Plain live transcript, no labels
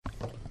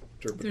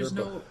There's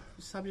no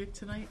subject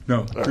tonight?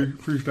 No,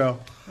 freestyle.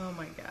 Oh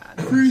my God.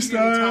 Freestyle.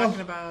 What are you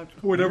talking about?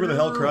 Whatever the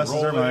hell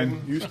crosses our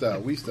mind. You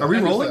style, we style. Are we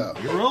rolling?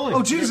 You're rolling.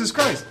 Oh, Jesus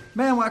Christ.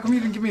 Man, why come you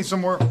didn't give me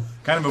some more,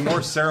 kind of a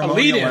more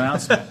ceremonial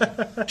announcement?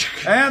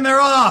 And they're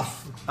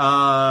off.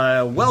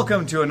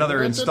 Welcome to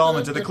another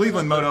installment of the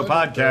Cleveland Moto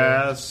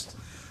Podcast.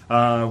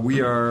 We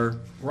are...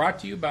 Brought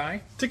to you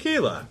by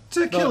Tequila.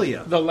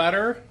 The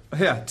letter.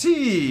 Yeah,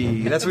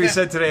 T. That's what we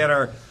said today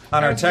on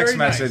our text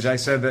message. Nice. I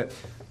said that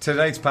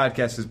tonight's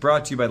podcast is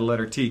brought to you by the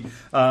letter T.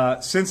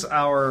 Since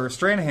our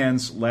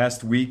Stranahan's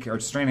last week, our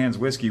Stranahan's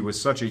whiskey was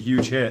such a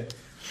huge hit,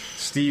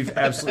 Steve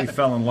absolutely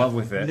fell in love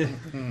with it.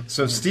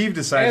 So Steve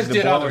decided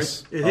to blow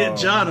us. It hit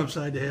John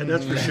upside the head,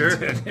 that's for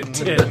sure. It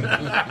did.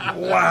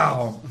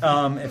 Wow.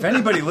 If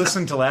anybody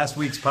listened to last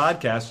week's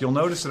podcast, you'll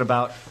notice at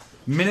about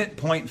minute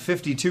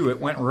 .52,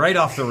 it went right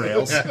off the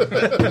rails.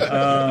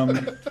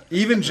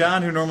 Even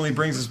John, who normally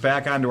brings us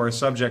back onto our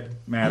subject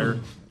matter,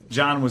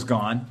 John was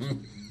gone.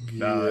 He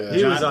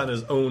was on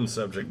his own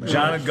subject matter.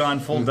 John had gone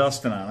full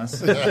Dustin on us.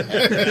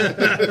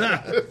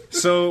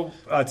 So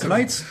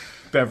tonight's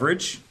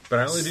beverage... But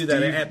I only do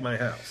that at my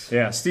house.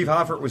 Yeah, Steve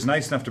Hoffert was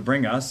nice enough to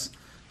bring us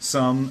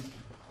some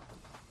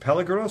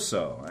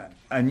Peligroso.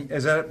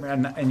 Is that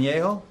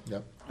Añejo?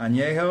 Yep.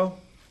 Añejo,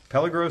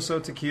 Peligroso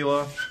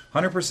tequila,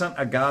 100%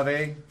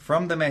 agave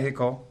from the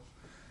Mexico.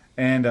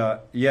 And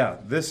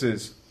this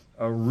is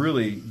a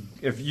really,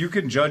 if you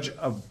can judge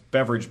a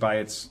beverage by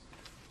its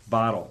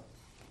bottle,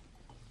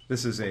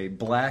 this is a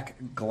black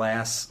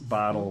glass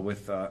bottle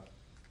with a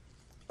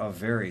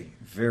very,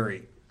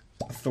 very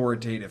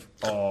authoritative.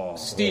 Oh,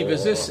 Steve,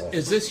 is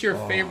this your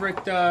favorite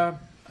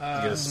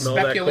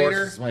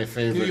speculator? It's my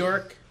favorite. New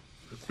York.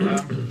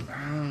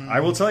 I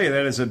will tell you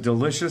that is a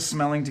delicious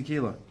smelling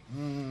tequila.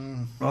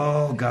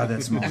 Oh God,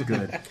 that smells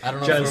good. I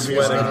don't know John's if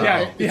it'll be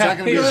sweating. it's not going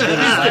to be as good as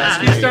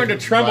last He's starting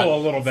to tremble a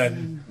little bit.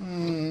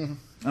 I'm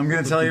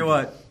going to tell you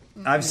what.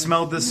 I've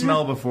smelled this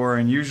smell before,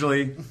 and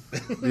usually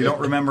you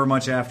don't remember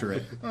much after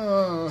it.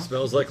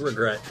 Smells like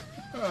regret.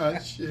 Oh,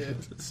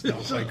 shit.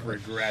 Smells like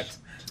regret.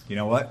 You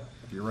know what?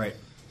 You're right.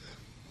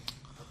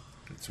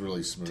 It's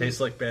really smooth. Tastes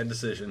like bad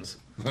decisions.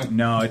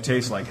 No, it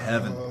tastes like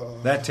heaven.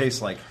 That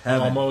tastes like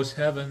heaven. Almost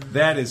heaven.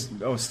 That is...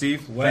 Oh,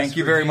 Steve, thank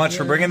you very much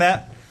for bringing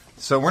that.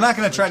 So we're not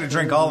going to try to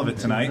drink all of it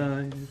tonight.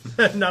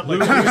 Not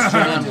like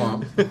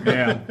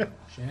Yeah.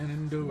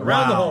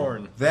 Around the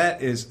horn.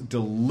 That is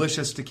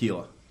delicious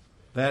tequila.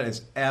 That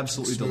is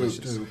absolutely Smooth,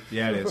 delicious. too.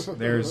 Yeah, it is.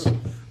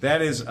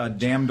 That is a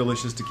damn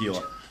delicious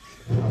tequila.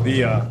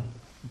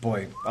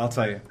 Boy, I'll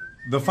tell you.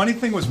 The funny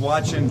thing was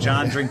watching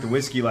John drink the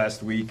whiskey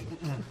last week,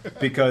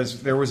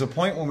 because there was a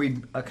point when we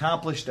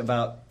accomplished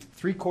about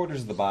 3/4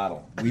 of the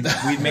bottle. We'd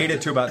made it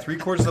to about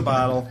 3/4 of the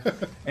bottle,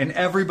 and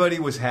everybody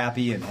was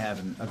happy and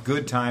having a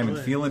good time and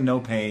feeling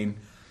no pain.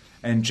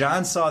 And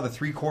John saw the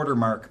 3/4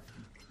 mark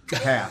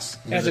pass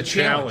As a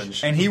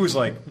challenge. and he was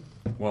like,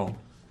 "Well,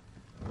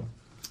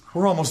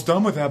 we're almost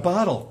done with that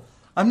bottle.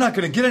 I'm not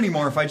going to get any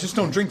more if I just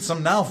don't drink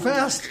some now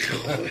fast."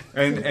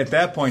 And at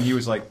that point, he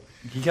was like,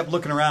 he kept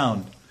looking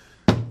around.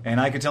 And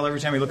I could tell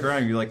every time you look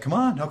around, you're like, "Come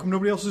on, how come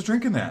nobody else is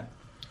drinking that?"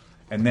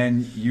 And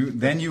then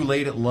you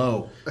laid it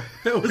low.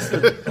 And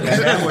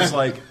that was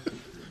like,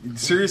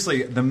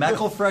 seriously, the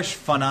Meckel Fresh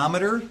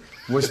phonometer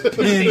was pinned.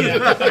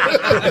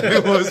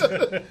 It was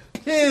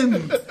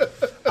pinned.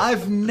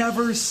 I've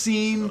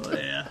seen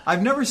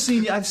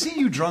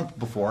you drunk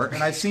before,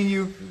 and I've seen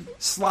you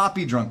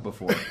sloppy drunk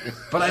before,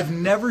 but I've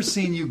never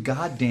seen you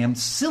goddamn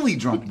silly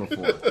drunk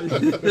before.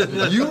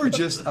 You were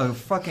just a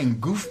fucking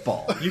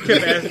goofball.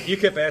 You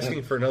kept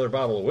asking for another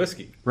bottle of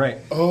whiskey. Right.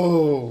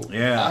 Oh.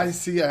 Yeah. I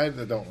see. I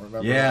don't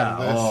remember Yeah.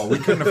 all of this. Oh, we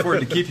couldn't afford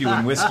to keep you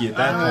in whiskey at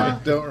that I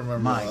point. don't remember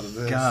My a lot of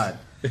this. God.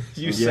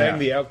 You sang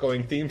the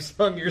outgoing theme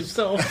song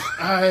yourself.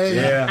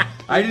 Yeah.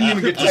 I didn't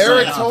even get to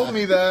Eric sign told off.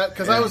 me that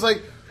because I was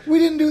like, we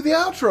didn't do the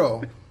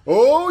outro.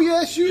 Oh,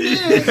 yes, you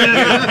did.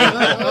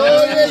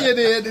 Oh, yeah, you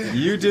did.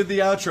 You did the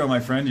outro,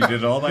 my friend. You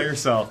did it all by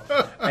yourself.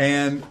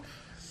 And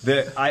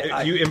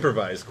You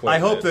improvised quite I a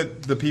hope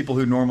bit. that the people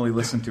who normally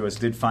listen to us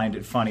did find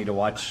it funny to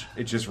watch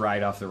it just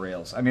ride off the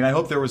rails. I mean, I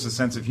hope there was a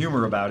sense of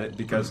humor about it,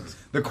 because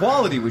the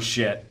quality was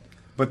shit,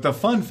 but the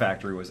fun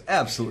factor was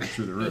absolutely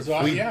through the roof.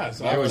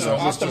 That was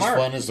almost as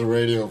fun as the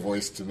radio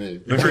voice to me.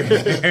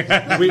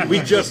 we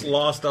just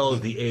lost all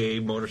of the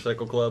AA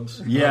motorcycle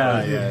clubs.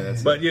 Yeah.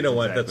 But you know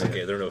what? exactly That's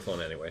okay. They're no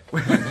fun anyway.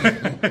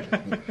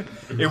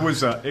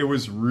 It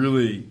was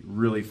really,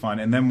 really fun.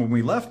 And then when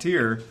we left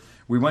here,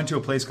 we went to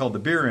a place called the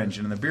Beer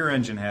Engine, and the Beer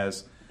Engine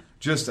has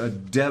just a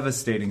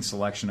devastating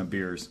selection of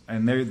beers.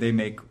 And they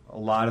make a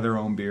lot of their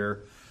own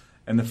beer,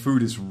 and the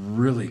food is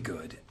really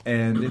good.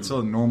 And it's a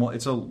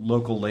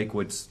local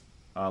Lakewood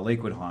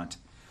haunt.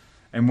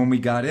 And when we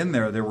got in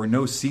there were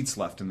no seats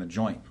left in the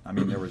joint. I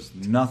mean, there was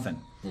nothing.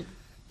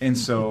 And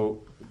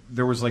so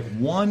there was like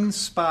one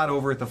spot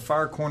over at the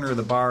far corner of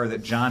the bar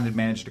that John had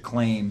managed to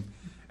claim,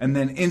 and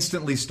then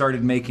instantly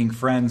started making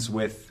friends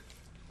with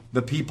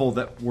the people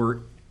that were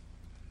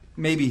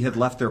maybe had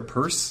left their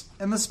purse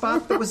in the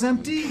spot that was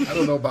empty. I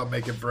don't know about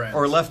making friends.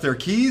 Or left their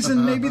keys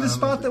in maybe the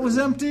spot that was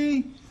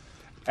empty.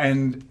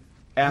 And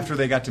after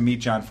they got to meet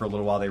John for a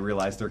little while, they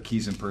realized their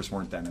keys and purse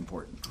weren't that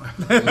important.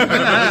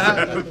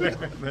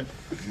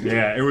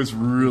 Yeah, it was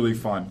really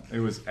fun. It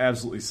was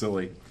absolutely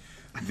silly.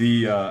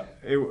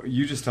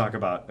 You just talk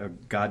about a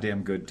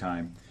goddamn good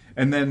time.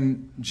 And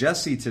then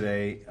Jesse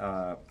today,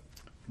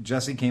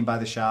 Jesse came by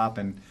the shop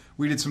and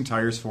we did some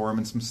tires for him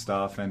and some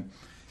stuff. And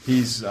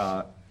he's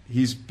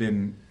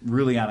been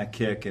really on a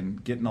kick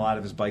and getting a lot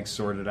of his bikes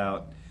sorted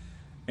out.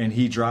 And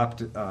he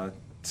dropped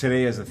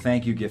today as a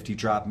thank you gift. He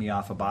dropped me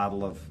off a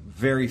bottle of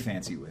very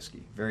fancy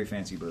whiskey, very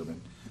fancy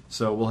bourbon.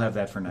 So we'll have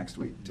that for next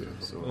week too.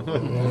 So.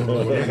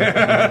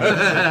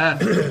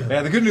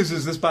 Yeah, the good news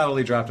is this bottle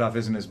he dropped off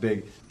isn't as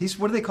big.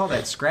 What do they call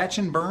that? Scratch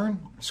and burn?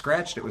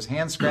 Scratched? It was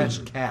hand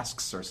scratched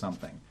casks or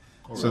something.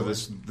 So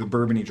the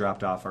bourbon he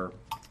dropped off are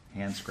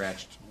hand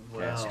scratched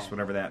casks,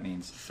 whatever that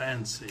means.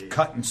 Fancy.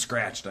 Cut and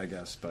scratched, I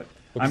guess. But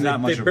Well, I'm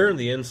not much. They burn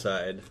the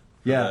inside.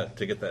 Yeah.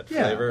 To get that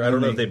Yeah, flavor. I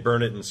don't know if they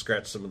burn it and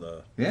scratch some of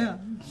the. Yeah,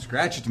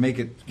 scratch it to make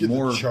it Get the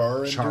more char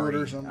into it charry,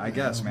 or something? I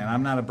guess, man.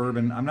 I'm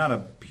not a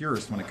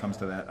purist when it comes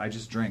to that. I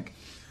just drink.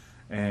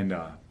 And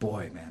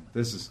boy, man,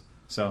 this is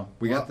so.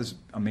 We got this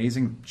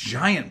amazing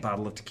giant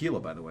bottle of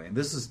tequila, by the way. And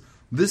this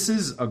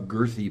is a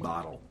girthy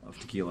bottle of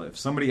tequila. If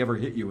somebody ever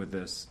hit you with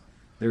this,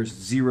 there's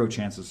zero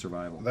chance of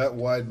survival. That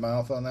wide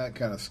mouth on that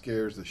kind of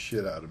scares the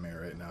shit out of me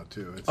right now,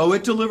 too.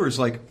 It delivers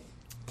like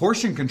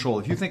portion control.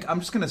 If you think I'm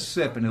just going to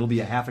sip and it'll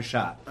be a half a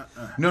shot,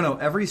 no.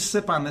 Every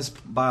sip on this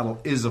bottle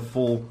is a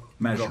full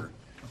measure.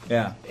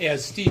 Yeah,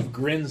 As Steve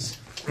grins,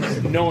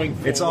 knowing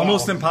full it's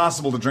almost well.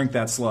 impossible to drink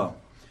that slow.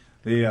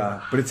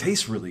 But it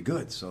tastes really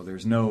good. So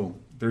there's no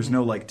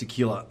like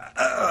tequila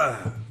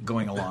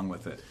going along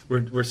with it.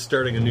 We're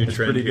starting a new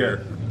trend Pretty here.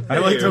 good. I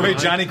like the way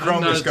Johnny I'm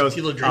Chrome not just a goes.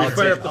 tequila "I'll drinker.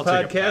 Fire take- up the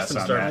I'll take a podcast pass and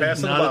on start that."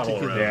 passing the Not a bottle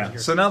tequila around. Yeah.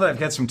 So now that I've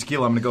got some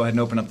tequila, I'm going to go ahead and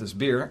open up this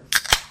beer.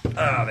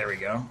 Oh, there we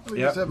go.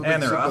 Just have a big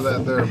And they're sip of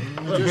off. that there.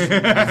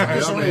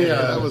 There's only,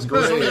 That was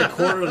great. there's only a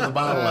quarter of the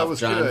bottle That left, was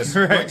John. good.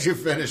 Why don't you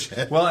finish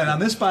it? Well, and on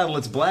this bottle,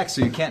 it's black,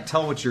 so you can't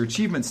tell what your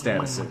achievement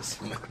status is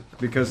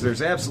because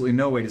there's absolutely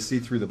no way to see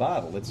through the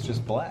bottle. It's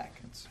just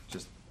black. It's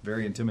just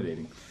very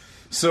intimidating.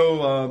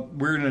 So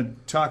we're going to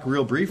talk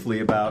real briefly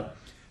about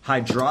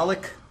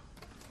hydraulic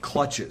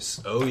clutches.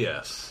 Oh,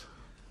 yes.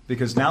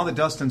 Because now that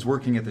Dustin's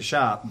working at the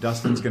shop,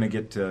 Dustin's going to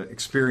get to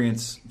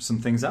experience some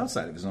things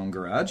outside of his own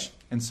garage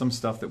and some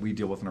stuff that we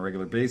deal with on a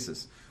regular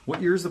basis.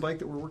 What year is the bike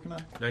that we're working on?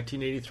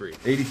 1983.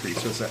 83.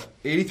 So it's a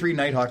 83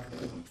 Nighthawk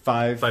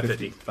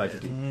 550.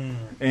 550.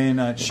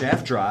 And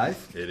shaft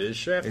drive. It is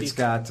shafty. It's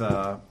got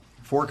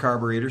 4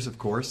 carburetors, of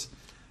course.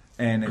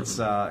 And it's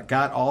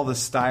got all the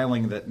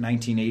styling that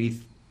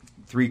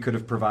 1983 could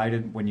have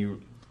provided when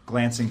you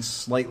glancing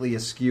slightly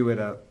askew at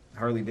a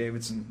Harley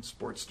Davidson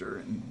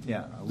Sportster, and a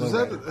Does low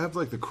that rider. have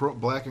like the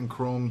black and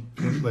chrome,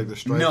 like the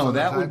stripes? No, on the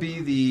that type? would be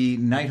the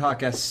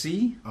Nighthawk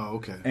SC. Oh,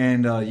 okay.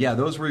 And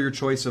those were your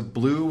choice of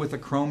blue with a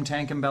chrome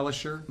tank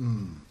embellisher,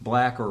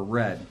 black or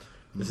red.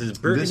 This is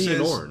burgundy This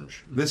and is-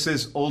 orange. This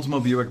is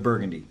Oldsmobile Buick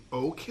Burgundy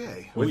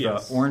Okay. with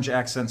yes. orange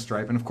accent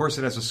stripe, and of course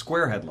it has a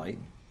square headlight.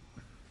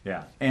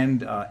 Yeah,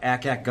 and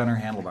ACAC gunner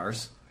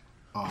handlebars.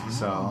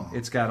 So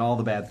it's got all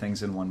the bad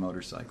things in one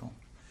motorcycle.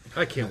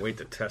 I can't wait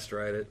to test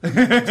ride it.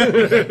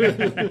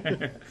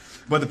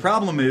 But the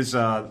problem is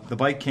the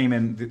bike came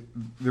in.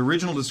 The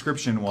original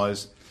description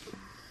was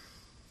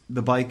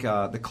the bike,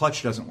 the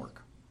clutch doesn't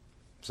work.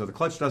 So the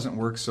clutch doesn't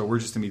work, so we're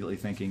just immediately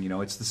thinking,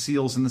 it's the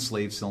seals in the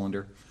slave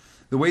cylinder.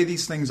 The way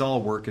these things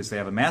all work is they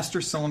have a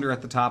master cylinder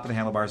at the top of the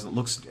handlebars that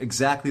looks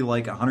exactly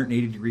like a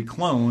 180-degree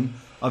clone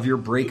of your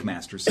brake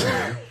master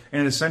cylinder,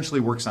 and it essentially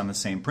works on the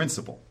same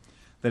principle.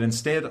 That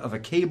instead of a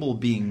cable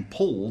being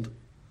pulled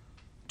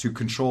to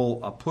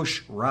control a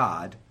push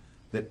rod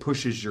that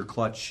pushes your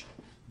clutch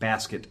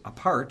basket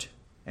apart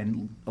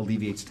and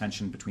alleviates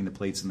tension between the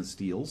plates and the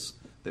steels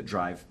that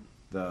drive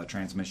the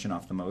transmission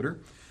off the motor.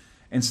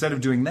 Instead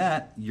of doing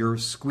that, you're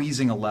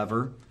squeezing a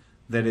lever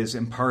that is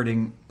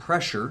imparting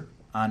pressure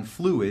on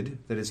fluid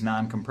that is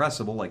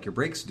non-compressible like your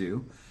brakes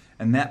do,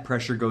 and that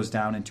pressure goes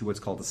down into what's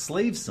called a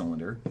slave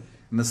cylinder,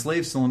 and the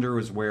slave cylinder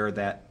is where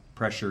that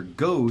pressure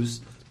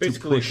goes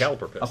Basically a to push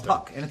caliper piston. a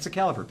puck, and it's a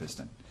caliper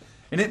piston.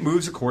 And it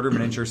moves a quarter of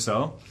an inch or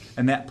so,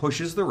 and that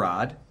pushes the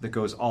rod that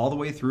goes all the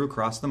way through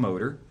across the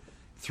motor,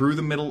 through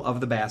the middle of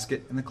the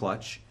basket and the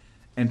clutch,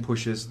 and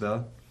pushes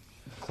the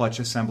clutch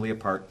assembly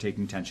apart,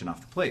 taking tension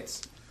off the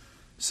plates.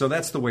 So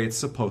that's the way it's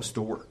supposed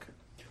to work.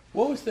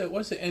 What's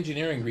the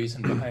engineering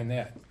reason behind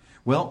that?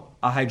 Well,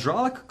 a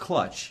hydraulic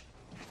clutch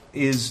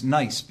is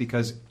nice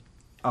because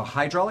a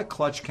hydraulic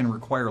clutch can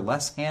require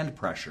less hand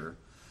pressure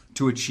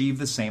to achieve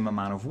the same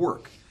amount of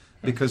work.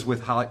 Because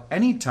with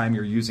any time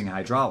you're using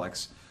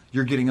hydraulics,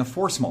 you're getting a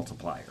force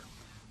multiplier.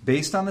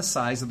 Based on the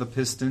size of the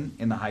piston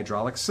in the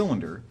hydraulic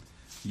cylinder,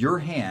 your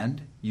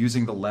hand,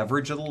 using the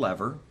leverage of the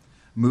lever,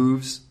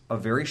 moves a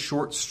very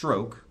short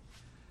stroke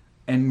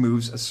and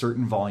moves a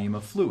certain volume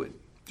of fluid.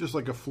 Just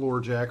like a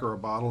floor jack or a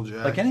bottle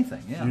jack. Like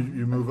anything, yeah.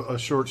 You move a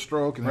short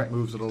stroke and Right. that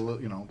moves it a little,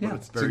 but Yeah,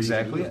 it's that's very easy to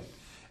exactly do. it.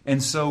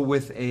 And so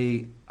with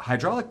a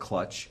hydraulic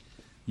clutch,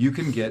 you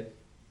can get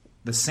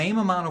the same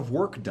amount of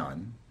work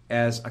done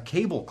as a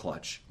cable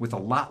clutch with a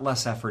lot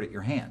less effort at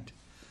your hand.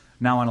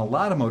 Now, on a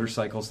lot of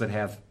motorcycles that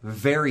have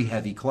very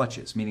heavy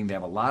clutches, meaning they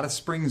have a lot of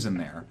springs in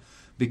there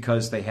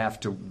because they have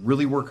to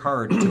really work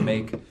hard to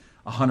make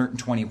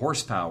 120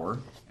 horsepower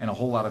and a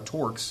whole lot of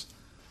torques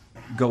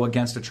go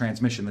against a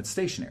transmission that's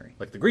stationary.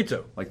 Like the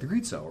Grezzo. Like the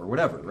Grezzo or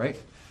whatever, right?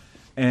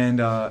 And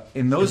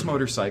in those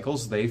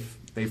motorcycles, they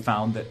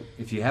found that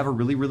if you have a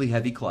really, really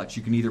heavy clutch,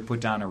 you can either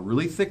put down a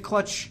really thick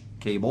clutch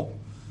cable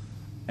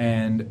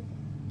and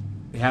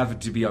have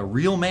it to be a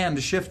real man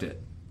to shift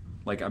it.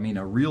 Like, I mean,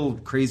 a real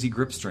crazy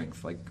grip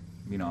strength, like,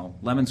 you know,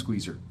 lemon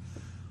squeezer.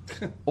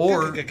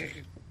 Or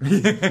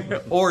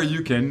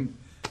you can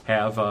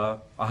have a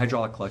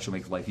hydraulic clutch will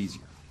make life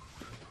easier.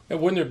 And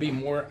wouldn't there be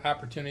more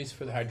opportunities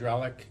for the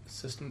hydraulic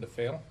system to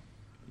fail?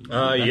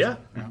 Yeah.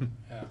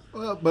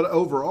 Well, but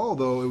overall,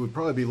 though, it would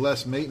probably be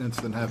less maintenance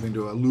than having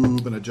to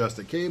lube and adjust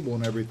the cable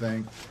and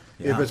everything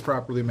if it's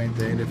properly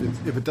maintained,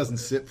 if it doesn't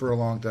sit for a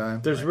long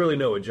time. There's really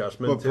no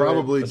adjustment But to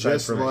probably it, aside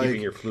just from like-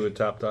 keeping your fluid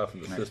topped off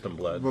and the system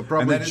bled. But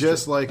probably And that is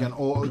just like an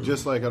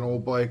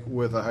old bike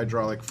with a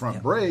hydraulic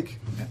front brake,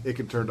 it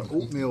can turn to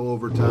oatmeal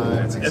over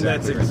time. And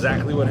that's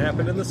exactly what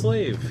happened in the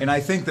Slave. And I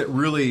think that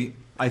really,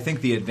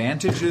 the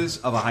advantages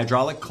of a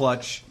hydraulic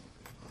clutch,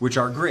 which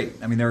are great.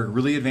 I mean, there are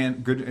really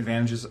good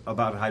advantages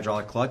about a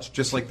hydraulic clutch,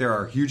 just like there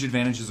are huge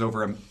advantages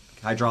over a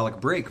hydraulic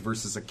brake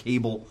versus a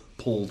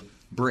cable-pulled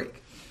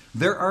brake.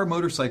 There are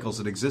motorcycles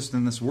that exist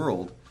in this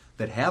world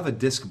that have a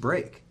disc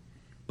brake,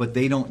 but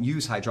they don't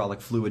use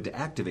hydraulic fluid to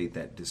activate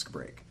that disc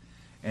brake.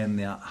 And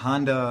the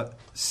Honda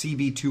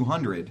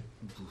CB200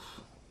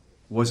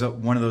 was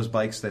one of those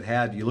bikes that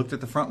had, you looked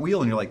at the front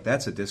wheel and you're like,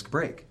 that's a disc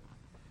brake.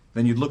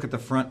 Then you'd look at the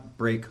front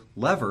brake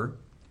lever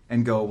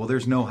and go, well,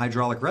 there's no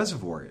hydraulic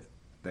reservoir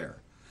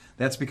there.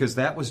 That's because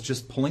that was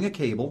just pulling a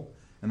cable,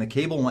 and the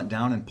cable went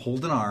down and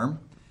pulled an arm,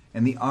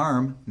 and the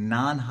arm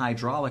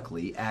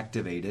non-hydraulically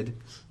activated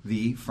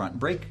the front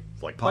brake.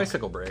 Like pump.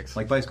 bicycle brakes.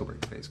 Like bicycle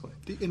brakes, basically.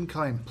 The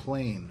incline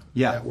plane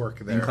Yeah, at work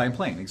there. incline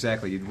plane,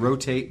 exactly. You'd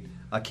rotate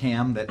a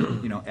cam that,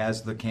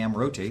 as the cam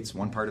rotates,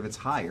 one part of it's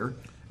higher,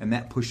 and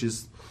that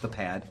pushes the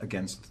pad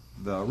against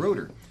the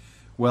rotor.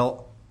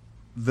 Well,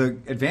 the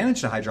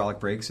advantage to hydraulic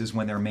brakes is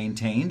when they're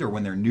maintained or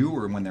when they're new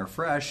or when they're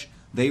fresh,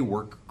 they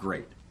work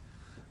great.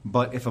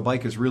 But if a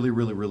bike is really,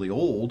 really, really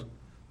old,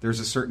 there's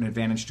a certain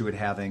advantage to it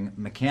having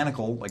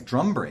mechanical, like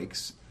drum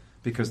brakes,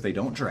 because they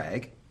don't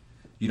drag.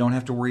 You don't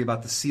have to worry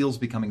about the seals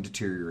becoming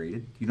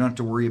deteriorated. You don't have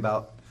to worry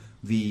about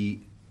the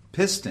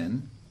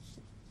piston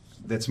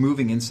that's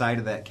moving inside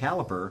of that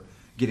caliper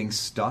getting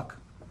stuck,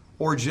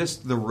 or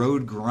just the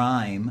road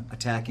grime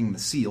attacking the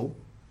seal,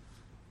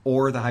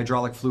 or the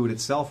hydraulic fluid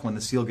itself when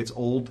the seal gets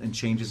old and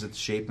changes its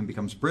shape and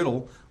becomes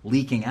brittle,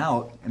 leaking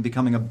out and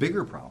becoming a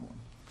bigger problem.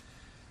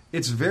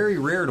 It's very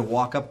rare to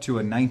walk up to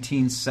a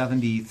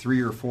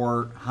 1973 or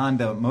 4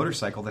 Honda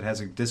motorcycle that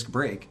has a disc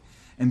brake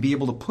and be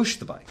able to push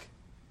the bike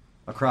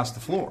across the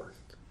floor.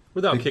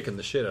 Without kicking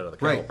the shit out of the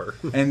caliper.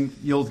 Right. And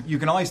you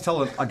can always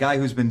tell a guy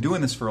who's been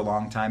doing this for a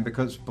long time,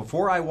 because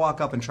before I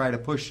walk up and try to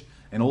push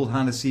an old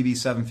Honda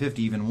CB750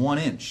 even 1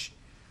 inch,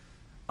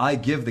 I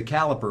give the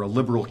caliper a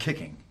liberal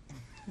kicking.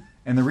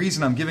 And the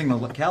reason I'm giving the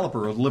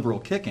caliper a liberal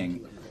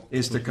kicking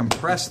is to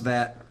compress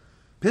that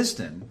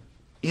piston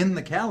in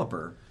the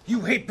caliper.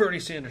 You hate Bernie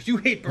Sanders. You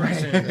hate Bernie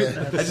Sanders.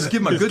 I just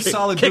give him a good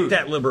solid kick boot.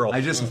 that liberal. I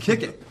just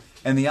kick it.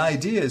 And the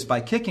idea is by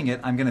kicking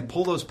it, I'm going to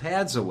pull those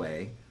pads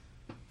away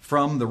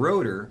from the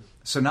rotor,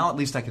 so now at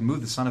least I can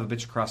move the son of a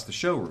bitch across the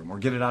showroom or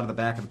get it out of the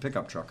back of the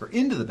pickup truck or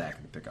into the back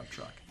of the pickup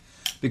truck.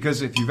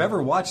 Because if you've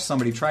ever watched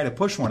somebody try to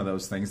push one of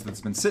those things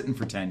that's been sitting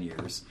for 10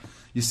 years,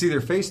 you see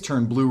their face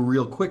turn blue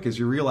real quick as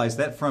you realize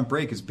that front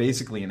brake is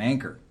basically an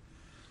anchor.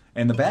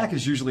 And the back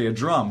is usually a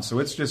drum, so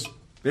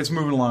it's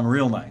moving along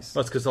real nice.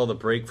 That's because all the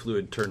brake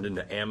fluid turned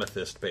into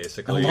amethyst, A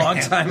basically. long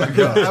time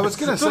ago. I was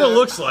going to That's say, what it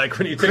looks like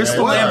when you take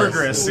Crystal it.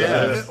 ambergris,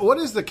 yeah. what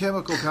is the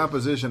chemical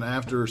composition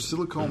after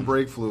silicone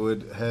brake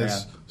fluid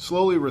has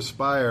slowly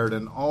respired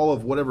and all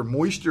of whatever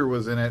moisture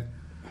was in it?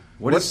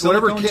 What does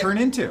whatever silicone turn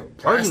into? Hardened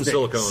Plastic.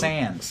 silicone.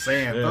 Sand.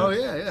 Sand. Yeah. Oh,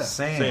 yeah.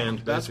 Sand.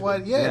 That's basically. why,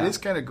 Yeah. it is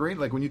kind of green,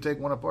 like when you take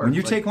one apart. When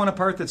you Like, take one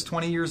apart that's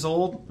 20 years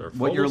old, They're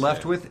what full you're of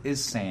left sand. with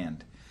is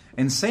sand.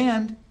 And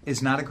sand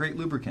is not a great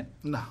lubricant.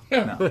 No.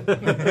 No.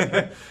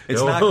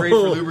 It's not great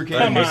for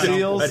lubricating your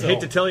seals. I'd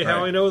hate to tell you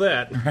how Right. I know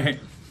that. Right.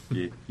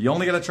 You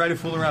only got to try to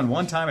fool around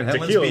one time at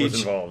Headlands Tequila was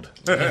Beach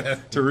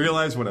involved. to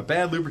realize what a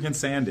bad lubricant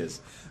sand is.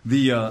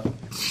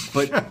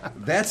 But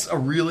that's a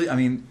really,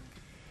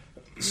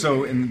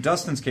 so in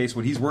Dustin's case,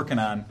 what he's working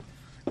on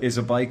is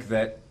a bike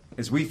that,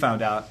 as we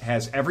found out,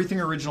 has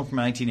everything original from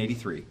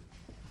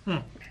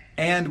 1983.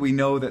 And we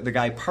know that the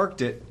guy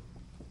parked it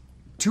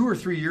 2 or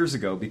 3 years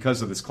ago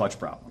because of this clutch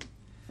problem.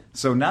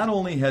 So not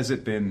only has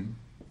it been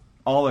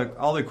all the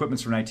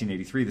equipment's from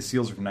 1983, the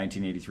seals are from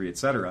 1983,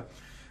 etc.,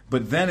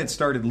 but then it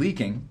started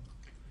leaking,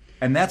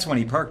 and that's when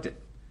he parked it.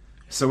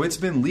 So it's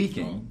been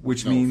leaking,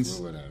 which means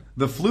fluid out.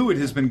 the fluid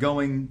has been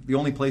going the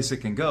only place it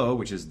can go,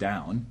 which is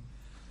down.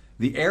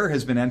 The air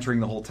has been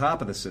entering the whole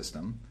top of the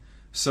system.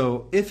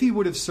 So if he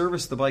would have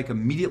serviced the bike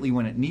immediately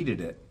when it needed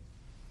it,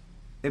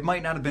 it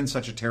might not have been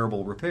such a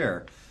terrible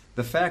repair.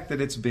 The fact that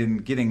it's been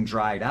getting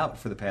dried out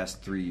for the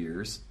past 3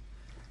 years,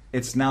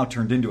 it's now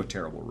turned into a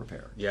terrible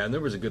repair. Yeah, and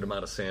there was a good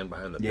amount of sand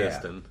behind the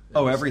piston.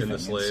 Oh, in everything. the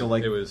And slave. so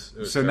like, it was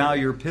so now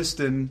terrible. your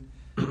piston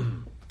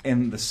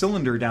and the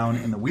cylinder down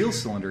in the wheel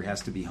cylinder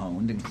has to be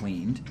honed and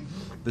cleaned.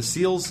 The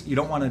seals, you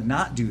don't want to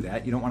not do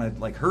that. You don't want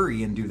to like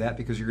hurry and do that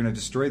because you're going to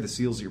destroy the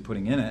seals you're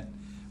putting in it.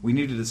 We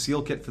needed a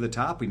seal kit for the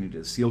top. We needed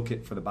a seal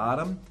kit for the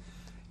bottom.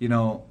 You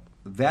know,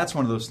 that's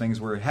one of those things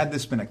where had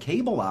this been a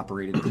cable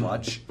operated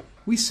clutch,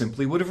 we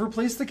simply would have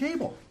replaced the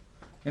cable.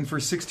 And for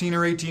 16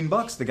 or 18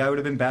 bucks, the guy would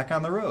have been back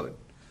on the road.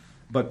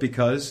 But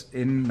because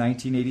in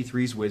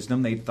 1983's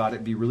wisdom, they thought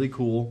it'd be really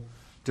cool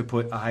to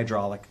put a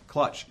hydraulic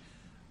clutch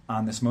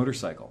on this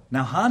motorcycle.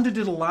 Now, Honda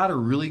did a lot of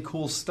really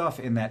cool stuff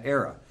in that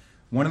era.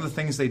 One of the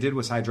things they did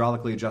was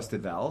hydraulically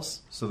adjusted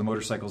valves, so the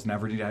motorcycles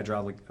never need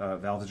hydraulic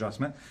valve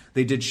adjustment.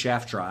 They did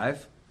shaft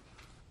drive.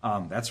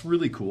 That's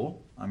really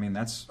cool. I mean,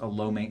 that's a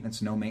low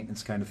maintenance, no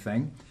maintenance kind of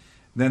thing.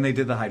 Then they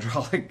did the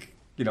hydraulic,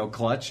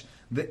 clutch,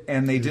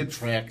 and they did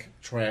track,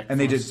 and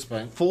they did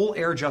suspension full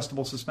air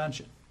adjustable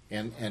suspension.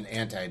 and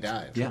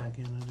anti-dive. Yeah,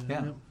 Yeah.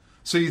 yeah.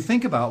 So you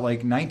think about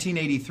like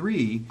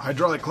 1983.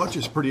 Hydraulic clutch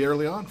is pretty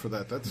early on for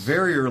that. That's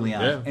Very early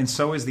on, Yeah. and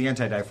so is the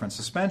anti-dive front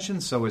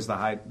suspension. So is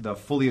the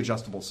fully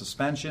adjustable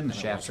suspension, the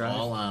shaft It's drive.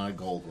 all on a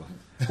gold one.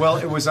 Well,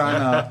 it was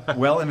on.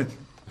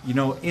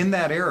 In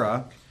that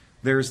era,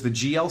 there's the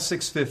GL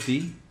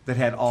 650 that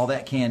had all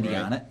that candy Right.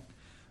 on it.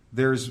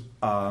 There's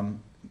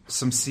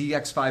some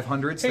CX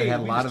 500s that Hey, had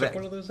a we lot just of took that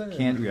one of those in.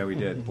 candy. Yeah, we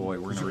did. Boy,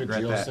 we're Was gonna it a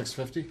regret GL that.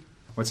 650?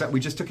 What's that? We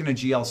just took in a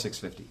GL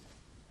 650.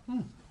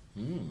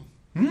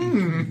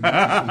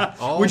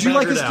 All Would you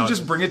like us measured to out.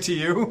 just bring it to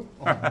you?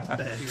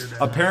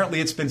 Apparently,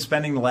 it's been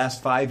spending the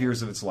last 5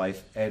 years of its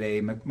life at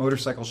a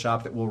motorcycle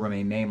shop that will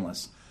remain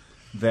nameless,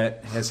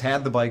 that has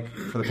had the bike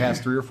for the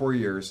past 3 or 4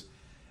 years,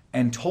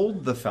 and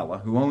told the fella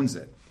who owns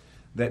it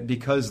that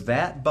because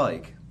that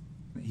bike,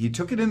 he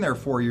took it in there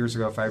 5 years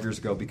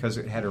ago, because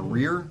it had a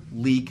rear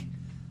leak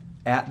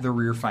at the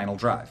rear final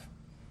drive.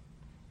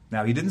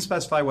 Now, he didn't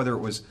specify whether it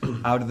was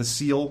out of the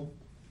seal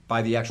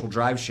by the actual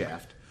drive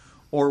shaft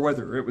or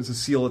whether it was a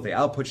seal at the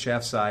output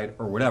shaft side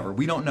or whatever.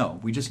 We don't know.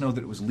 We just know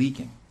that it was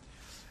leaking.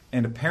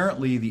 And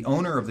apparently the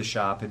owner of the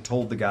shop had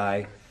told the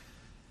guy,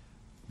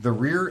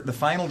 the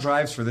final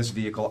drives for this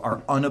vehicle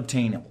are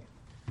unobtainable.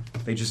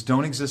 They just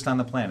don't exist on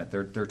the planet.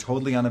 They're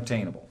totally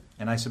unobtainable.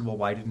 And I said, well,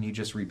 why didn't he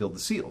just rebuild the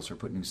seals or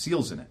put new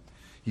seals in it?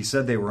 He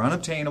said they were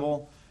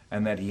unobtainable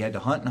and that he had to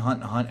hunt and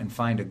hunt and hunt and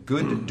find a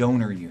good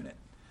donor unit.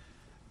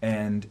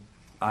 And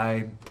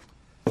I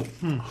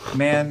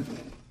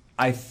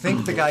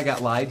think the guy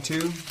got lied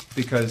to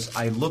because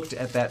I looked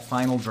at that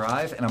final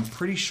drive, and I'm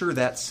pretty sure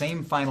that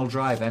same final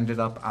drive ended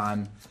up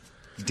on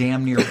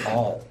damn near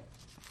all.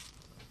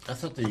 I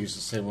thought they used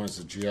the same one as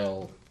the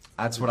GL.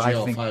 That's the what I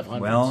GL think. 500s.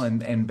 Well,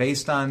 and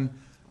based on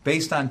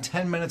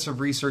 10 minutes of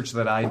research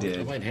that I I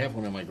did, might have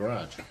one in my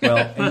garage.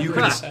 well, and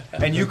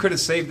you could have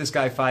saved this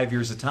guy 5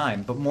 years of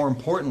time. But more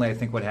importantly, I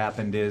think what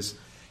happened is,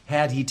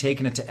 had he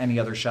taken it to any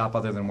other shop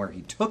other than where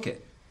he took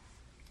it,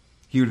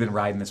 he would have been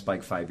riding this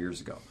bike 5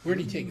 years ago. Where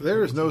did he take it?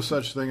 there is no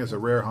such thing as a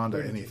rare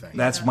Honda anything.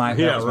 That was my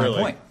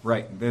really. point.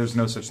 Right. There's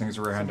no such thing as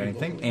a rare Honda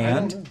anything.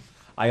 And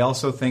I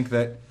also think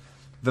that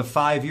the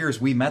 5 years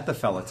we met the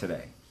fella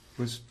today.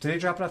 Was today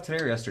dropped off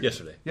today or yesterday?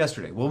 Yesterday.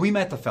 Yesterday. Well, we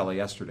met the fella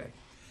yesterday.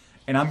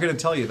 And I'm going to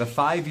tell you, the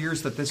 5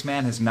 years that this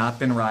man has not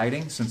been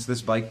riding since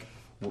this bike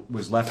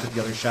was left at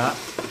the other shop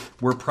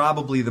were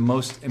probably the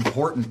most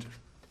important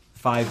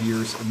 5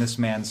 years in this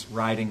man's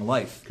riding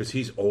life. Because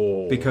he's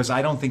old. Because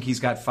I don't think he's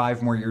got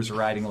 5 more years of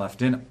riding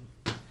left in him.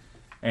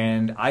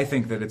 And I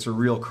think that it's a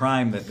real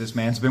crime that this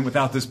man's been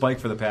without this bike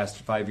for the past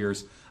 5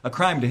 years. A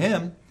crime to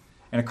him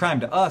and a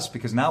crime to us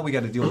because now we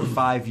got to deal with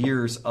 5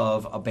 years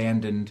of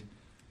abandoned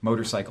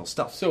motorcycle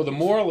stuff. So the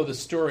moral of the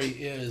story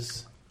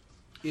is,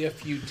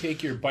 if you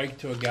take your bike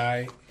to a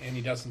guy and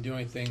he doesn't do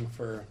anything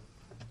for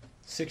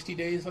 60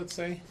 days, let's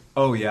say,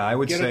 Oh, yeah, I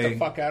would Get it say... the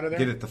fuck out of there?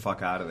 Get it the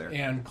fuck out of there.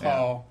 and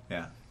call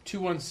Yeah.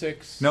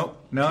 216. Nope.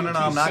 No,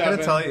 I'm not going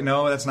to tell you.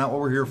 No, that's not what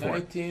we're here for.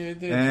 19,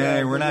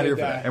 Hey, we're not here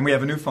for that. And we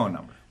have a new phone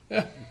number.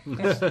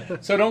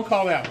 So don't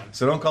call that one.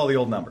 So don't call the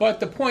old number. But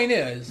the point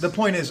is,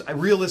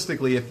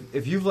 Realistically,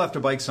 if you've left a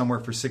bike somewhere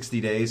for 60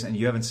 days and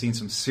you haven't seen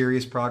some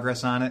serious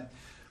progress on it,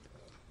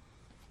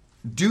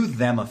 do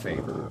them a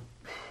favor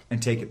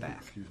and take it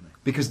back.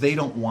 Because they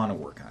don't want to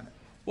work on it.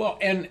 well,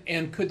 and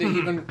could they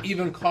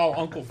even call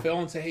Uncle Phil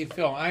and say, "Hey,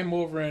 Phil, I'm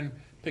over in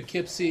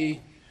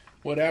Poughkeepsie,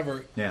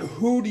 whatever. Yeah.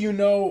 Who do you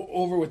know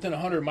over within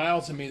 100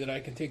 miles of me that I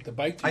can take the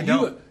bike to?" I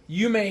don't.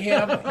 You may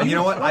have. You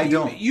know what? I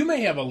don't. You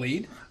may have a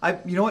lead.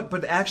 You know what?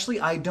 But actually,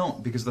 I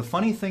don't. Because the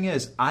funny thing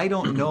is, I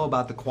don't know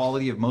about the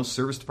quality of most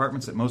service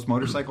departments at most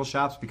motorcycle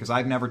shops because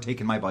I've never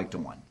taken my bike to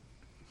one.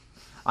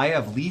 I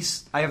have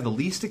the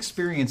least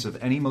experience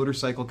of any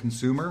motorcycle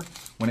consumer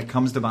when it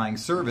comes to buying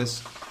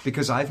service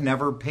because I've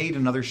never paid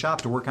another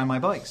shop to work on my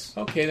bikes.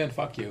 Okay, then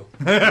fuck you.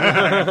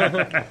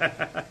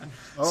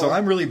 So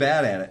I'm really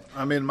bad at it.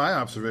 I mean, my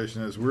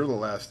observation is we're the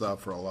last stop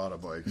for a lot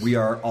of bikes. We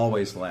are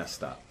always the last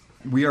stop.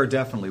 We are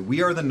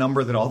the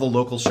number that all the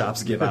local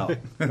shops give out.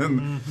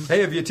 Hey,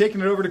 have you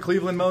taken it over to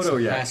Cleveland Moto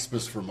yet?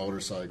 Hospice for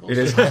motorcycles. It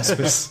is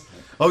hospice.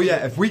 Oh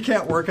yeah, if we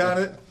can't work on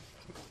it,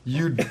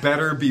 you'd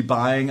better be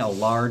buying a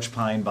large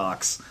pine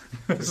box.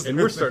 And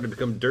we're starting to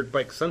become dirt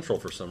bike central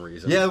for some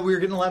reason. Yeah, we're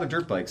getting a lot of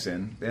dirt bikes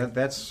in.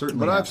 That's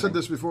certainly. But I've said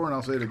happening. this before, and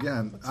I'll say it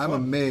again. I'm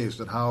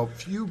amazed at how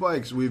few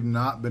bikes we've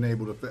not been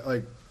able to fix.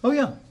 Like, Oh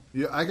yeah,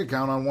 I could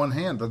count on one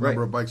hand the Right.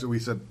 number of bikes that we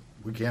said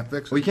we can't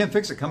fix it. we can't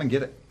fix it. Come and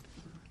get it.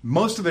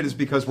 Most of it is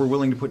because we're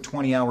willing to put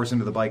 20 hours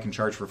into the bike and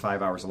charge for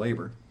 5 hours of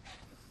labor.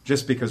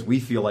 Just because we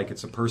feel like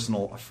it's a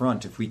personal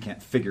affront if we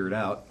can't figure it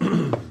out.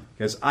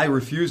 Because I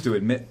refuse to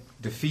admit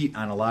defeat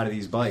on a lot of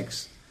these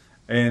bikes.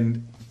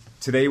 And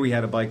today we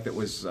had a bike that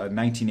was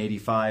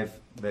 1985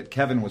 that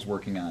Kevin was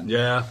working on.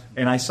 Yeah.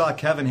 And I saw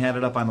Kevin had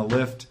it up on the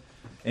lift,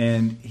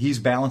 and he's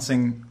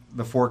balancing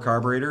the 4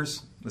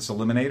 carburetors, this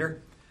Eliminator.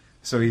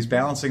 So he's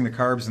balancing the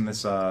carbs in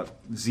this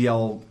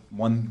ZL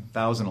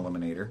 1000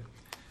 Eliminator.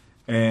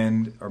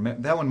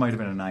 That one might have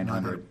been a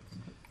 900.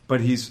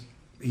 But he's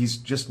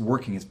just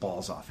working his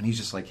balls off, and he's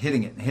just like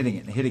hitting it and hitting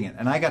it and hitting it.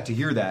 And I got to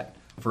hear that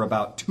for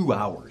about 2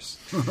 hours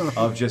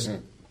of just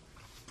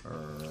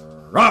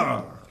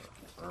rawr,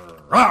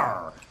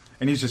 rawr,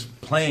 and he's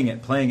just playing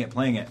it.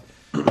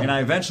 And I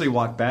eventually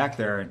walked back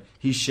there, and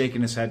he's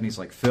shaking his head, and he's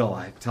like, Phil,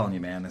 I'm telling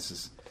you, man,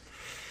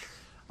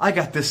 I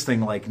got this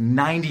thing like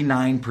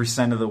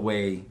 99% of the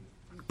way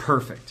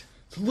perfect.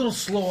 It's a little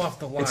slow off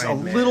the line. It's a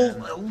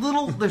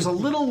little, there's a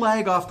little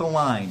lag off the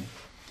line.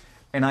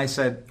 And I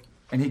said,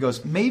 and he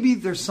goes, maybe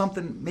there's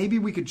something, maybe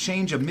we could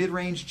change a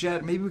mid-range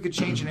jet, maybe we could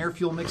change an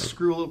air-fuel mix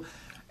screw.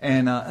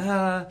 And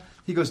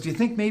he goes, do you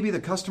think maybe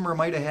the customer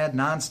might have had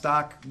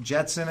non-stock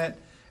jets in it?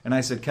 And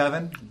I said,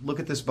 Kevin, look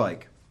at this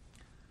bike.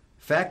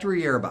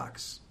 Factory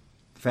airbox,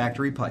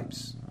 factory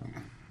pipes.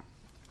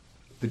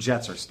 The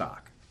jets are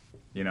stock,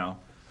 you know.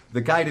 The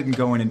guy didn't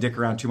go in and dick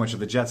around too much of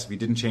the jets if he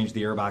didn't change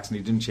the airbox and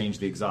he didn't change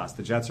the exhaust.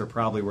 The jets are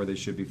probably where they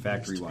should be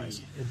factory-wise.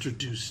 Be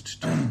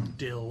introduced to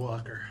Dale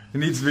Walker. It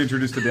needs to be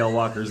introduced to Dale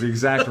Walker is the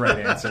exact right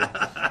answer.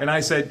 And I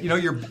said, you know,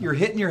 you're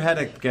hitting your head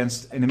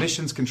against an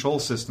emissions control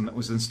system that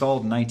was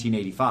installed in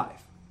 1985.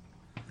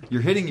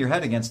 You're hitting your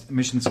head against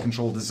emissions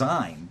control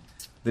design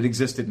that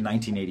existed in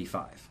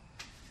 1985.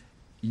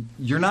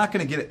 You're not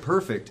going to get it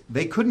perfect.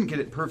 They couldn't get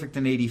it perfect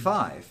in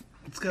 85.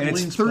 It's got and a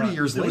it's lean 30 spot.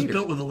 years It later. was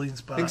built with a lean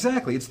spot.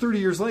 Exactly. It's 30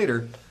 years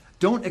later.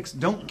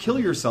 Don't kill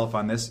yourself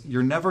on this.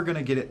 You're never going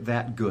to get it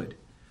that good.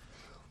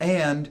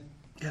 And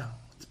Yeah,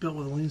 it's built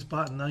with a lean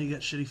spot, and now you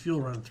got shitty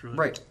fuel running through it.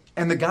 right.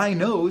 And the guy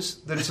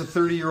knows that it's a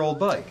 30-year-old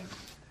bike.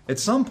 At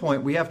some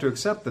point, we have to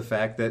accept the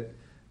fact that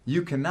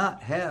you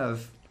cannot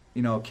have,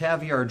 you know,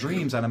 caviar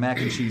dreams on a mac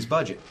and cheese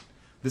budget.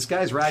 This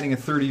guy's riding a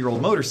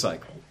 30-year-old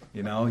motorcycle.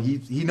 You know,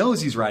 he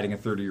knows he's riding a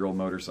 30-year-old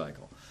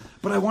motorcycle.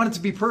 But I want it to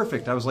be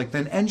perfect. I was like,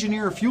 then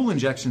engineer a fuel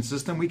injection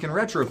system we can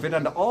retrofit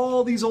onto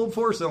all these old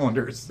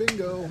 4-cylinders.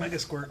 Bingo. Mega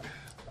squirt.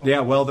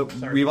 Yeah, well,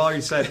 we've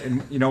already said,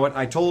 and you know what?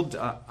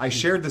 I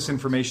shared this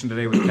information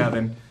today with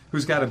Kevin,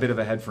 who's got a bit of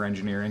a head for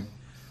engineering.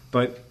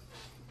 But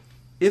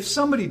if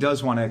somebody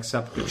does want to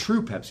accept the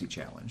true Pepsi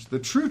challenge, the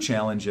true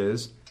challenge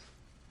is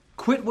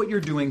quit what you're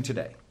doing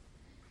today.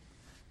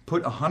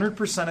 Put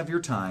 100% of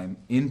your time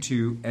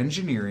into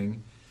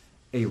engineering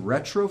a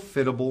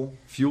retrofittable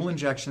fuel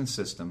injection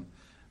system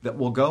that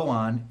will go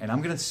on, and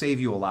I'm going to save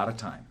you a lot of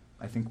time.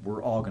 I think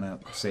we're all going to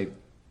save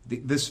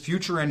this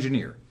future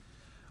engineer,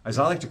 as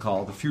I like to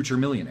call the future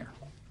millionaire.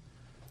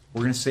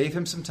 We're going to save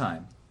him some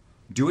time.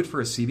 Do it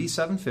for a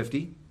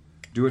CB750.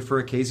 Do it for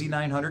a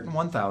KZ900 and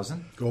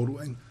 1000.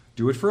 Goldwing.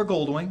 Do it for a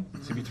Goldwing.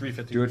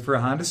 CB350. Do it for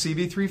a Honda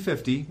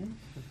CB350.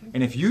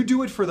 And if you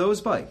do it for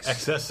those bikes,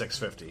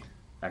 XS650.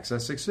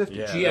 XS650.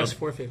 Yeah. GS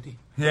 450.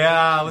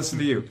 Yeah, listen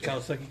to you.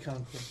 Kawasaki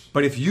Conquest.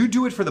 But if you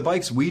do it for the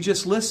bikes we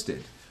just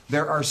listed,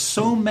 there are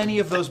so many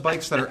of those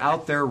bikes that are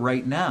out there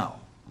right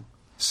now,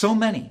 so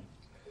many,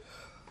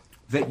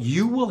 that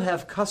you will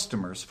have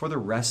customers for the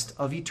rest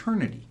of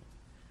eternity.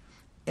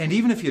 And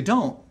even if you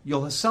don't,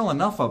 you'll sell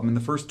enough of them in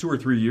the first 2 or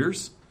 3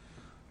 years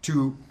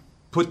to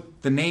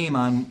put the name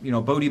on, you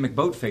know, Bodie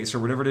McBoatface or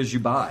whatever it is you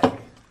buy.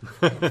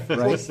 Well,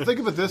 Right? think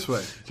of it this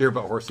way. Hear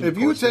about horsing. If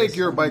you take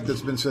your bike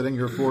that's been sitting,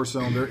 your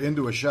 4-cylinder,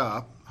 into a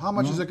shop, how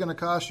much is it going to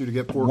cost you to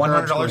get 4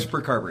 carbs $100 cleaned?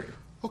 per carburetor.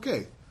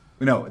 Okay.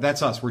 No,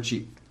 that's us. We're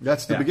cheap.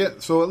 That's the Yeah.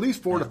 begin. So at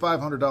least $400 to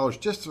 $500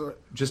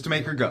 Just to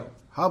make her go.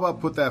 How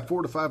about put that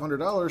 $400 to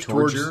 $500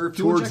 Towards your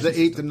fuel towards the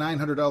injection $800 to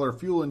 $900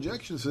 fuel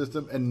injection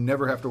system and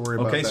never have to worry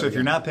about that. Okay, so if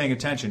you're again. not paying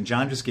attention,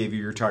 John just gave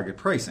you your target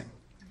pricing.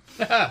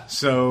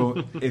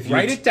 So if you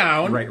Write it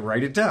down.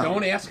 write it down.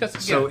 Don't ask us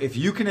again. So if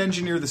you can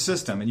engineer the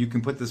system and you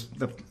can put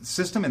the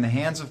system in the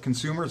hands of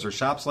consumers or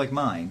shops like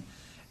mine,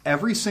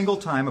 every single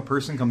time a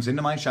person comes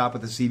into my shop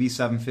with a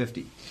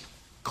CB750,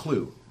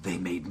 clue, they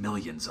made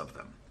millions of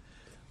them.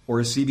 or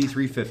a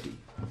CB350,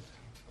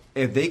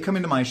 if they come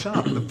into my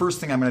shop, the first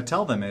thing I'm going to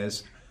tell them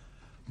is,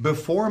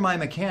 before my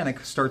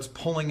mechanic starts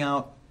pulling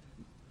out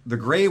the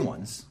gray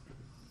ones,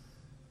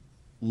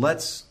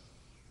 let's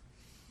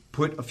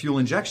put a fuel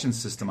injection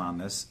system on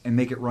this and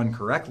make it run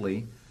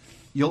correctly.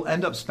 You'll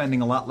end up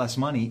spending a lot less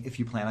money if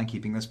you plan on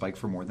keeping this bike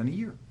for more than a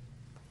year.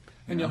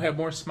 And you'll have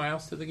more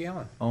smiles to the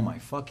gallon. Oh my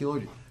fuck you,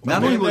 Lord.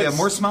 Not only will you have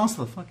more smiles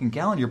to the fucking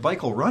gallon, your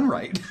bike will run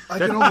right. I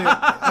can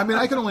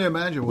only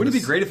imagine. Wouldn't it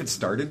be great if it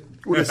started?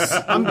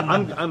 I'm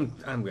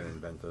going to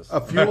invent this.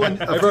 A fuel,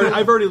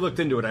 I've already looked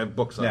into it. I have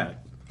books on it.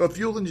 A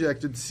fuel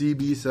injected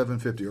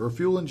CB750 or a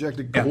fuel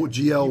injected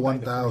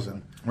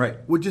GL1000, Right,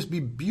 would just be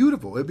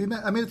beautiful. It'd be.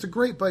 I mean, it's a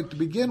great bike to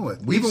begin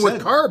with. We've Even said-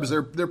 with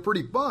carbs, they're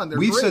pretty fun.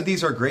 We've great. said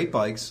these are great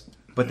bikes,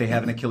 but they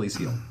have an Achilles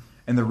heel.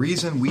 And the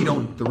reason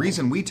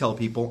we tell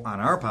people on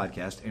our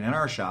podcast and in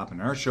our shop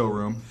and in our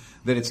showroom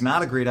that it's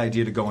not a great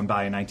idea to go and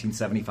buy a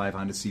 1975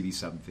 Honda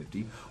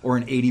CB750 or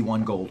an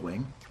 81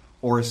 Goldwing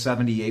or a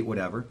 78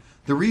 whatever.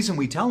 The reason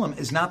we tell them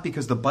is not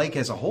because the bike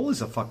as a whole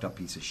is a fucked up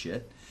piece of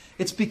shit.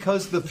 It's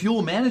because the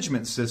fuel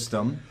management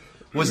system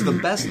was the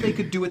best they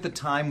could do at the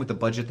time with the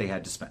budget they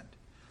had to spend.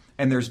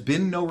 And there's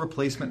been no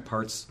replacement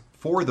parts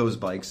for those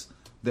bikes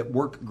that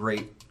work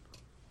great.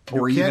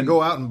 You can't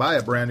go out and buy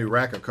a brand new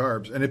rack of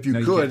carbs, and if you No,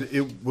 you could, can't.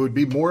 it would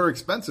be more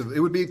expensive. It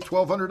would be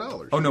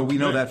 $1,200. Oh no, we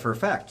know that for a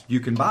fact. You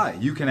can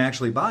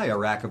actually buy a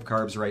rack of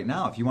carbs right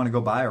now. If you want to go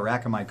buy a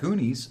rack of my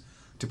Coonies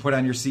to put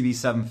on your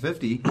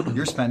CB750,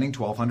 you're spending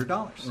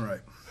 $1,200. Right.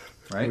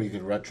 Right? Or you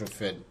could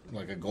retrofit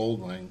like a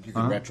Goldwing. You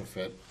could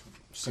retrofit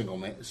single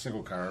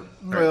carb.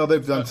 Well,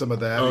 they've done some of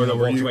that. Oh, the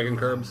where you- Volkswagen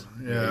curbs?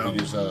 Yeah. You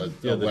could use a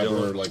the Weber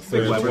Dillon. like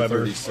Big 30 Weber.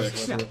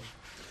 36.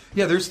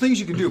 Yeah, there's things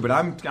you can do, but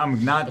I'm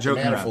not The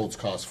joking around. manifolds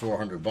cost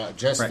 $400.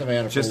 Just Right. the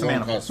manifold Just the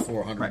alone manifold. costs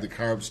 $400. Right. The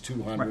carbs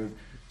 $200. Right.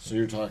 So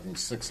you're talking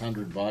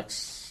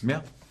 $600.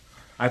 Yeah,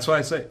 that's why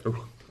I say,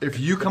 if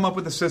you come up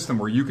with a system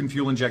where you can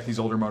fuel inject these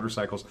older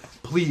motorcycles,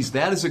 please,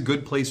 that is a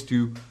good place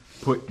to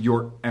put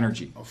your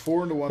energy. A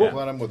 4-to-1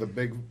 plenum with a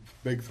big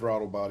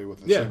throttle body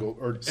with a single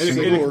or And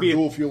single it or could be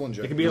dual fuel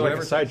injector. It could be like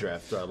Whatever. a side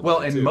draft throttle. Well,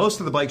 body, and too. most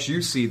of the bikes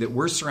you see that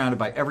we're surrounded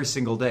by every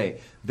single day,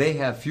 they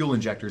have fuel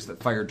injectors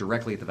that fire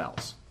directly at the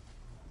valves.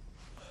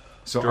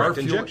 So Direct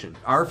injection.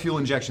 our fuel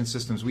injection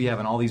systems we have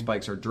on all these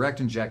bikes are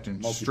direct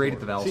injection straight at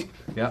the valves. See,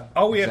 Yeah,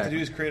 All we have to exactly.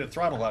 do is create a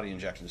throttle body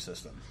injection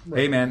system.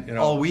 Hey man, You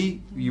know. all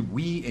we and you How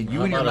and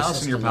your about a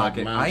mouse in your system that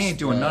pocket. I mounts ain't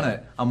doing the- none of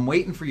it. I'm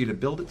waiting for you to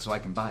build it so I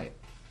can buy it.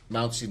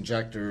 Mounts the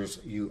injectors.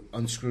 You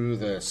unscrew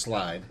the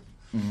slide.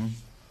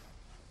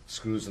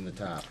 Screws in the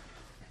top.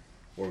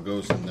 Or it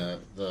goes in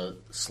the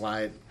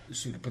slide.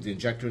 So you can put the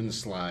injector in the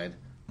slide.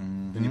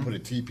 Then you put a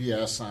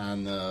TPS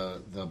on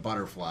the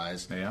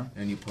butterflies. Yeah.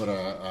 And you put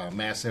a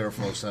mass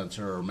airflow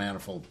sensor or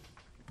manifold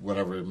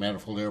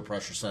air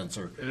pressure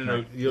sensor.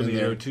 And you'll in need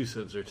there. an O2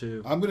 sensor,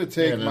 too. I'm going to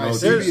take Yeah, my no,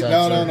 CB. sensor.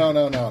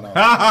 No.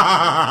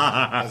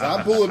 'Cause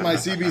I'm pulling my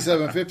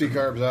CB750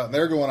 carbs out, and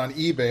they're going on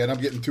eBay, and I'm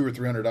getting $200 or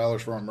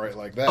 $300 for them right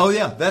like that. Oh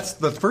yeah, that's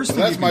the first thing.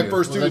 That's you can my do.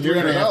 first Well, $200 then you're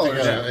going to have to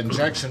 $300. get an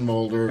injection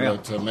molder Yeah.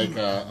 to make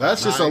a.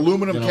 That's just high,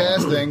 aluminum you know,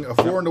 casting, a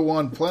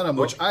 4-to-1 plenum,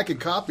 which I could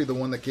copy the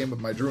one that came with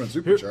my Druin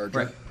supercharger.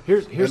 Right.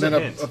 Here's And then a a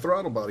hint.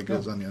 throttle body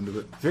goes on the end of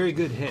it. Very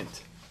good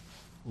hint.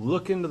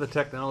 Look into the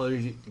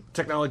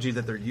technology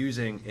that they're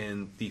using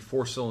in the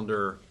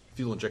 4-cylinder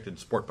fuel-injected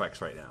sport bikes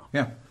right now.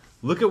 Yeah.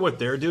 Look at what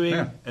they're doing,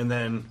 Yeah. and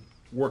then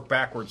work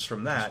backwards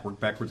from that. Just work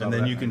backwards and out of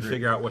then that, you I can agree.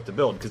 figure out what to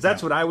build. Because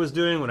that's what I was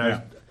doing when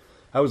Yeah.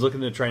 I was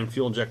looking to try and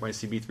fuel inject my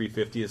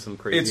CB350 as some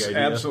crazy It's idea.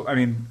 absolutely. I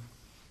mean,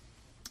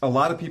 a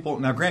lot of people.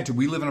 Now, granted,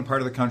 we live in a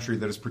part of the country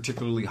that is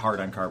particularly hard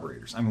on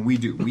carburetors. I mean, we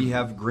do. We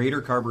have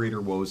greater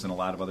carburetor woes than a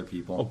lot of other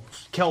people.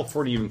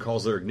 California even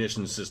calls their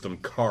ignition system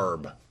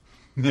CARB.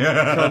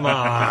 Come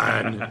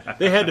on.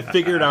 They had to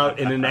figure it out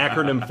in an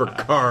acronym for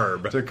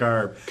CARB. To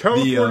carb.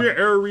 California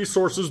Air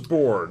Resources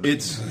Board.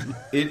 It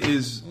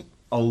is.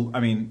 I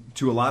mean,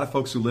 to a lot of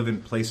folks who live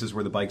in places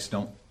where the bikes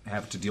don't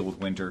have to deal with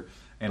winter,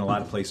 and a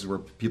lot of places where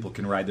people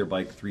can ride their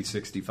bike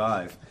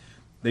 365,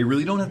 they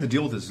really don't have to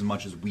deal with this as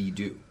much as we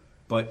do.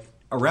 But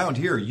around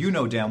here, you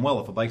know damn well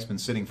if a bike's been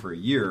sitting for a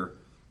year,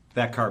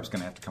 that carb's going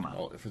to have to come out.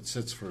 Well, if it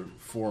sits for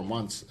 4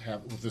 months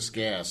with this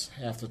gas,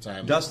 half the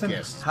time. Dustin,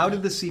 gas is how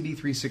bad. did the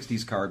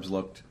CB360's carbs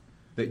look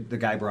that the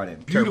guy brought in?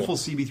 Beautiful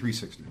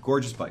CB360,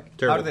 gorgeous bike.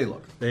 Terrible. How do they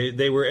look?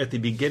 They were at the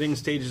beginning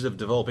stages of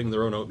developing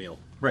their own oatmeal.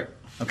 Right.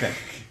 Okay.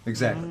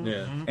 Exactly.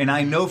 Yeah. And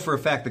I know for a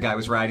fact the guy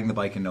was riding the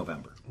bike in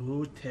November.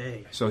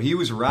 Ooh-tay. So he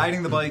was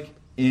riding the bike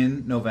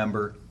in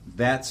November.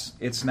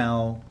 It's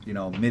now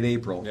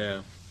mid-April.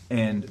 Yeah.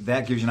 And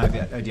that gives you an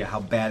idea how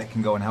bad it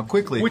can go and how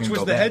quickly it Which can was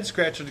go the bad. head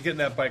scratcher to getting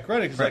that bike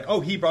running. Because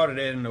Right. he brought it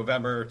in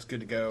November. It's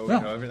good to go. Yeah.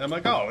 You know, everything. I'm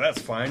like, oh,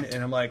 that's fine.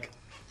 And I'm like,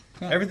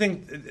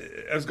 everything.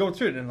 I was going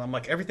through it, and I'm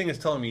like, everything is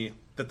telling me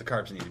that the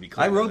carbs need to be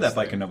clean. I on rode this that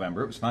bike thing. in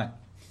November. It was fine.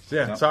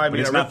 Yeah. No, So I but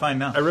mean, it's I not ripped, fine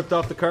now. I ripped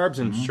off the carbs,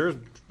 and sure,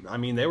 I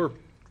mean, they were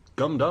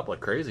gummed up like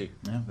crazy.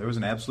 Yeah, there was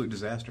an absolute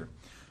disaster.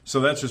 So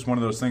that's just one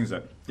of those things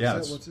that, yeah,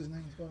 What's his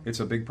name?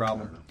 it's a big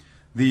problem.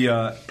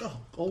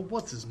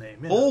 What's his name?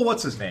 Yeah. Oh,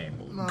 what's his name?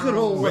 Good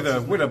old With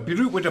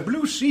a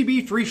blue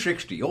CB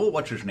 360. Oh,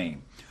 what's his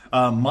name?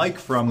 Mike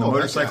from the Oh, that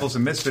Motorcycles guy.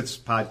 and Misfits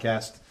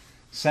podcast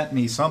sent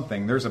me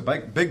something. There's a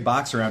big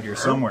box around here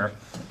somewhere.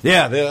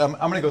 Yeah, I'm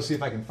going to go see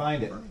if I can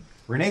find it.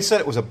 Renee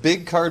said it was a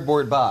big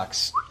cardboard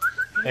box.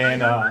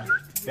 And,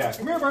 yeah,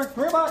 come here, Mark.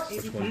 Come here, box.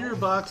 Here,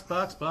 box.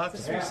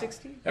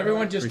 360?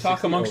 Everyone just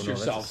talk amongst Oh, no,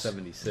 that's a yourselves.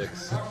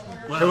 76. Hey,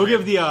 we'll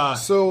give the.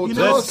 So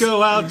Let's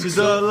go out to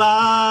the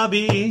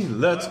lobby.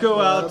 Let's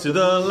go out to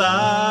the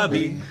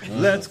lobby.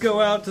 Let's go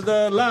out to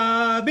the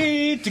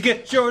lobby to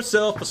get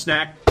yourself a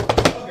snack.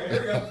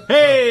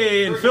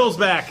 Hey, and Phil's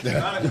back.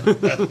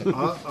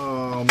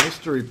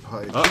 mystery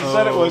pipe. He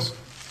said it was.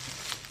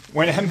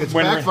 It's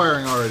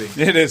backfiring already.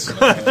 It is.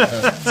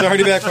 It's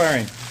already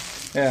backfiring.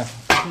 Yeah.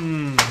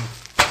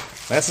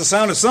 That's the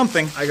sound of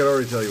something. I could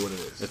already tell you what it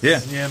is.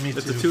 Yeah. Yeah, me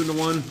It's too. a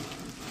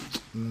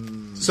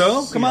 2-1.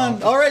 So, come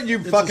on. All right, you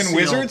It's a fucking seal.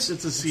 wizards.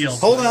 It's a seal.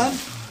 Hold on.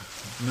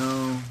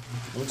 No.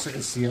 Looks like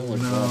a seal. Like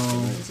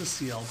It's a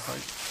seal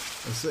pipe.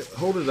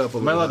 Hold it up a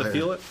little Am I allowed to higher.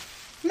 feel it?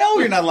 No,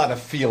 you're not allowed to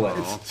feel it.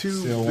 It's too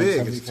Seal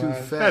big. It's too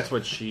 175. fat. That's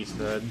what she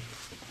said.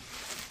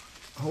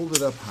 Hold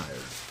it up higher.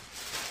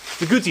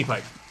 The Gucci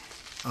pipe.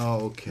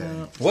 Oh, okay.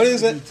 What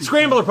is it?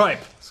 Scrambler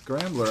pipe.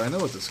 Scrambler. I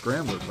know it's a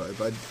scrambler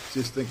pipe. I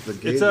just think the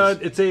gauge.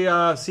 It's a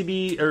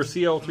CB or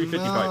CL 350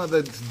 no, pipe.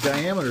 the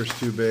diameter's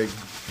too big.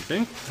 You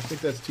think? I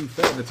think that's too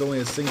fat, and it's only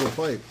a single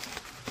pipe,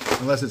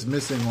 unless it's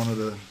missing one of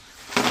the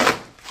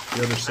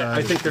other side.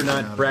 I think they're is not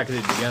sticking out.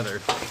 bracketed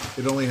together.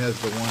 It only has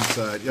the one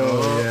side.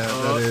 Oh, yeah,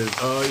 that is.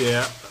 Oh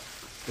yeah.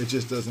 It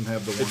just doesn't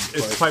have the one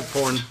It's pipe. pipe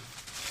porn.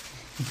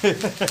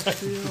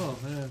 Seal,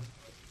 yeah.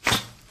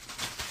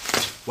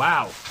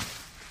 Wow.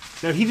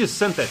 Now he just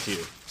sent that to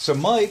you. So,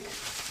 Mike,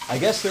 I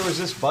guess there was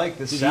this bike,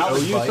 this Did he owe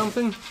salvage you bike.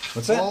 something?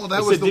 What's that? Oh, that I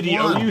was said, the did he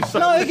one. owe you No,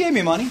 something? they gave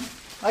me money.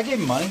 I gave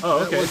him money. Oh,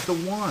 That okay. was the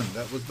one.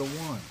 That was the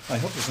one. I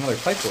hope there's another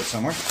pipe for it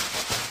somewhere.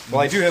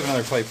 Well, I do have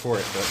another pipe for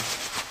it, but.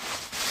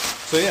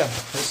 So, yeah,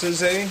 this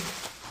is a.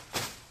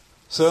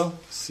 So,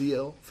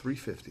 CL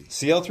 350.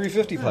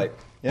 CL350 pipe.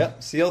 Yeah,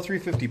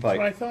 CL350 That's what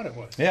I pipe. thought it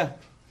was. Yeah.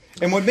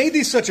 And what made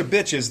these such a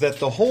bitch is that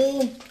the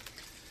whole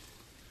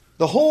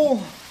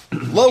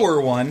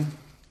lower one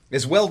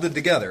is welded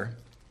together.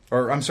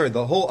 Or, I'm sorry,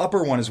 the whole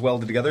upper one is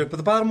welded together, but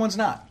the bottom one's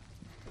not.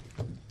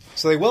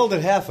 So they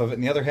welded half of it,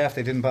 and the other half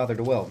they didn't bother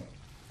to weld.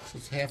 So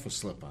it's half a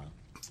slip on.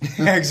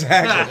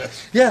 Exactly.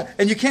 Yeah,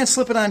 and you can't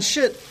slip it on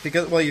shit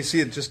because, well, you see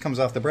it just comes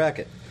off the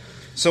bracket.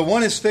 So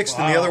one is fixed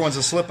and the other one's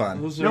a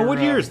slip-on. Those Now are,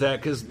 what year is that?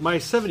 Because my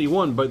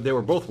 71, but they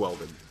were both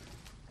welded.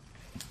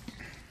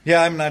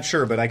 Yeah, I'm not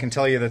sure, but I can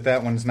tell you that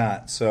that one's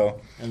not. So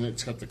And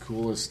it's got the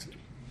coolest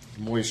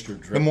moisture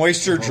drip. the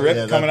moisture Oh, drip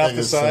yeah, that coming off thing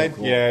the is so side.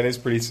 cool. Yeah, it is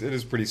pretty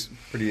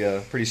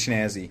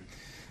snazzy.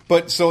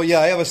 But so yeah,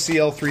 I have a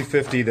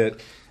CL350 that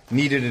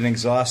needed an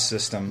exhaust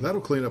system.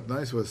 That'll clean up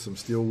nice with some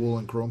steel wool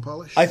and chrome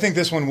polish. I think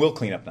this one will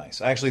clean up nice.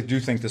 I actually do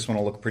think this one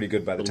will look pretty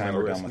good by the time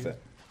we're done with it.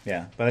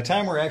 Yeah, by the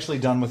time we're actually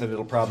done with it,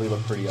 it'll probably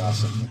look pretty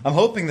awesome. I'm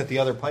hoping that the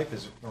other pipe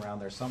is around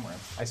there somewhere.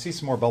 I see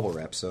some more bubble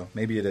wrap, so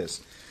maybe it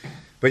is.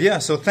 But yeah,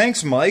 so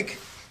thanks, Mike,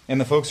 and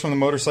the folks from the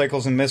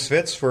Motorcycles and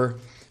Misfits for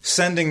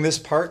sending this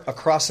part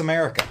across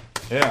America.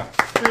 Yeah,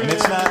 and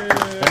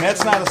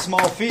that's not a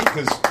small feat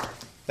because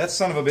that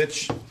son of a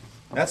bitch,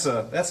 that's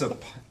a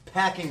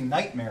packing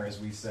nightmare, as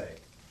we say.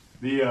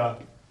 It's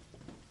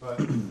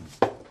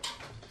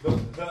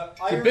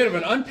a bit of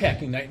an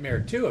unpacking nightmare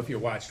too if you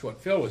watched what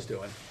Phil was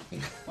doing.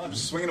 I'm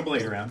just swinging a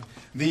blade around.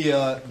 The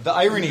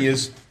irony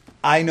is,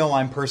 I know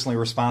I'm personally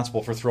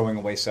responsible for throwing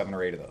away 7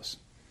 or 8 of those.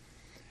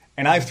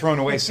 And I've thrown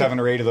away 7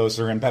 or 8 of those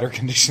that are in better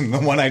condition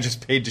than the one I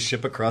just paid to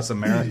ship across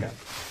America.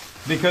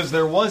 Because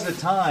there was a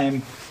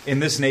time in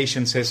this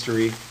nation's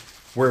history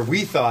where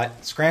we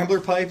thought scrambler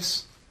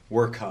pipes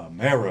were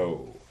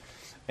Camaro.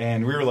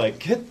 And we were like,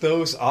 get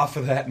those off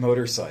of that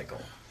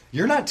motorcycle.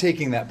 You're not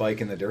taking that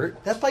bike in the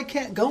dirt. That bike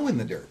can't go in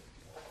the dirt.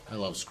 I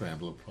love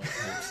scrambler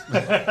pipes.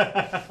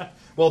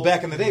 Well,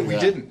 back in the day, we Yeah.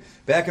 didn't.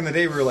 Back in the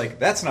day, we were like,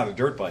 that's not a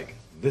dirt bike.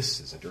 This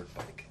is a dirt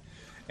bike.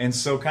 And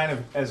so kind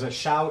of as a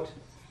shout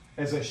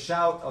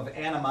of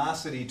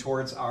animosity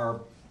towards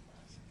our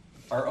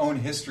own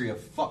history of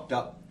fucked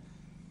up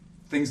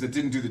things that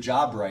didn't do the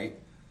job right,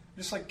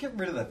 just like, get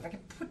rid of that. Like,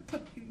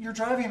 you're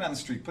driving it on the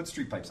street. Put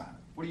street pipes on it.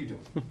 What are you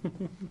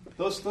doing?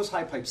 Those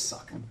high pipes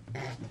suck.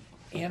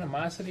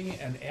 Animosity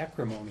and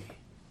acrimony.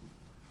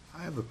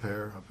 I have a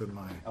pair up in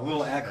my. A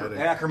little attic.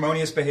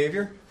 acrimonious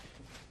behavior.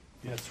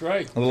 That's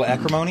right. A little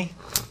acrimony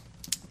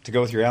to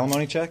go with your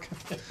alimony check.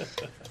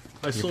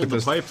 I sold the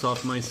pipes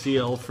off my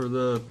CL for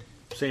the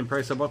same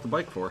price I bought the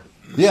bike for.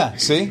 Yeah,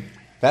 see?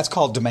 That's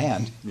called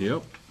demand.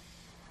 Yep.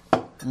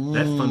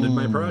 That funded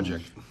my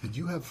project. Did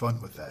you have fun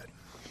with that?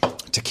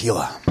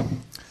 Tequila.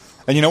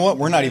 And you know what?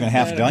 We're not even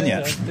half done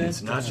yet.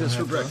 It's not just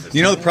for breakfast.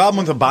 You know, the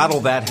problem with a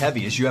bottle that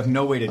heavy is you have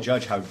no way to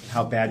judge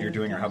how bad you're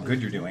doing or how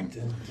good you're doing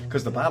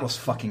because the bottle's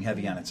fucking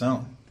heavy on its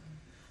own.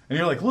 And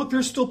you're like, look,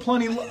 there's still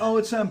plenty. Oh,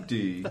 it's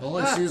empty. All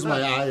I see is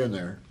my eye in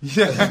there.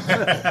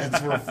 Yeah.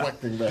 It's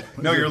reflecting back.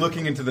 No, you're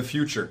looking into the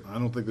future. I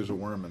don't think there's a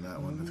worm in that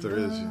one. If there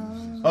is,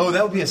 Oh,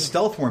 that would be a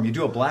stealth worm. You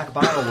do a black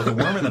bottle with a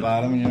worm in the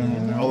bottom.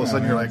 And all of a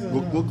sudden you're like,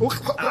 look,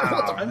 look.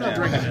 I'm not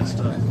drinking that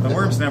stuff. the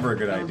worm's never a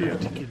good idea.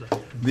 Tequila.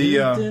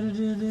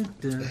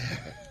 The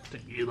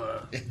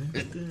Tequila.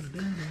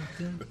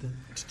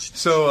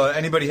 So,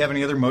 anybody have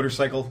any other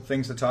motorcycle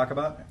things to talk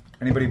about?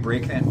 Anybody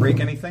break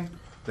anything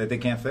that they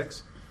can't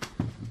fix?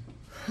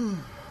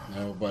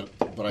 No, but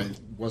I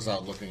was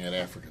out looking at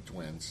Africa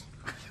Twins.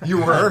 You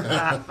were?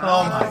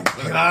 Oh my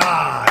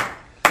God!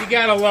 You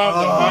gotta love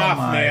the Hoff,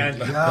 my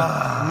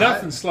man.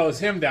 Nothing slows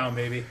him down,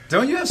 baby.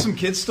 Don't you have some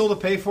kids still to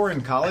pay for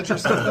in college or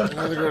something?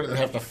 They're going to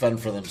have to fend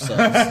for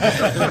themselves.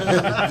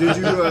 Did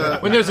you?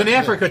 When there's an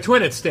Africa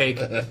twin at stake,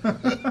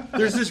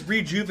 There's this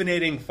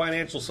rejuvenating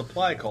financial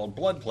supply called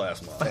blood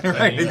plasma.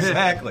 Right,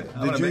 exactly.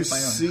 I'm Did gonna you make my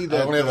own. see I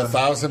that? only have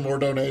 1,000 more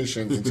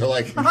donations until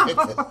I can get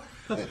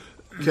the...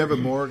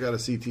 Kevin Moore got a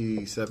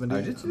CT70,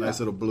 I did see a nice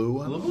that. little blue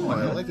one. Little blue Oh, one,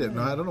 I yeah. liked it.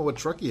 No, I don't know what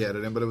truck he had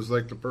it in, but it was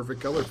like the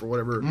perfect color for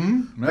whatever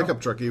Mm-hmm. pickup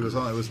truck he was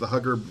on. It was the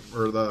Hugger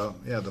or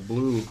the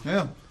blue.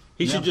 Yeah.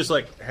 He should just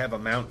like have a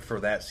mount for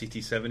that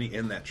CT70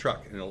 in that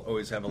truck, and it'll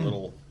always have a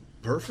little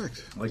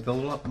Perfect. Like the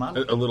little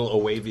model. a little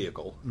away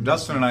vehicle.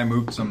 Dustin and I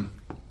moved some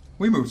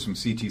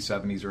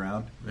CT70s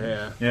around.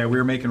 Yeah. Yeah, we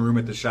were making room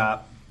at the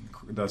shop.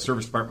 The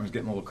service department was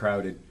getting a little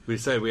crowded. We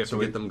decided we have to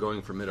get them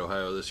going for Mid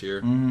Ohio this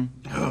year.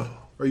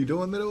 Are you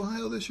doing Mid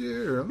Ohio this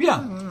year? Or?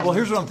 Yeah. Well,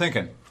 here's what I'm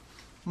thinking.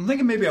 I'm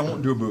thinking maybe I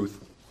won't do a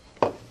booth.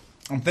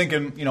 I'm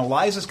thinking,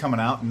 Liza's coming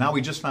out, and now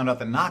we just found out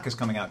that Knock is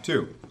coming out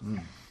too,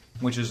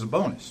 which is a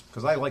bonus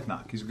because I like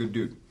Knock. He's a good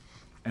dude,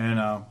 and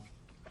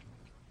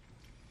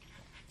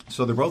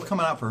so they're both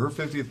coming out for her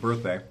 50th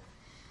birthday.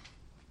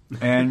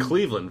 And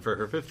Cleveland for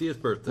her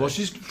 50th birthday. well,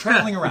 she's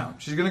traveling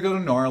around. She's going to go to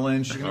New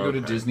Orleans. She's going to go to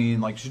Okay. Disney,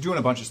 and she's doing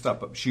a bunch of stuff.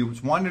 But she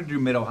was wanted to do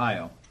Mid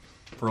Ohio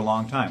for a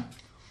long time,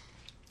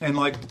 and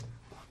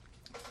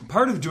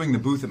part of doing the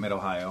booth at Mid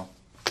Ohio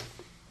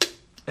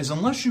is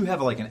unless you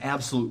have an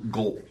absolute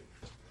goal,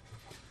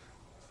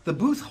 the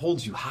booth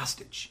holds you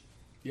hostage.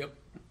 yep.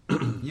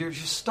 You're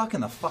just stuck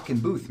in the fucking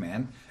booth,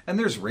 man. And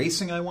there's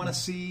racing I want to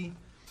see.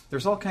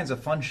 There's all kinds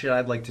of fun shit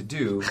I'd like to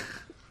do.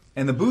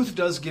 And the booth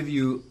does give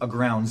you a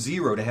ground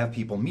zero to have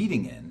people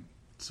meeting in.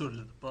 So did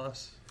the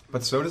bus.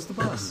 But so does the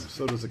bus.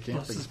 So does a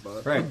camping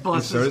spot. Right. The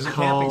bus so is does a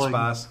camping calling.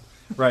 spot.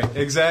 Right,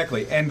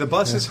 exactly. And the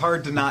bus is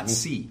hard to not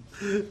see.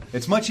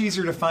 It's much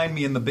easier to find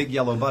me in the big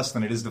yellow bus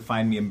than it is to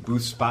find me in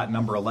booth spot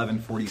number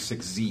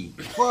 1146Z.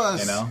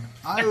 Plus,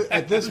 I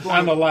at this point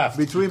On the left.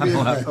 between being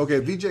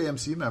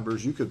VJMC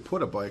members, you could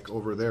put a bike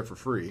over there for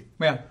free,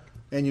 Yeah.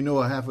 and you know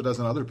a half a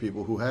dozen other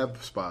people who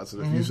have spots.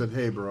 And if you said,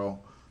 "Hey, bro,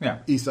 Yeah.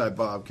 Eastside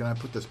Bob, can I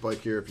put this bike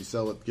here? If you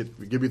sell it,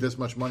 give me this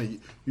much money.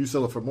 You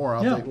sell it for more,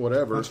 I'll Yeah, take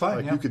whatever." that's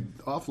fine, yeah. You could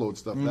offload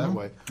stuff that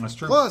way. That's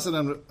true. Plus,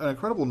 an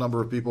incredible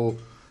number of people.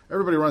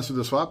 Everybody runs through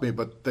the swap meet,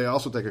 but they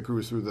also take a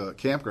cruise through the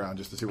campground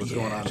just to see what's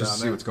going on Just down to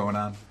see there. what's going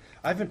on.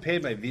 I haven't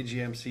paid my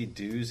VGMC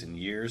dues in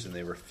years, and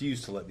they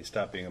refuse to let me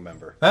stop being a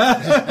member.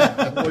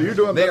 Well, you're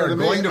doing They better are than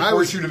me. going to I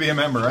force was- you to be a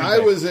member, aren't I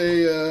they? was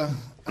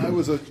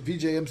a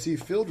VJMC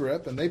field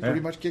rep, and they pretty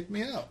much kicked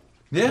me out.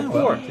 Yeah,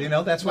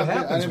 well, that's what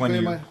happens when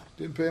you...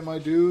 didn't pay my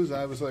dues.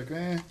 I was like, Oh,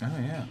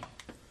 yeah.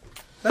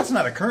 That's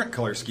not a current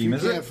color scheme, you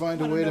is can't it? find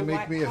a I don't way to know make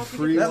why me a coffee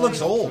free. That looks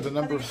one old. for the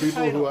number of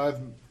people who I've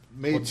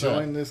made What's that?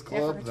 join this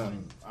club, Africa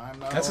then I'm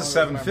not. That's a on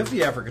it.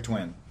 750 Africa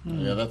Twin.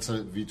 Yeah, that's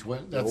a V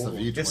twin. That's the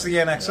V twin. It's the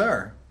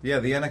NXR. Yeah,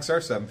 the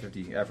NXR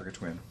 750 Africa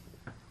Twin.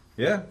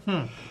 Yeah.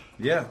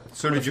 Yeah.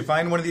 So did you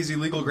find one of these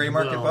illegal gray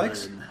market Well,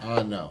 bikes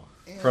No,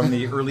 from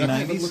the early I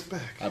haven't 90s? looked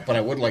back. but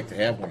I would like to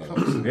have one of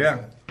those.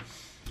 Yeah.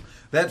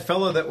 That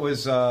fellow that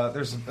was,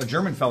 there's a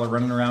German fellow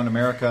running around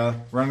America,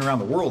 running around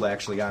the world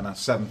actually on a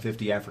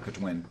 750 Africa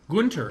Twin.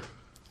 Gunter.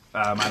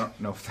 I don't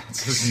know if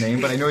that's his name,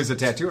 but I know he's a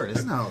tattoo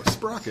artist. No,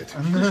 Sprocket.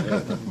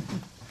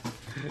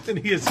 And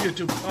he is here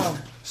to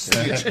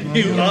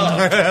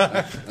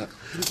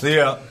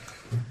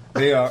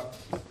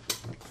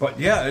But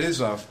yeah, it is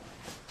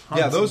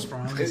yeah, those.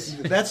 Franz.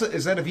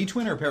 Is that a V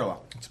twin or a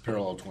parallel? It's a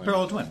parallel twin.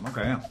 Parallel twin.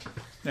 Okay, yeah,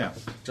 yeah.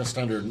 Just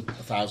under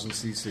 1,000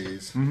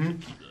 cc's.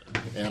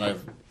 And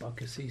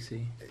Buck a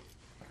CC.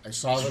 I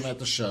saw them at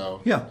the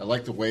show. Yeah. I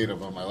like the weight of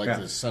them. I like Yeah.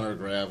 the center of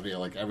gravity. I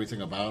like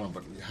everything about them.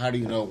 But how do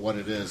you know what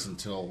it is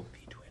until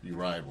you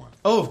ride one?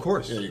 Oh, of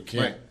course. Yeah, you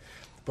can't. Right.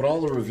 But all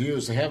the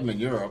reviews, they have them in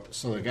Europe.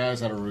 So the guys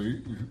that are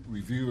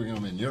reviewing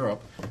them in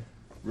Europe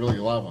really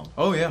love them.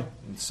 Oh yeah.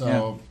 And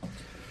so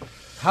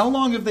How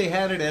long have they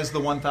had it as the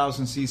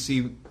 1000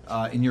 cc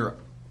in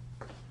Europe?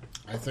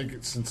 I think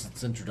it's since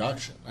its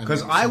introduction.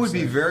 Because I would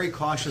be very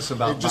cautious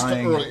about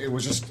buying. It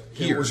was just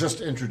here.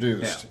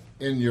 introduced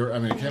in Europe. I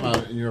mean, it came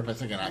out in Europe. I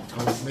think in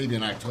October, maybe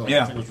in October.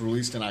 Yeah. I think it was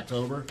released in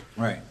October.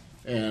 Right.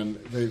 And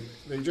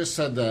they just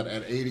said that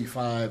at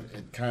 85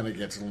 it kind of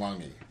gets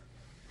lungy.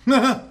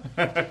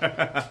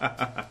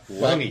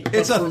 Lungy.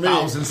 It's a for me,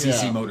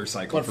 1,000cc yeah.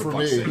 motorcycle, But for for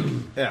fuck's me, sake.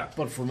 Yeah.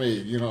 but for me,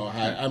 you know,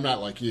 I'm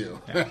not like you.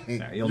 Yeah,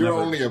 you'll You're never-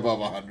 only above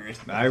 100.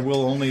 I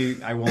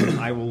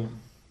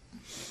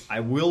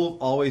will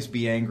always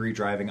be angry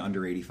driving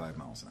under 85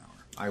 miles an hour.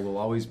 I will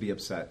always be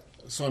upset.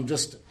 So I'm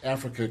just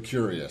Africa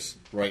curious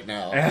right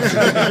now.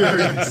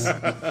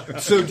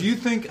 So do you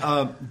think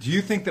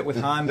that with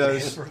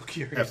Hondas,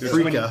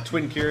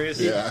 Twin curious.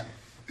 Yeah.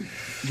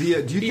 do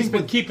you He's think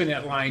been with keeping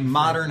that line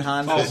modern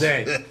all Hondas,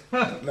 day.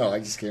 No, I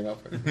just came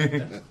up with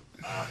it.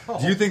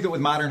 do you think that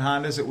with modern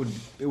Hondas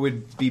it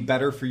would be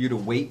better for you to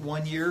wait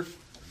 1 year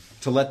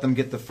to let them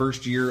get the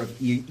first year of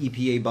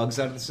EPA bugs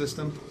out of the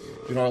system?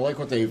 You know, I like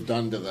what they've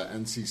done to the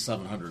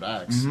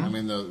NC700X. Mm-hmm. I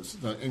mean,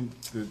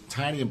 the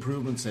tiny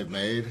improvements they've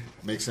made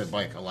makes that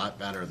bike a lot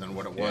better than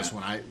what it was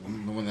Yeah.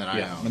 when that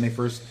I owned. When they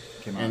first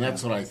came out. And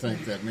that's what I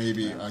think, that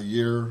maybe a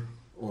year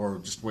or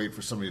just wait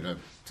for somebody to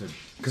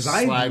 'Cause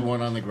slide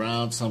one on the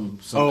ground, some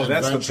Oh,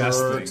 that's the best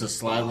adventurer thing. to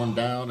slide one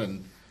down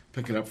and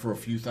pick it up for a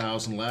few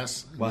thousand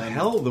less. Well, And then-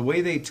 hell, the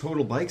way they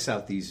total bikes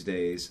out these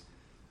days,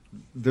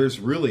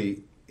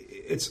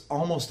 it's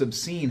almost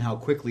obscene how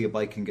quickly a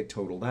bike can get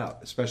totaled out,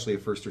 especially a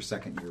first or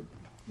second year,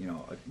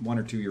 a 1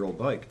 or 2 year old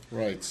bike.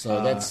 Right,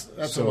 so that's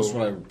so- almost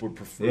what I would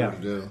prefer to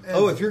do.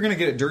 Oh, if you're going to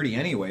get it dirty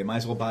anyway, might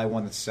as well buy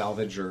one that's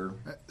salvage or.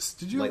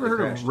 Did you Lightly ever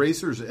heard crashed. of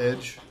Racer's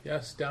Edge?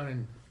 Yes, down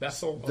in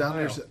Bethel, Down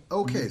Ohio. there.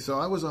 Okay, so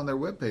I was on their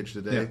webpage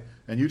today, Yeah.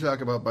 and you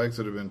talk about bikes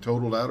that have been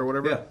totaled out or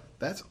whatever. Yeah.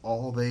 That's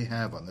all they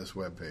have on this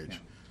webpage,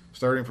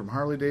 starting from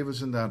Harley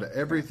Davidson down to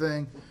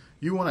everything.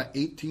 You want an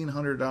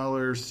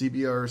 $1,800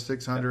 CBR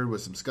 600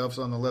 with some scuffs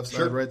on the left side,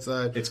 Sure. right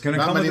side. It's gonna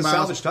Not come many with a miles.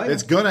 salvage title.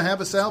 It's going to have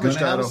a salvage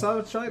Gonna have title. a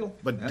salvage title.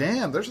 But Yeah.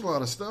 damn, there's a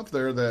lot of stuff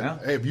there that, Yeah.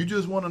 hey, if you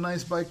just want a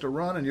nice bike to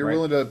run and you're Right.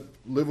 willing to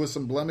live with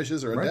some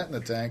blemishes or a Right. dent in the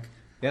tank,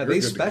 Yeah, you're they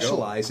good to go.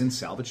 specialize in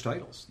salvage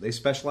titles. They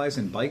specialize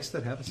in bikes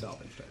that have a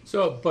salvage title.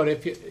 So, but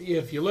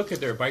if you look at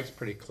their bikes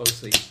pretty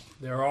closely,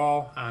 they're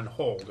all on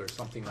hold or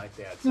something like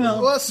that. So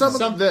Well, some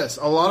of this,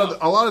 a lot of the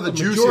the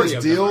majority juiciest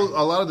of them deals, are.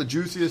 a lot of the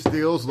juiciest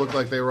deals look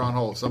like they were on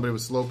hold. Somebody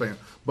was slow paying,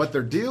 but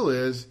their deal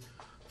is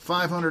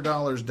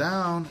 $500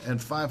 down and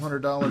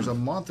 $500 a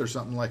month or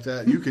something like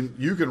that. You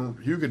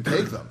can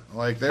take them.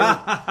 Like they're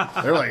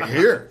like,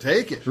 here,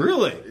 take it.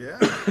 Really?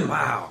 Yeah.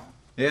 Wow.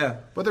 Yeah.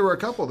 But there were a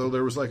couple though.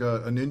 There was like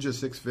a Ninja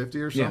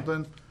 650 or Yeah.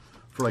 something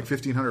for like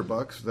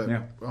 $1,500 that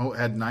Yeah.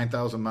 had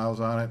 9,000 miles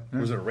on it.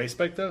 Was it a race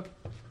bike though?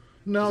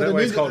 No, Is that the why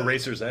it's Ninja- called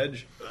Racer's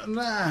Edge?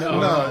 Nah, No,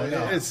 no,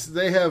 no. it's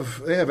they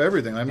have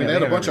everything. I mean, Yeah, they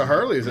had they a have bunch of everything.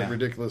 Harleys Yeah. at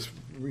ridiculous.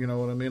 You know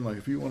what I mean? Like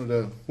if you wanted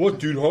to, What,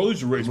 dude?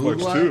 Harley's race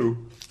bikes, too.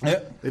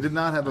 they did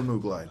not have a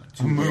Moog Glide.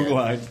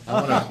 Moonlight. I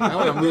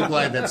want a Moog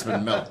Glide that's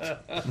been melted.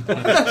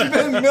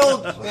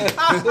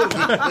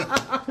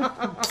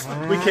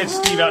 We catch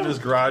Steve out in his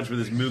garage with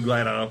his Moog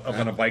Glide up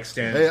on a bike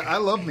stand. Hey, I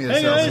love me a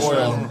Hey, guys.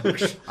 salvage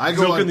title. I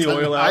go Milking on the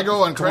oil out. I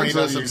go on 20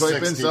 Craigslist and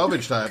type in W60.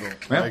 salvage title.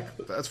 Yeah.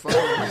 Like that's fine.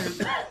 with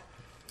me.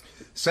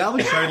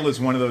 Salvage title is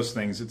one of those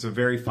things. It's a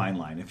very fine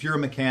line. If you're a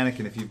mechanic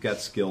and if you've got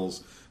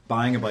skills,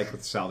 buying a bike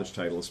with a salvage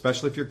title,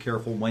 especially if you're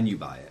careful when you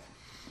buy it.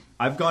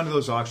 I've gone to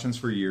those auctions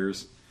for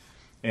years,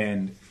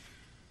 and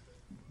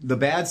the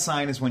bad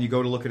sign is when you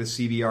go to look at a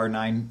CBR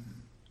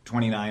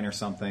 929 or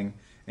something,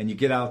 and you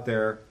get out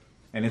there,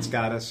 and it's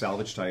got a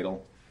salvage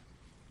title,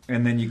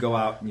 and then you go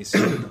out and you see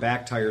that the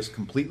back tire's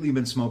completely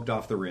been smoked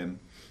off the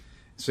rim,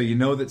 so you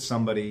know that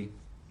somebody...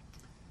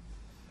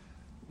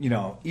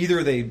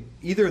 either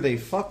they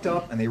fucked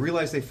up and they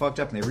realized they fucked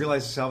up and they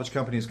realized the salvage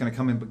company was going to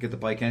come in but get the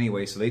bike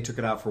anyway, so they took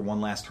it out for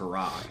one last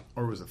hurrah,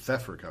 Or it was a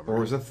theft recovery. or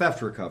it was a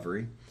theft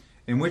recovery.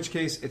 In which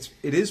case,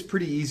 it is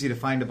pretty easy to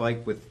find a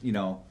bike with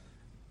no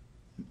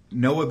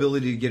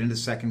ability to get into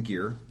second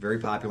gear. Very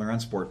popular on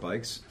sport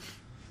bikes.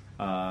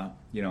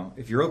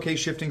 If you're okay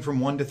shifting from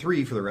 1 to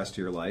 3 for the rest of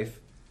your life,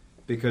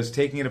 because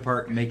taking it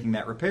apart and making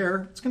that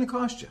repair, it's going to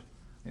cost you.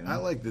 I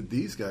like that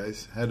these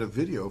guys had a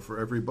video for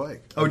every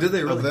bike. Oh, did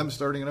they really? Of them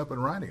starting it up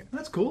and riding it.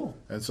 That's cool.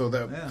 And so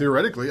that Yeah.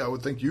 theoretically, I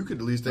would think you could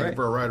at least take Right. it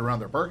for a ride around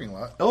their parking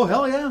lot. Oh,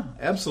 hell yeah.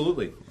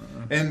 Absolutely.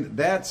 And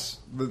that's,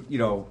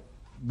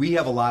 we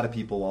have a lot of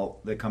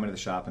people that come into the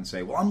shop and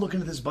say, well, I'm looking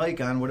at this bike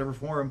on whatever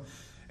forum,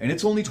 and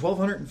it's only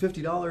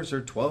 $1,250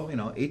 or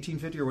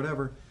 $1,850 or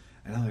whatever.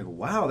 And I'm like,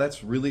 wow,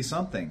 that's really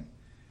something.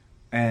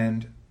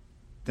 And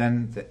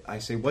then I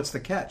say, what's the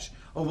catch?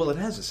 Oh, well, it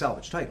has a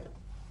salvage title.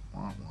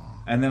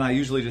 And then I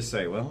usually just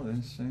say, well,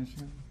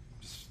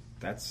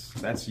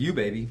 that's you,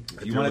 baby.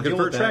 If you You're want to looking deal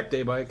for a with track that.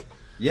 day bike.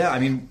 Yeah, I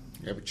mean,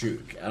 Yeah, but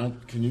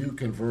can you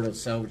convert a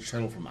salvage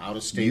title from out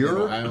of state in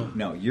Ohio?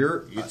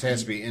 It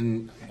has to be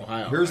in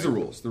Ohio. Here's right? the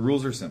rules. The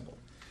rules are simple.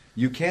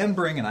 You can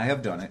bring, and I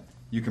have done it,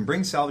 you can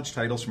bring salvage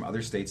titles from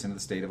other states into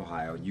the state of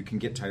Ohio. You can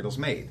get titles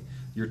made.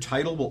 Your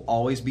title will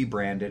always be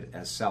branded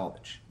as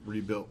salvage.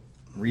 Rebuilt.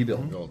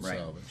 Rebuilt. Built Right.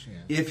 salvage, yeah.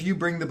 If you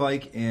bring the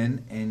bike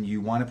in and you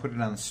want to put it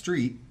on the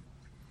street,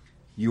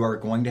 you are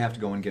going to have to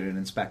go and get it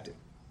inspected.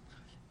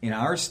 In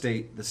our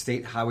state, the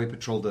State Highway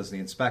Patrol does the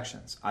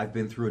inspections. I've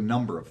been through a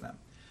number of them.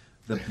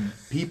 The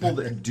people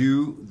that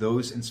do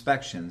those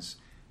inspections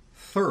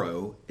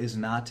thorough is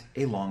not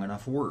a long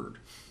enough word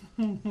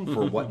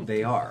for what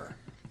they are.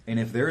 And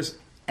if there's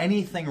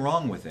anything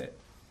wrong with it,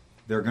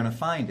 they're going to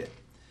find it.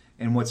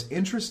 And what's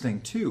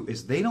interesting, too,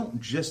 is they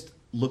don't just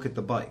look at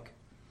the bike.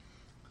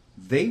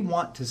 They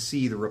want to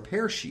see the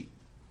repair sheet.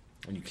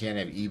 And you can't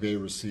have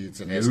eBay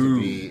receipts. It has to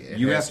be.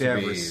 You have to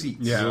have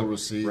receipts. Real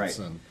receipts. Right.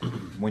 And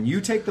When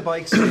you take the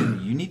bikes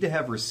in, you need to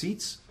have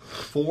receipts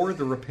for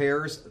the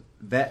repairs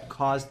that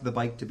caused the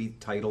bike to be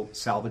titled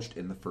salvaged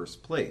in the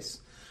first place.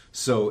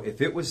 So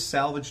if it was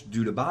salvaged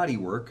due to body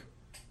work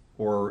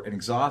or an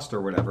exhaust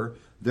or whatever,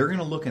 they're going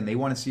to look and they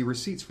want to see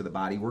receipts for the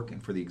body work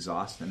and for the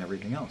exhaust and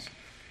everything else.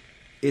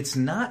 It's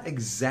not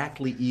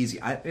exactly easy.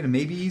 It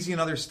may be easy in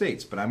other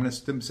states, but I'm going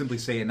to simply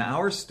say in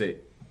our state,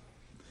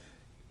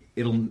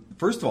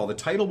 first of all, the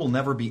title will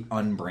never be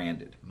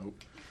unbranded. Nope.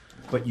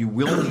 But you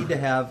will need to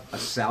have a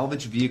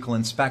salvage vehicle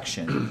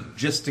inspection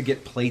just to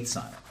get plates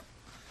on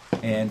it.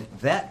 And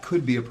that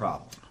could be a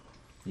problem.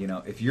 You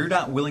know, if you're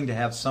not willing to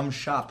have some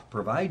shop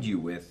provide you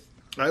with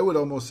I would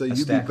almost say you'd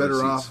be stack of better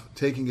receipts. off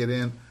taking it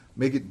in,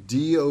 make it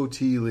DOT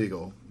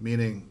legal,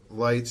 meaning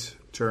lights,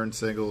 turn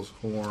signals,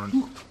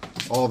 horn,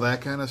 all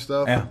that kind of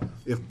stuff. Yeah.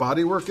 If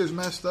bodywork is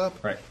messed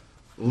up, right.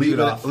 leave it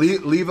off.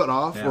 leave it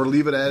off, Yeah. or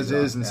leave it as Leave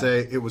it is off, and yeah.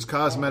 say it was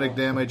cosmetic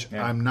damage.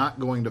 Yeah. I'm not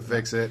going to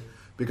fix it,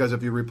 because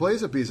if you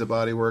replace a piece of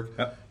bodywork,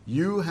 Yep.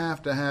 you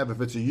have to have, if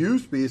it's a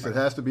used piece, it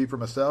has to be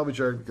from a salvage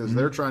yard, because Mm-hmm.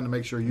 they're trying to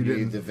make sure you need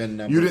didn't the VIN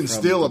number you didn't from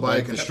steal a the bike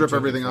bike and that strip you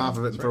took it everything from. off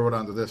of it and throw it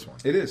onto this one.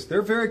 It is.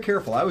 They're very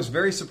careful. I was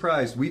very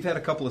surprised. We've had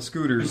a couple of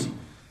scooters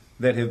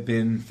that have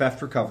been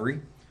theft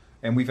recovery,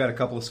 and we've had a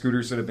couple of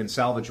scooters that have been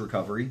salvage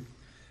recovery.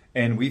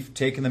 And we've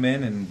taken them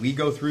in, and we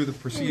go through the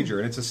procedure.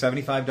 And it's a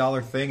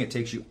 $75 thing. It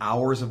takes you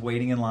hours of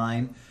waiting in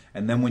line.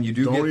 And then when you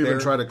do Don't get even there,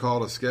 try to call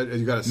to schedule.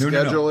 You got to no,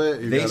 schedule no.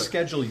 it. You They gotta-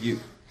 schedule you.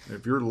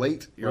 If you're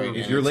late, you're right, If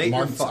and you're it's late, you're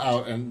months fucked.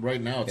 out, and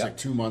right now it's Yeah. like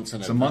 2 months.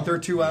 It's a month or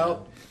two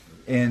out.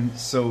 And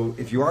so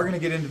if you are going to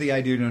get into the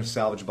idea of a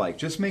salvage bike,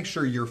 just make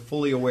sure you're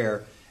fully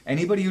aware.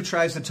 Anybody who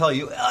tries to tell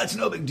you, oh, it's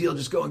no big deal,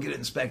 just go and get it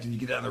inspected, you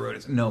get down the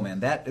road. No,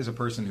 man, that is a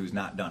person who's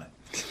not done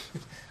it.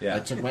 Yeah. I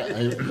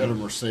got a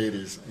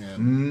Mercedes,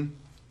 and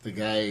the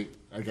guy,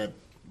 I got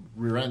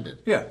rear-ended.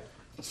 Yeah.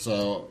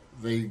 So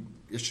they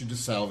issued a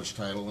salvage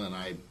title, and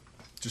I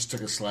just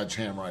took a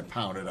sledgehammer. I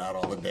pounded out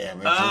all the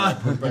damage. And I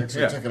put it back, so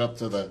Yeah. I took it up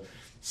to the,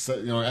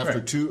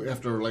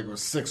 after like it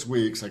was 6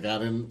 weeks, I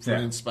got in for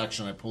an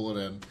inspection. I pull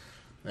it in,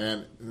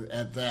 and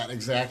at that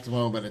exact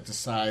moment, it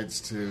decides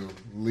to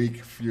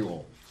leak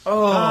fuel.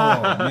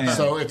 Oh, man.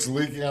 So it's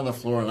leaking on the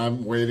floor, and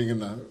I'm waiting in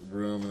the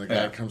room, and the guy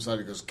Yeah. comes out.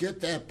 He goes,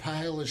 "Get that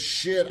pile of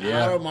shit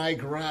Yeah. out of my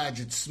garage!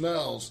 It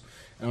smells."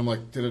 And I'm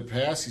like, "Did it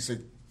pass?" He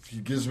said, "He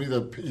gives me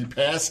the. He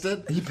passed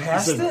it. He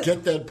passed he said, it?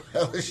 Get that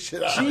pile of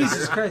shit out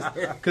Jesus of here."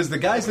 Christ. Because the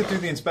guys that do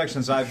the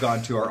inspections I've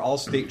gone to are all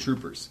state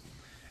troopers.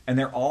 And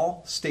they're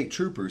all state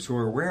troopers who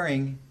are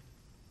wearing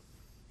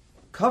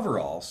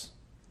coveralls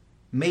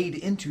made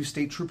into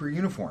state trooper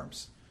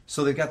uniforms.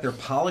 So they've got their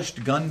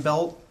polished gun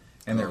belt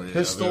and their Oh, yeah,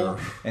 pistol,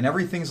 they're- and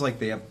everything's like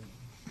they have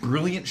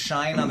brilliant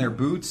shine on their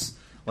boots.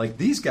 Like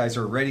these guys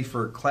are ready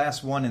for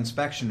Class 1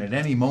 inspection at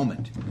any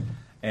moment.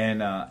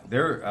 And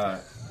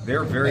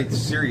they're very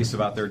serious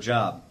about their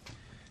job.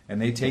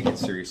 And they take it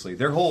seriously.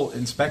 Their whole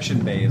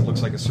inspection bay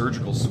looks like a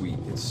surgical suite.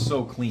 It's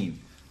so clean.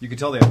 You can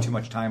tell they have too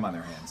much time on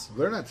their hands.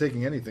 They're not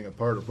taking anything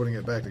apart or putting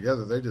it back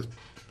together. They just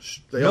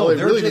No, all they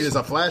they're really just- need is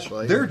a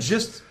flashlight. They're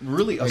just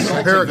really a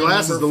assaulting. pair of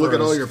glasses to look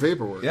at all first. your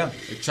paperwork. Yeah.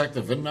 They check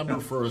the VIN number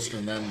first,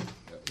 and then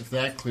if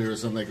that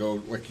clears, then they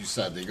go, like you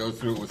said, they go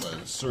through it with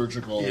a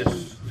surgical.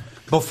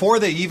 Before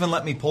they even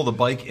let me pull the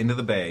bike into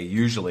the bay,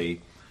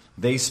 usually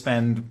they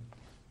spend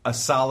a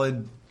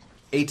solid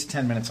 8 to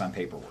 10 minutes on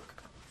paperwork.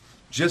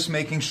 Just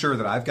making sure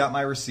that I've got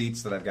my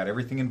receipts, that I've got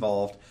everything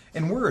involved.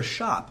 And we're a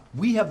shop.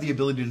 We have the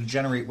ability to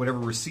generate whatever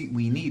receipt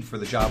we need for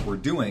the job we're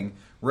doing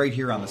right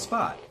here on the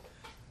spot.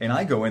 And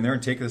I go in there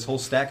and take this whole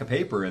stack of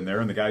paper in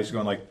there, and the guy's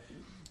going like,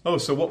 oh,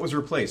 so what was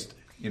replaced?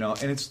 You know,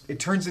 and it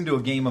turns into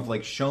a game of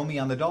like, show me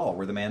on the doll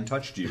where the man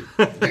touched you.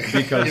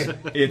 Because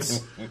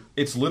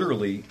it's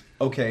literally,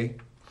 okay,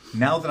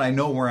 now that I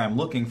know where I'm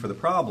looking for the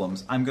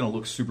problems, I'm going to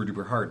look super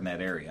duper hard in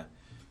that area.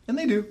 And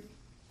they do.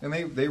 And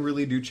they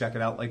really do check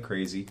it out like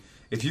crazy.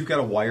 If you've got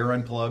a wire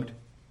unplugged,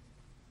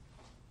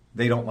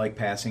 they don't like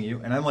passing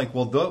you. And I'm like,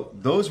 well,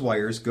 those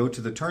wires go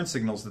to the turn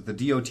signals that the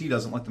DOT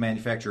doesn't let the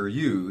manufacturer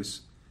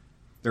use.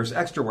 There's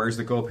extra wires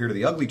that go up here to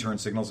the ugly turn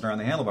signals that are on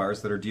the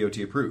handlebars that are DOT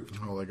approved.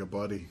 Oh, like a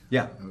buddy.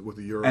 Yeah. With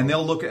a Euro. And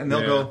they'll look and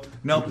they'll go,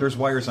 nope, there's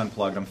wires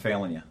unplugged. I'm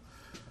failing you.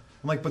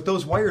 I'm like, but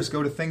those wires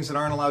go to things that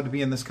aren't allowed to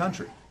be in this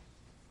country.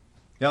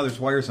 Yeah, there's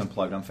wires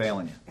unplugged. I'm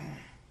failing you.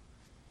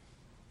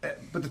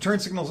 But the turn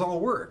signals all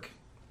work.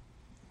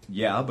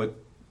 Yeah, but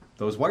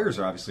those wires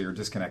are obviously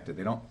disconnected.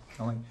 They don't.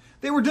 I'm like,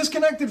 they were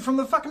disconnected from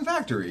the fucking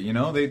factory. You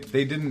know, they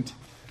didn't.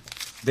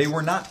 They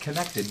were not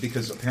connected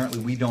because apparently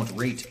we don't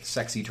rate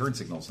sexy turn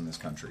signals in this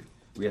country.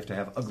 We have to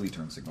have ugly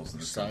turn signals in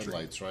this Side country.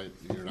 lights, right?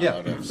 You're not Yeah,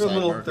 allowed to have they're side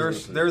little.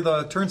 markers. They're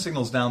the turn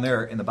signals down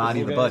there in the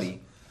body of the Little guys.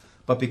 buddy.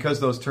 But because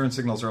those turn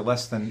signals are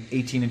less than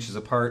 18 inches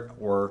apart,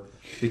 or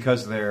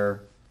because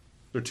they're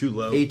They're too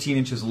low. 18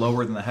 inches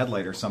lower than the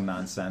headlight or some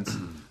nonsense.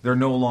 They're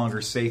no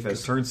longer safe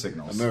as turn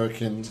signals.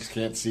 Americans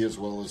can't see as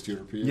well as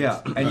Europeans.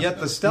 Yeah, and yet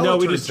the Stella No,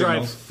 we turn just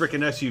drive signals.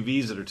 freaking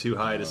SUVs that are too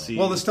high to see.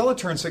 Well, the Stella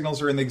turn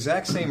signals are in the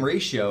exact same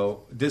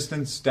ratio,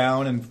 distance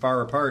down and far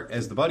apart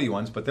as the Buddy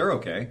ones, but they're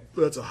okay.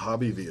 That's a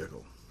hobby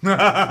vehicle.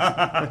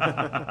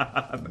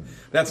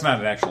 That's not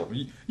an actual.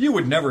 You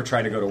would never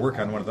try to go to work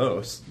on one of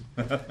those.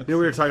 we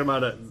were talking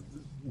about it.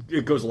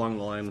 It goes along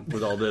the line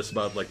with all this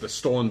about like the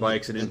stolen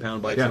bikes and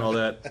impound bikes and all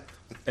that.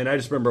 And I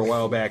just remember a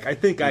while back, I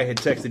think I had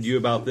texted you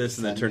about this,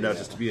 and it turned out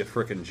just to be a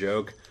frickin'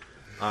 joke.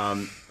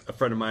 A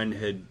friend of mine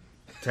had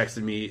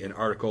texted me an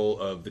article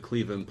of the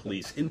Cleveland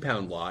Police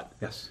impound lot.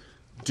 Yes.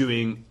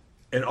 Doing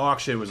an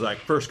auction. It was like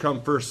first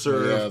come, first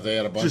serve. Yeah, they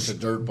had a bunch of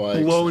dirt bikes.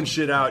 blowing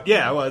shit out.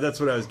 Yeah, well, that's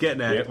what I was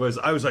getting at. Yep.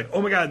 I was like,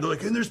 oh my god, they're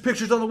like, and there's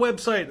pictures on the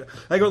website.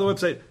 I go to the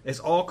website. It's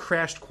all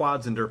crashed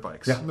quads and dirt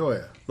bikes. Yeah. No,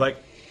 yeah. Like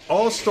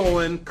all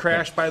stolen,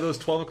 crashed by those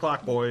 12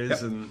 o'clock boys,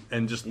 Yep.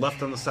 and just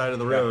left on the side of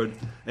the road.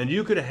 And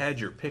you could have had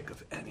your pick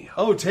of any of them.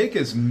 Oh, take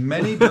as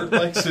many dirt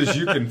bikes as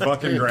you can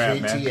fucking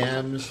grab, man.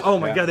 KTMs. Oh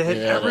my god, they had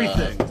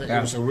everything.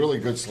 It was a really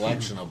good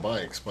selection of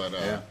bikes, but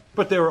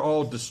But they were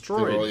all they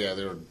destroyed.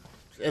 were,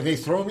 and they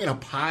throw them in a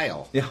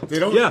pile. Yeah. They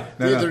don't. Yeah.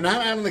 They're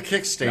not on the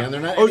kickstand. They're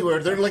not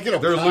anywhere. They're like in a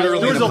They're pile. literally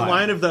There was in a a pile.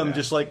 line of them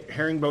just like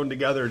herringbone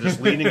together, just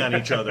leaning on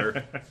each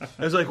other.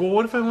 I was like, well,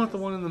 what if I want the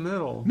one in the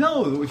middle?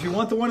 No, if you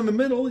want the one in the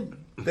middle,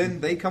 then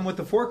they come with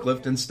the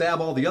forklift and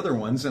stab all the other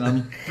ones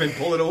and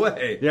pull it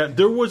away. Yeah,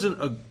 there wasn't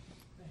a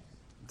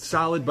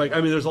solid bike.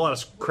 I mean, there's a lot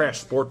of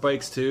crashed sport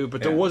bikes too,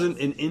 but there Yeah. wasn't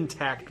an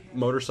intact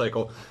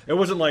motorcycle. It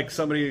wasn't like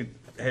somebody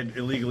had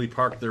illegally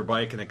parked their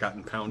bike and it got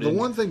impounded. The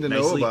one thing to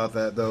know nicely. about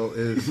that, though,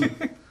 is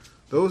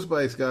those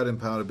bikes got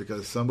impounded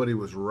because somebody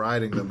was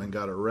riding them and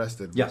got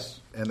arrested. Yes.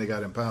 And they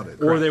got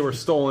impounded. or they were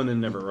stolen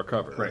and never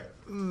recovered. Right.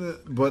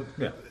 But,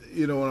 Yeah.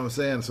 you know what I'm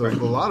saying? So a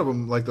lot of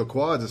them, like the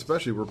quads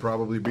especially, were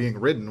probably being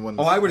ridden when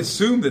Oh, I would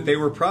assume that they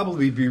were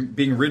probably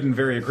being ridden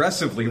very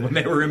aggressively when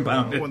they were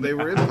impounded. when they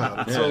were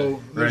impounded. So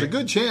there's a Right.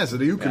 good chance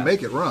that you can Yeah.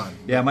 make it run.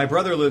 Yeah, my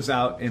brother lives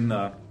out in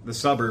the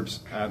suburbs,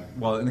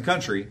 well, in the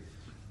country,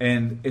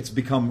 and it's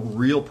become a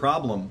real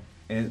problem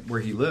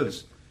where he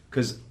lives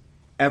because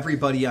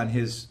everybody out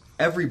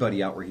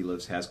where he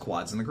lives has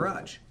quads in the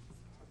garage.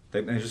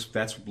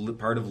 That's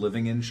part of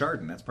living in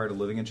Chardon. That's part of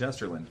living in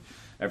Chesterland.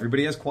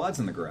 Everybody has quads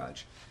in the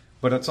garage,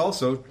 but it's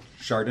also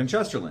Chardon,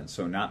 Chesterland.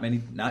 So not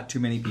too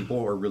many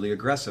people are really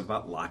aggressive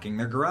about locking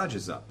their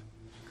garages up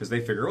because they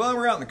figure, well,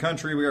 we're out in the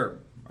country.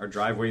 Our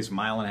driveway's a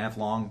mile and a half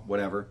long,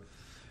 whatever.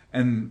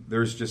 And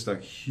there's just a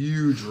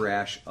huge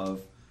rash of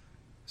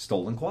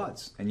stolen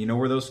quads. And you know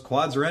where those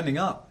quads are ending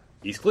up?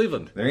 East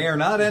Cleveland. They are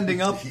not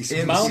ending up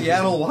in Mountain.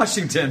 Seattle,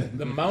 Washington.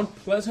 The Mount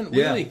Pleasant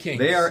Yeah, Wheelie Kings.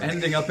 they are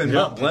ending up in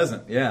Mount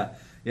Pleasant. Yeah,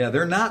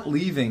 they're not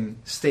leaving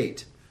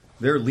state.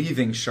 They're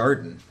leaving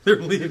Chardon.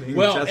 They're leaving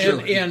Well,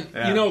 Chesterland. and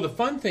Yeah. you know, the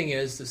fun thing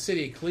is the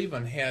city of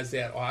Cleveland has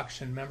that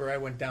auction. Remember I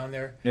went down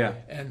there? Yeah.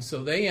 And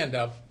so they end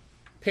up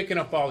picking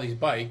up all these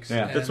bikes.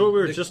 Yeah. and That's what we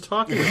were the- just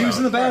talking He was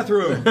in about.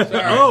 the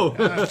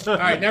bathroom. All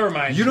right, never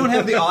mind. You don't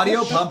have the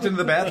audio pumped into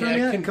the bathroom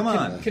Yeah, yet? Come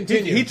on.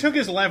 Continue. He took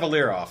his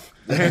lavalier off.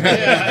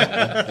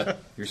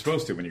 You're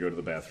supposed to when you go to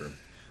the bathroom.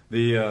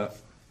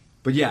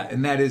 But yeah,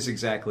 and that is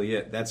exactly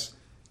it. That's,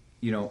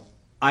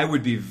 I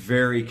would be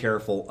very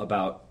careful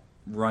about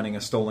running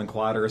a stolen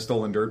quad or a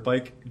stolen dirt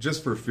bike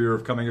just for fear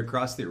of coming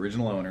across the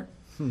original owner.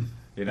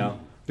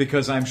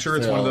 Because I'm sure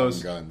it's They one of all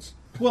those. own guns.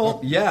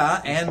 Well,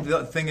 yeah, and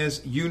the thing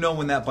is,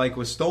 when that bike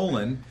was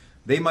stolen,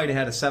 they might have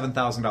had a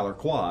 $7,000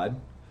 quad.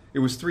 It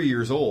was 3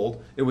 years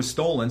old. It was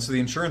stolen, so the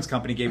insurance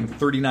company gave them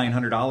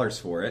 $3,900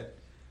 for it.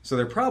 So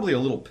they're probably a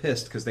little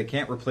pissed because they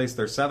can't replace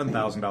their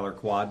 $7,000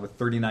 quad with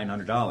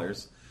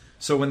 $3,900.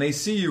 So when they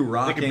see you They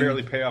rocking, can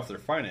barely pay off their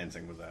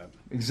financing with that.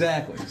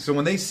 exactly. So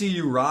when they see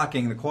you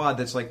rocking the quad,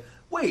 that's like,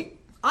 wait,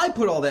 I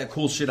put all that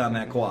cool shit on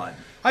that quad.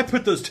 I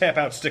put those tap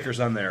out stickers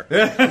on there.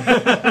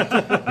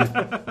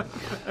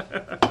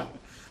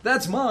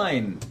 That's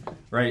mine,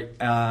 right?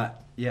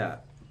 Yeah,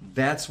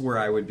 that's where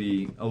I would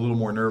be a little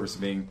more nervous,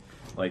 being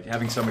like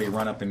having somebody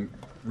run up and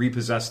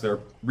repossess their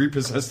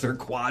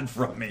quad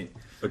from me.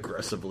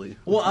 Aggressively.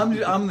 Well,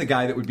 I'm the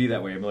guy that would be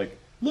that way. I'm like,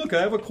 look,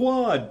 I have a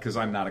quad, because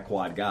I'm not a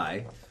quad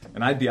guy,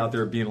 and I'd be out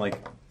there being like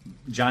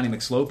Johnny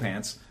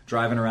McSlowpants,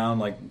 driving around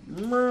like,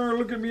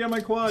 look at me on my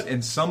quad,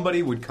 and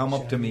somebody would come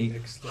up to me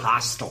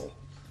hostile,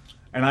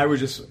 and I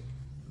would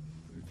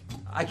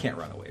I can't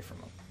run away from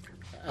them.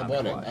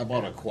 I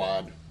bought a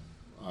quad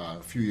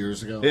a few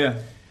years ago. Yeah.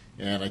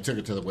 And I took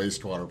it to the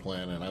wastewater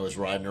plant, and I was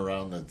riding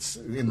around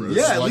in the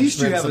Yeah, at sludge least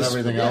you pits have and a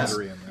everything yeah, else.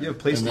 you have a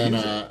place And to then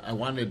use it. I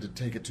wanted to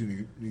take it to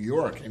New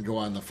York and go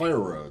on the fire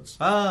roads.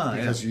 Yeah.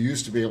 Because you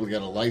used to be able to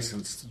get a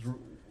license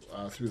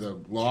through the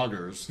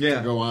loggers Yeah.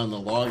 to go on the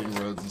logging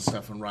roads and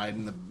stuff and ride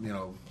in the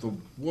the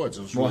woods.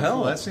 It was Well, really hell,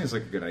 cool. that seems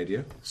like a good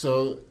idea.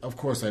 So of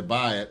course I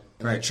buy it,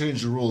 and I Right.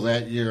 changed the rule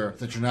that year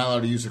that you're not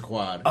allowed to use a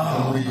quad.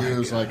 Only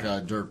use like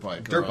a dirt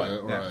bike, Dirt or,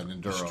 bike, or yeah. an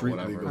enduro, Street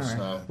whatever. legal.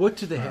 So What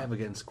do they have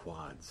against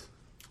quads?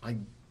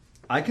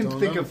 I can Don't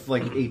think know. of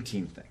like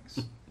 18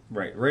 things.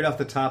 right off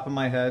the top of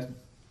my head,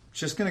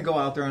 just going to go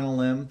out there on a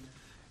limb.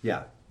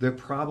 Yeah, they're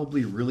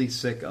probably really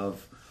sick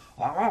of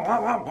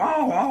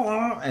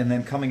and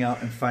then coming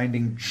out and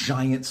finding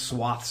giant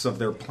swaths of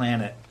their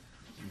planet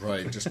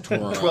Right, just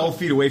torn 12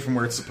 feet away from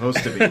where it's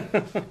supposed to be.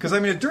 Because, I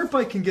mean, a dirt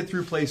bike can get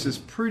through places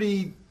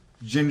pretty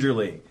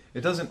gingerly.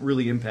 It doesn't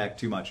really impact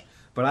too much.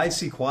 But I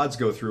see quads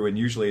go through, and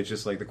usually it's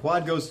just like the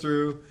quad goes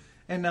through,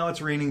 and now it's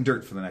raining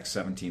dirt for the next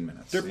 17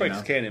 minutes. Dirt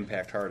bikes can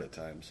impact hard at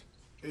times.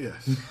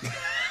 Yes.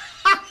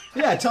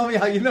 Yeah, tell me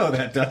how you know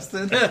that,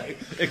 Dustin.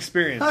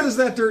 Experience. How does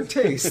that dirt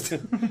taste?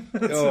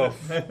 Oh,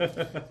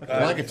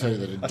 Well, I can tell you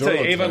that I'll tell you,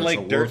 enduro Avon tires Lake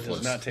are dirt worthless.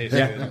 does not taste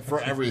Yeah. good.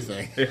 For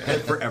everything.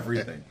 For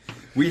everything.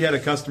 We had a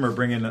customer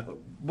bring in.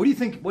 What do you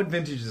think? What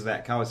vintage is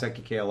that?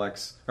 Kawasaki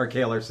KLX or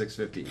KLR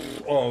 650?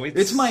 Oh,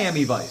 It's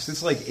Miami Vice.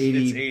 It's like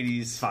 80,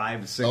 It's 80s.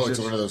 5, 6. Oh, it's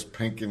one of those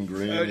pink and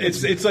green.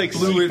 It's like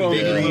Blue and seafoam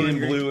green. green and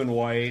blue and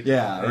white.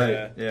 Yeah,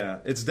 right. Yeah.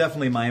 It's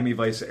definitely Miami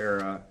Vice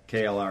era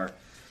KLR.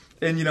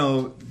 And, you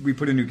know, we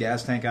put a new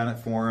gas tank on it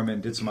for him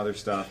and did some other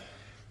stuff.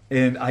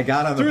 And I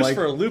got on the Threw us bike.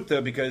 for a loop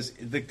though because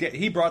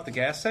he brought the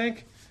gas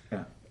tank,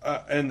 Yeah.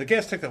 and the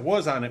gas tank that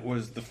was on it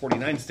was the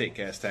 49 state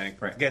gas tank.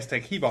 Right. The gas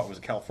tank he bought was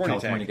a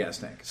California gas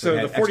tank. So it the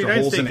had extra 49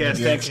 holes state in it. gas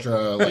the tank.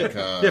 extra, like,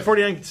 Yeah,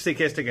 49 state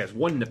gas tank has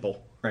one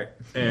nipple, Right.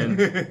 and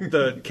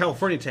the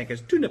California tank has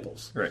two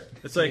nipples. Right.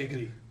 It's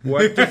like,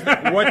 what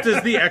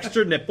does the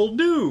extra nipple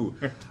do?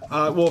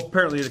 Well,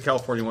 apparently the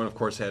California one, of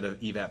course, had an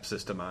evap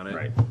system on it.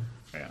 Right.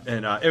 Yeah.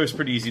 And it was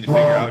pretty easy to figure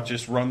out.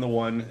 Just run the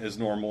one as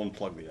normal and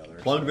plug the other.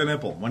 Plug the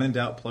nipple. When in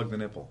doubt, plug the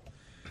nipple.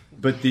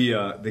 But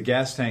the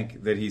gas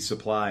tank that he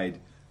supplied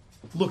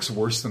looks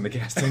worse than the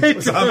gas tank that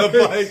was on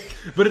the bike.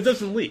 But it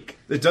doesn't leak.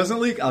 It doesn't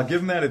leak. I'll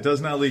give him that. It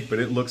does not leak, but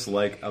it looks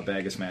like a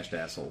bag of smashed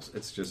assholes.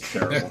 It's just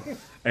terrible.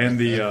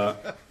 And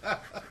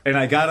and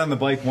I got on the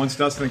bike once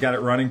Dustin got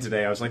it running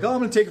today. I was like, oh, I'm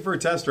going to take it for a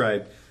test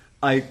ride.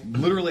 I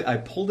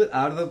pulled it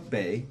out of the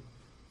bay.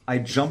 I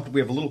jumped.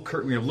 We have little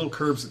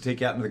curbs that take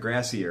you out into the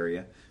grassy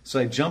area. So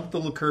I jumped the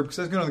little curb because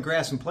I was going to go on the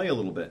grass and play a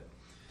little bit.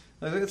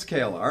 I was like, it's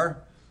KLR.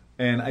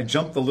 And I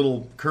jumped the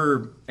little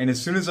curb, and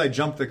as soon as I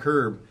jumped the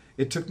curb,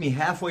 it took me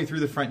halfway through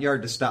the front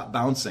yard to stop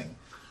bouncing.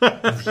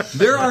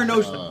 There are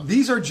no.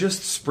 These are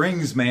just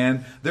springs,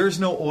 man. There's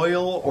no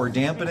oil or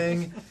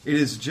dampening. It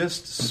is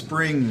just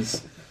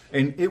springs,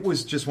 and it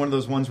was just one of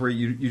those ones where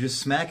you just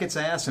smack its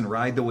ass and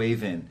ride the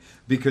wave in,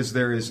 because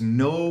there is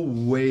no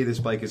way this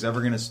bike is ever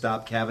going to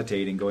stop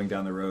cavitating going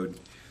down the road.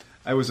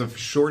 I was the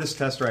shortest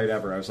test ride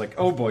ever. I was like,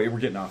 oh boy, we're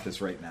getting off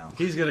this right now.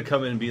 He's gonna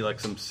come in and be like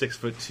some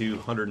 6'2",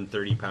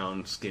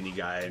 130-pound skinny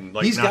guy, and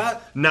like He's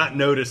not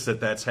notice that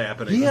that's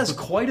happening. He has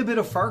quite a bit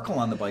of farkle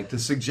on the bike to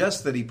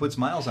suggest that he puts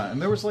miles on it. And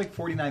there was like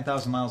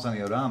 49,000 miles on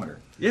the odometer.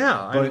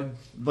 Yeah, But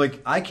like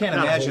I can't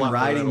Not a whole imagine lot for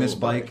riding that this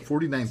old bike.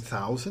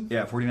 49,000?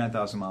 Yeah,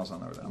 49,000 miles on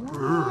the odometer.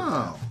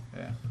 Wow.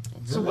 Yeah.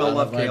 It's It's a a lot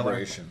well-loved of KLR.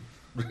 vibration.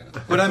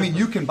 But I mean,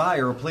 you can buy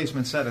a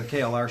replacement set of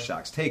KLR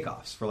shocks,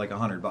 takeoffs, for like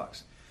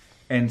 $100,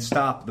 and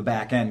stop the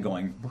back end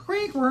going,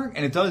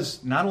 and it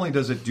does. Not only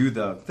does it do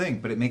the thing,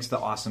 but it makes the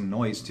awesome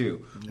noise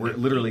too, where it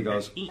literally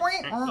goes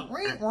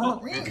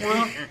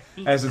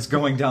as it's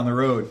going down the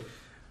road.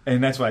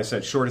 And that's why I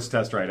said shortest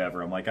test ride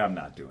ever. I'm like, I'm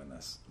not doing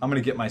this. I'm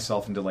going to get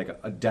myself into like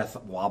a death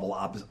wobble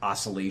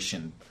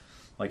oscillation.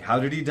 Like, how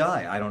did he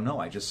die? I don't know.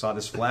 I just saw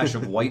this flash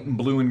of white and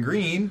blue and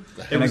green.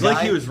 It was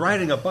like he was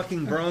riding a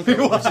bucking bronco. It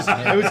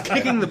was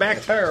kicking the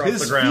back tire off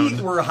His the ground.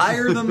 feet were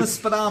higher than the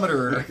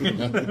speedometer.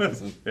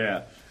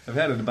 Yeah, I've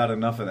had about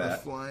enough of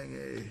that. Flying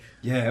A.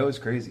 Yeah, it was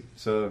crazy.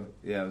 So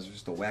yeah, it was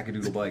just a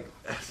wackadoodle bike.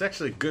 It's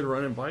actually a good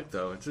running bike,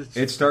 though.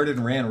 It started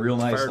and ran real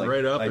nice. Fired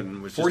right up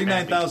and was just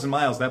 49,000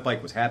 miles. That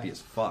bike was happy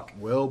as fuck.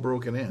 Well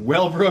broken in.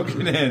 Well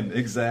broken in,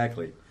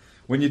 exactly.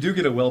 When you do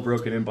get a well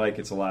broken in bike,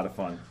 it's a lot of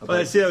fun. Well,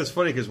 I see, that was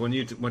funny because when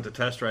you went to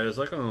test ride, I was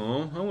like,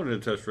 oh, I wanted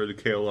to test ride a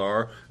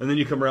KLR. And then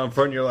you come around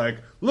front and you're like,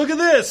 look at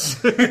this!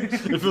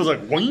 It feels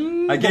like,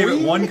 wing, I gave it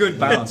boing. one good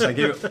bounce. I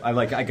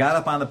got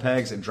up on the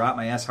pegs and dropped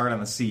my ass hard on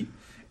the seat,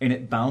 and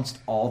it bounced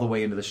all the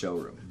way into the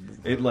showroom.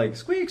 It like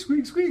squeak,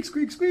 squeak, squeak,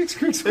 squeak, squeak,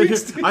 squeak,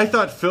 squeak. I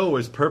thought Phil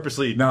was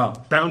purposely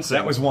bouncing.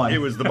 that was one. It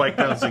was the bike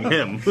bouncing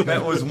him.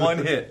 That was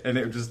one hit, and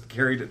it just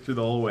carried it through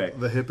the whole way.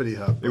 The hippity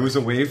hop. It was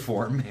a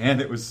waveform, man.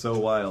 It was so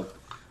wild.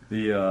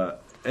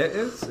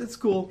 It's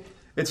cool.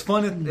 It's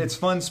fun. It's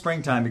fun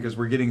springtime because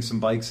we're getting some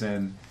bikes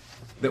in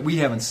that we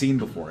haven't seen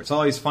before. It's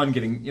always fun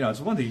getting. It's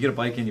one thing you get a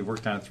bike in, you've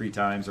worked on it 3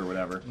 times or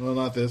whatever. Well,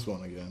 not this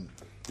one again.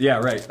 Yeah,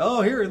 right.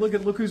 Oh, here,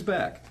 look who's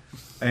back.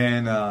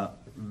 And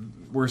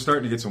we're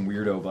starting to get some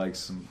weirdo bikes,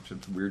 some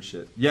weird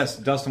shit. Yes,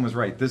 Dustin was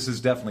right. This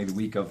is definitely the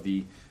week of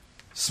the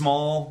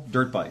small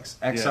dirt bikes.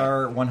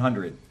 XR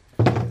 100.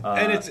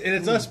 And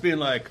it's us being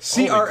like,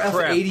 CRF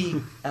holy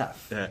crap.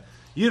 80F. Yeah.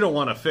 You don't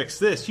want to fix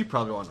this. You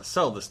probably want to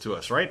sell this to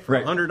us, right? For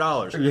Right.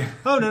 $100. Yeah.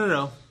 Oh,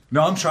 no.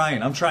 No, I'm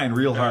trying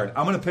real hard.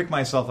 I'm going to pick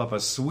myself up a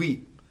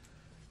sweet,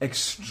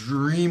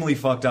 extremely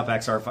fucked up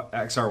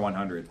XR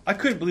 100. I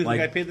couldn't believe Like-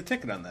 the guy paid the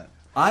ticket on that.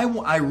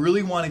 I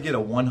really want to get a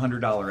 $100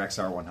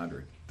 XR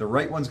 100. The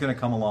right one's going to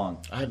come along.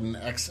 I had an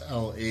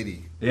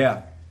XL80.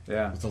 Yeah.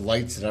 Yeah. With the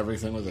lights and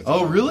everything. With it.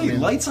 Oh, really? I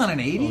mean, Lights on an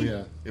 80? Oh,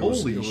 yeah.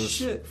 Holy it was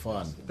shit.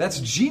 fun. That's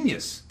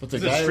genius. But the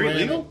Is it guy street ran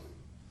legal?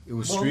 It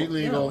was Well, street yeah,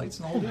 legal. lights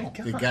and the whole deal.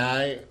 The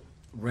guy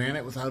ran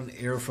it without an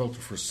air filter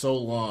for so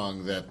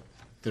long that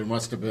there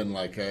must have been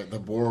like the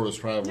bore was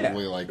probably Yeah.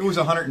 like It was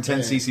a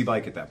 110cc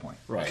bike at that point.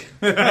 right.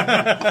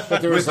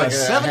 But there was With like a a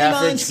 79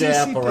 half-inch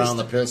gap cc around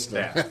the piston.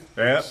 Yeah.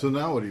 Yeah. So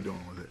now what are you doing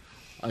with it?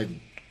 I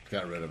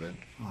got rid of it.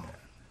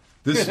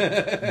 This,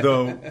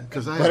 though,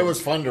 Because But it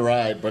was fun to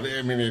ride. But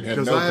I mean, it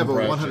had no I have a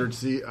compression.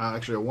 100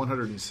 actually a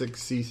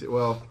 106 cc.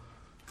 Well,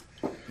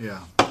 yeah.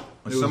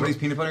 was somebody's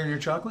peanut butter in your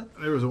chocolate?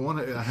 There was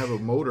I have a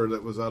motor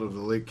that was out of the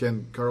Lake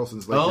Ken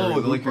Carlson's Lake Oh,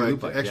 Erie the Lake Erie loop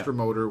bike, extra yeah.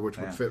 motor, which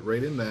Yeah. would fit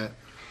right in that,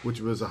 which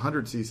was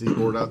 100 cc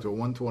bored out to a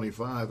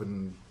 125,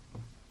 and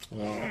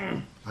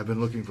I've been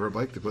looking for a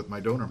bike to put my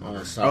donor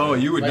motor. Sorry. Oh,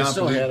 you would if I not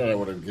still believe- had it, I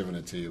would have given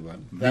it to you. But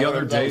The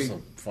other that day, was a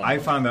fun I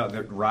one. found out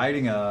that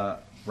riding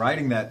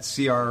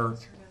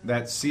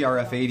that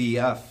CRF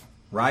 80F,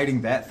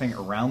 riding that thing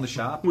around the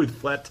shop With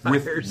flat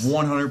with tires.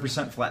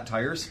 100% flat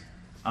tires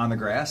on the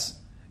grass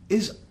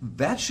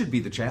that should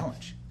be the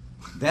challenge.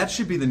 That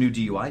should be the new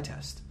DUI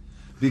test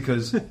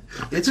because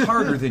it's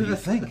harder than you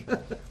think.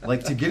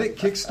 Like to get it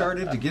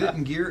kick-started, to get it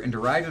in gear, and to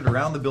ride it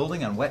around the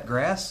building on wet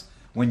grass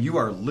when you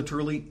are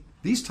literally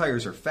these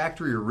tires are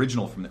factory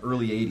original from the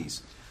early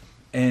 80s.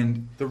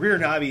 And The rear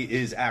knobby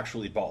is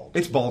actually bald.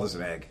 it's bald as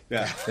an egg.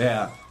 Yeah.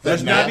 Yeah.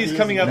 There's knobbies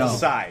coming out No. the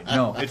side.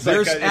 No, It's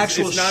there's like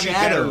actual it's knobby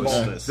pattern shadows.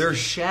 baldness. There's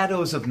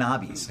shadows of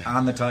knobbies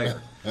on the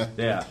tire.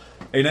 Yeah,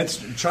 and that's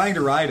trying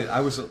to ride it.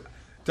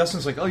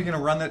 Dustin's like, "Oh, you're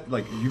gonna run that?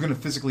 Like, you're gonna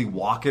physically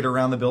walk it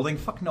around the building?"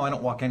 Fuck no, I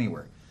don't walk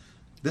anywhere.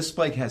 This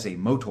bike has a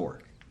motor.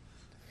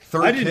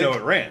 Third I didn't kick- know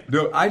it ran.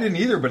 No, I didn't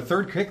either. But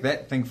third kick,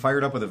 that thing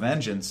fired up with a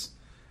vengeance,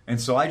 and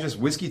so I just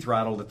whiskey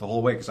throttled it the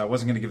whole way because I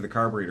wasn't going to give the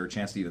carburetor a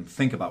chance to even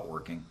think about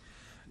working,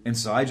 and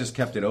so I just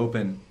kept it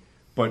open.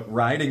 But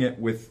riding it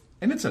with,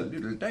 and it's a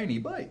little tiny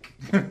bike.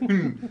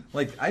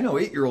 Like I know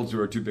 8-year-olds who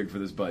are too big for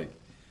this bike,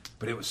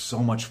 but it was so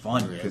much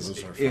fun Oh, yeah, because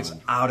those are it's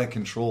fun. out of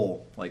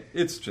control. Like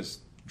it's just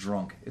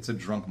drunk. It's a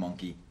drunk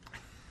monkey.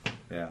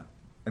 Yeah,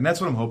 and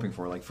that's what I'm hoping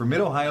for. Like for Mid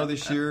Ohio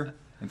this year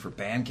and for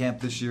Band Camp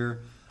this year,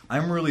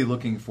 I'm really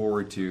looking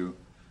forward to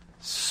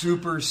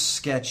super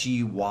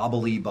sketchy,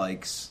 wobbly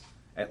bikes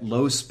at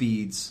low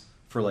speeds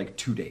for like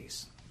 2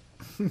 days.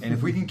 And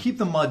if we can keep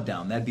the mud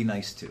down, that'd be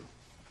nice too.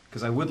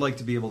 Because I would like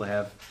to be able to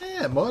have.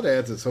 Yeah, mud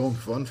adds its own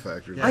fun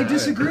factor. I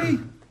disagree.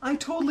 I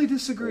totally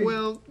disagree.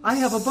 Well, I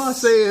have a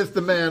bus. Saith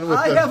the man with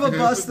I the, have a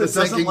bus the that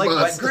doesn't sinking like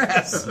bus. wet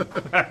grass.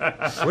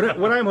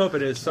 What I'm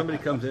hoping is somebody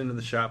comes into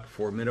the shop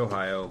for Mid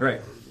Ohio,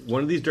 Right.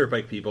 One of these dirt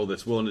bike people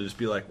that's willing to just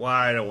be like, "Well,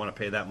 I don't want to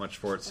pay that much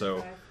for it,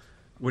 so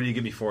what do you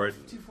give me for it?"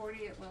 240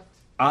 it left.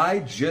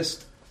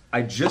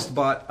 I just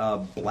bought a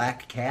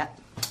Black Cat,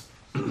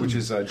 which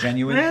is a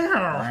genuine.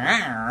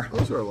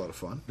 Those are a lot of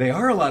fun. They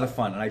are a lot of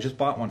fun, and I just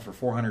bought one for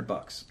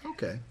 $400.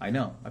 Okay. I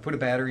know. I put a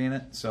battery in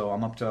it, so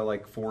I'm up to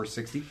like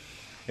 460.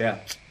 Yeah,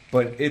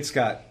 but it's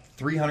got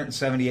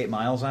 378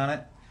 miles on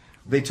it.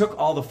 They took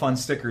all the fun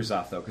stickers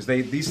off though, because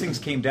these things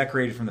came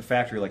decorated from the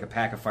factory like a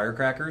pack of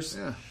firecrackers.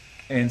 Yeah.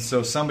 And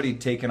so somebody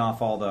taken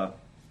off all the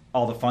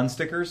fun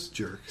stickers.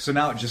 Jerk. So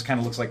now it just kind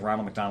of looks like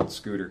Ronald McDonald's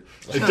scooter.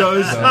 It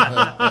does.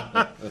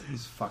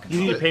 It's fucking. You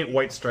need fun. to paint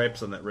white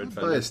stripes on that red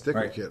Buy a fender. sticker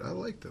Right. kit. I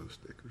like those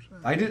stickers.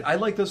 I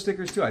like those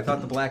stickers too. I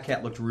thought the Black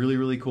Cat looked really,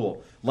 really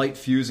cool. Light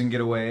fuse and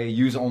get away.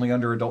 Use only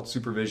under adult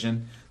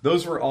supervision.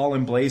 Those were all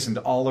emblazoned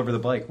all over the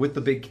bike with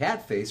the big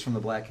cat face from the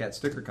Black Cat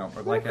sticker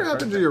company. Black What Cat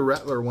happened to prototype. your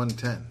Rattler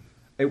 110?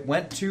 It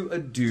went to a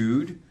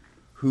dude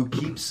who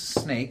keeps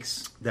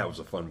snakes. That was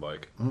a fun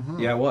bike.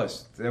 Yeah, it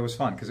was. That was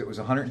fun because it was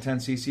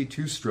 110cc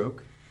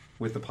 2-stroke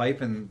with the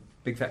pipe and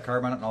big fat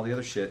carb on it and all the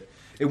other shit.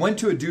 It went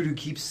to a dude who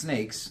keeps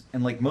snakes,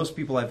 and like most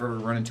people I've ever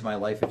run into in my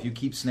life, if you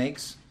keep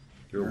snakes,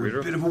 You're a you're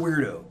a weirdo? bit of a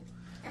weirdo.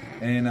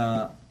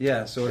 And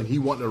yeah, so And he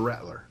wanted a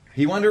Rattler.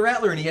 he wanted a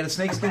Rattler, and he had a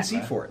snakeskin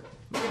seat for it.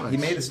 He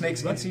made a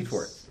snakeskin seat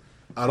for it.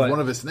 Out But- of one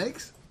of his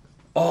snakes?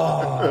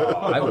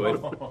 I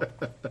would.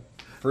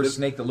 First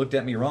snake that looked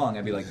at me wrong,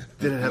 I'd be like,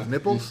 Did it have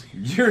nipples?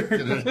 You're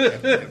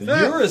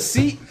a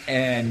seat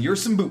and you're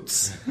some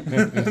boots.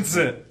 That's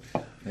it.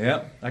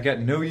 Yeah, I got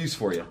no use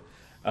for you.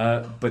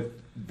 But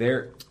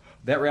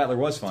that Rattler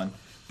was fun.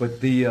 But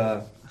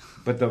the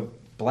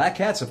Black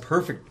Cat's a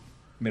perfect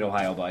Mid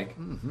Ohio bike.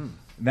 Mm-hmm.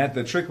 And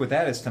the trick with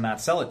that is to not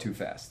sell it too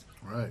fast.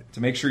 Right. To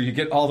make sure you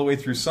get all the way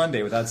through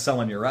Sunday without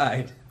selling your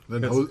ride.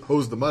 Then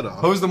hose the mud off.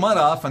 Hose the mud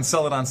off and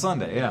sell it on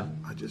Sunday. Yeah.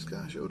 I just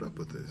showed up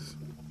with this.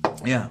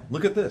 Yeah,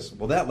 look at this.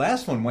 Well, that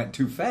last one went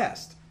too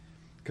fast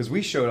because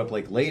we showed up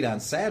like late on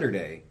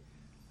Saturday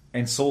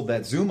and sold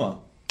that Zuma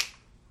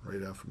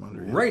Right out from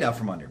under you. right out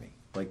from under me.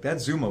 Like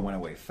that Zuma went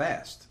away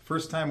fast.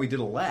 First time we did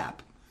a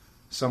lap,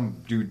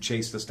 some dude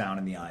chased us down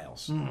in the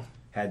aisles.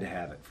 Had to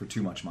have it for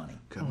too much money.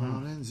 Come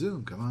on and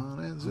zoom. Come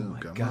on and zoom. Oh my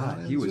come God, on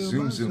and he was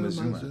zoom, Zuma.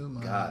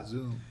 God,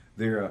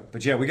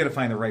 but yeah, we got to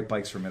find the right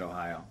bikes for Mid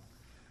Ohio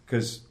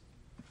because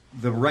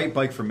the right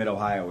bike for Mid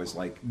Ohio is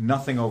like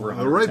nothing over.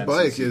 The right 110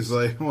 bike cc's. is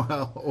like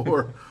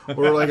or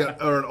like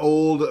an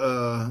old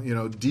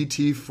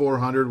DT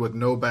 400 with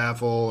no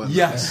baffle and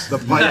Yes. the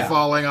pipe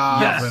falling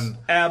off Yes, and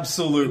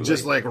absolutely.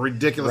 just like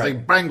ridiculous Right.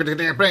 thing. Bang, bang,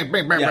 bang, bang,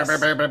 bang, bang, Yes. bang,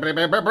 bang, bang,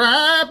 bang, bang,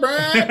 bang,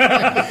 bang.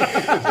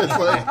 It's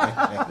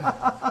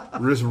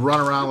like just run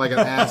around like an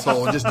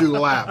asshole and just do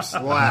laps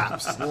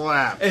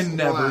And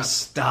never laps.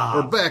 stop.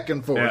 Or back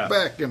and forth, Yeah.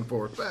 back and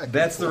forth, back. And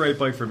That's the forth. right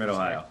bike for Mid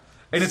Ohio.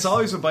 And it's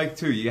always a bike,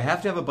 too. You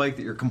have to have a bike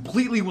that you're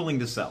completely willing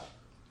to sell.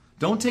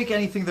 Don't take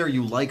anything there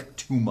you like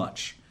too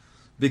much.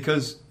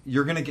 Because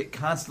you're going to get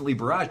constantly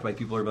barraged by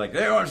people who are like,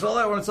 hey, I want to sell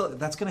that, I want to sell that.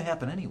 That's going to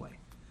happen anyway.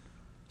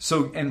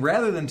 So, and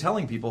rather than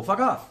telling people,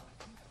 fuck off.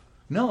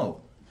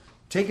 No.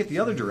 Take it the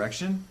other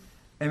direction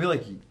and be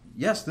like,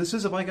 yes, this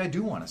is a bike I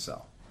do want to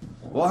sell.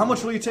 Well, how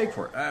much will you take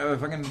for it?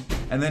 If I can,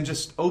 and then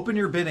just open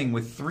your bidding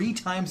with 3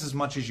 times as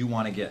much as you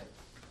want to get.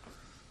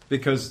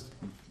 Because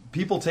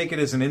people take it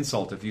as an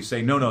insult if you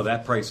say, no,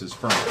 that price is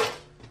firm.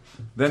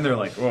 Then they're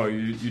like, oh,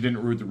 you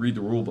didn't read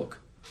the rule book.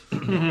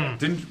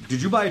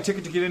 Did you buy a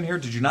ticket to get in here?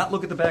 Did you not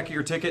look at the back of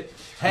your ticket?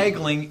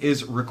 Haggling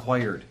is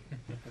required.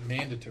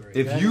 Mandatory.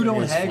 If you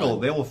don't is haggle, fun.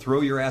 they will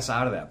throw your ass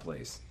out of that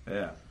place.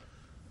 Yeah.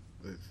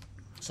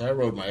 So I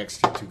rode my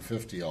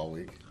XT250 all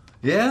week.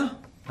 Yeah?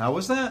 How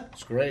was that?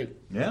 It's great.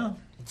 Yeah.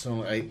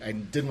 So I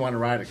didn't want to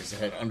ride it because it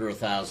had under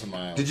 1,000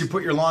 miles. Did you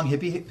put your long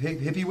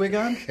hippie wig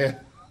on?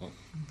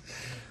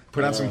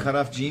 Put on some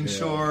cutoff jean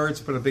shorts,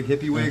 put a big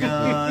hippie wig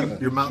on.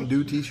 Your Mountain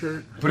Dew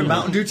T-shirt. Put a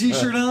Mountain Dew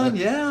t-shirt on?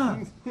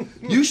 Yeah.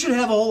 You should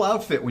have a whole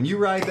outfit when you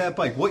ride that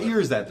bike. What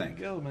year is that thing?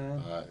 Go,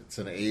 man. It's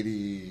an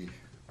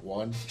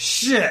 81.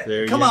 Shit.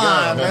 There you Come go.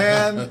 on,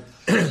 man.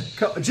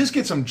 Just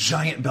get some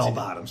giant bell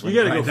bottoms. You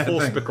got to go full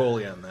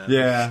Spicoli on that.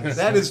 Yeah,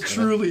 that is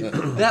truly,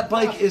 that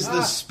bike is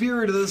the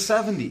spirit of the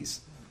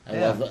 70s. I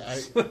love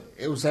it.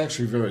 It was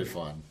actually very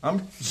fun.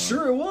 I'm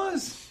sure it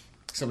was.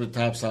 Except it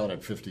tops out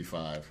at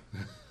 55.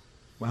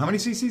 Well, how many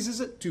cc's is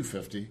it?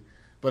 250.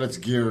 But it's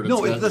geared.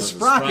 No, it's got the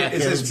sprocket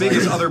is as big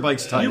as other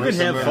bikes' type. You can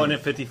have fun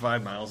at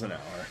 55 miles an hour.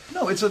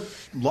 No, it's a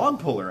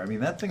log puller. I mean,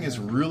 that thing is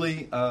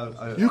really.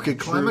 You could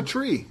climb a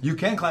tree. You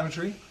can climb a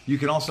tree. You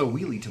can also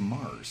wheelie to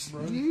Mars.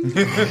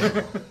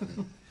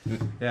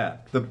 Yeah,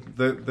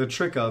 the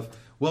trick of,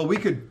 well, we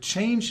could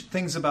change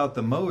things about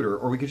the motor,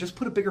 or we could just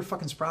put a bigger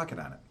fucking sprocket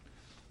on it.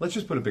 Let's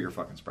just put a bigger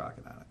fucking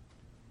sprocket on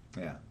it.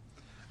 Yeah,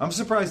 I'm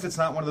surprised it's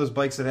not one of those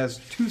bikes that has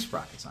 2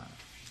 sprockets on it.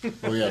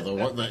 Oh yeah,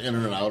 the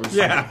inner and outer.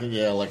 Yeah.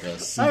 Yeah, like a.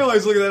 C, I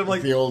always look at that. I'm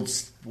like, the old.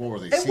 What were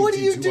they? and what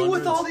do you do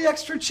with CT200s? all the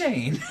extra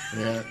chain?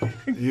 Yeah.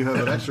 You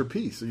have an extra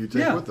piece that you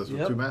take Yeah. with us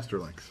with 2 master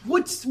links.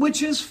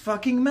 Which is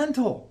fucking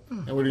mental.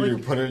 And what do you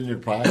do? Put it in your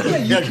pocket? Yeah,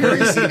 you carry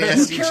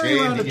nasty around chain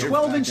a in your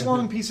 12-inch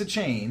long piece of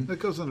chain. That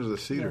goes under the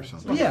seat or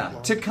something. Yeah,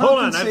 to compensate. Hold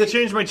on, I have to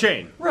change my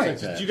chain.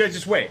 Right, You guys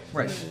just wait.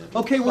 right.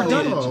 Okay, we're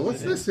done. Oh,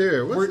 what's this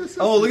here? What's this?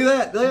 Oh, look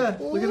at that! Yeah,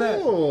 look at that.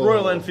 Oh.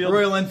 Royal Enfield.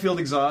 Royal Enfield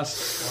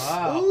exhaust.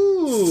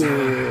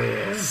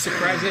 Ooh.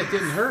 Surprised that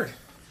didn't hurt.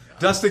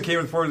 Dustin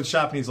came forward to the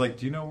shop and he's like,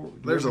 "Do you know?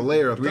 There's a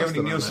layer of Do we have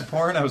any Dustin on that.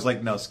 Neosporin?" I was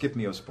like, "No, skip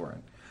Neosporin.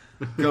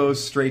 Go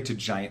straight to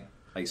giant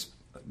ice.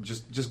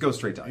 Just go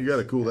straight to ice." You got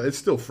to cool that. It's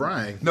still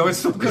frying. No, it's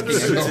still cooking.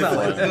 It's not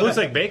like It looks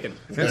like bacon.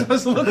 it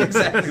does look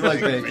exactly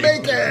like bacon.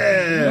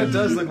 It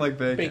does look like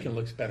bacon. Bacon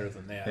looks better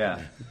than that.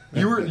 Yeah.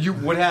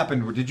 What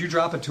happened? Did you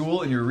drop a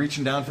tool and you were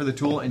reaching down for the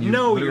tool and you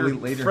No, literally your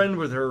later? friend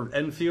with her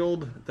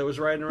Enfield that was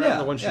riding around, Yeah,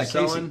 the one she's yeah, Casey.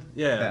 selling.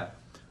 Yeah.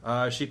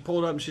 Yeah. She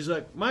pulled up and she's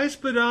like, my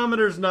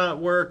speedometer's not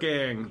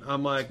working.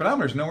 I'm like,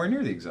 Speedometer's nowhere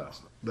near the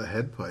exhaust. The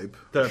head pipe.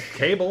 the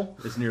cable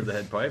is near the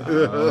head pipe.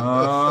 So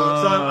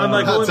I'm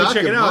like, well, let me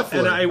check it Talking out.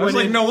 And muffler. I I was went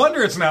like, in. no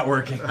wonder it's not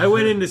working. I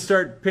went in to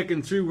start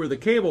picking through where the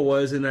cable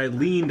was, and I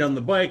leaned on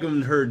the bike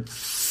and heard.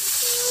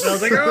 And I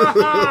was like,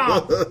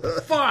 oh,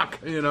 fuck!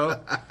 You know?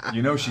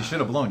 You know she should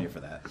have blown you for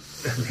that.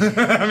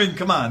 I mean,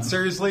 come on,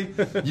 seriously?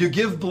 You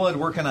give blood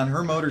working on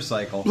her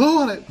motorcycle. Blow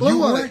on it. Blow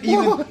You on weren't it. Blow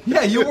on even, it.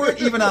 yeah, you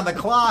weren't even on the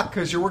clock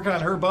because you're working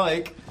on her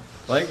bike.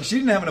 Like, she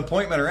didn't have an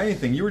appointment or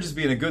anything. You were just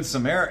being a good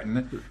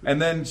Samaritan.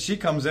 And then she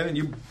comes in and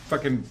you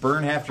fucking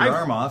burn half your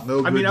arm off. No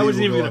I mean, good I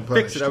wasn't deed even will going go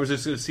to fix it. unpunished. I was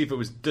just going to see if it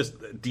was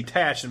just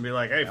detached and be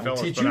like, hey, I'll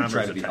fellas, teach you to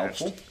try speedometer's to be attached.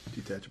 helpful.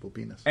 Detachable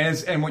penis.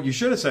 And what you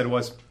should have said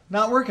was,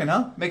 not working,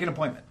 huh? Make an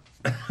appointment.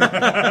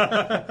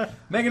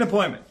 Make an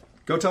appointment.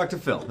 Go talk to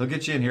Phil. He'll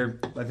get you in here.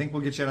 I think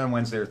we'll get you in on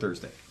Wednesday or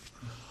Thursday.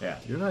 Yeah.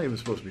 You're not even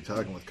supposed to be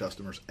talking with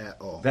customers at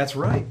all. That's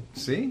right.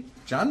 See?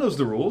 John knows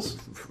the rules.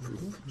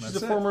 She's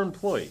That's a it. former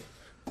employee.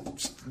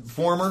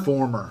 Former.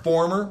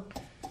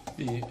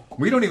 The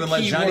We don't even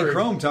let Johnny Keyword.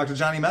 Chrome talk to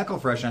Johnny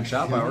McElfresh on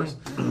shop hours.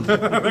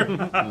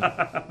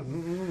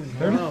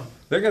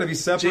 They're going to be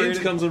separated.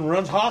 James comes and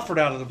runs Hofford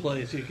out of the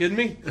place. You kidding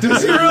me?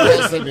 Does he really?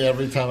 Yells at me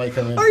every time I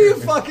come in. Are you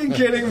fucking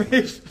kidding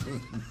me?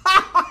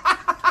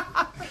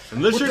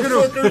 Unless you're What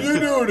going the fuck are you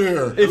doing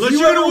here? Unless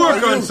you're going to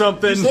work on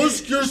something.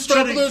 You're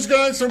stopping those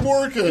guys from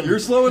working. You're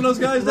slowing those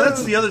guys down?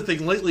 That's the other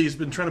thing. Lately, he's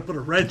been trying to put a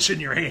wrench in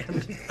your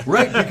hand.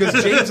 Right,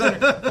 because James,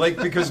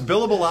 because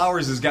billable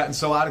hours has gotten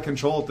so out of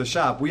control at the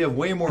shop, we have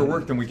way more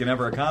work than we can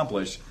ever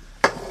accomplish.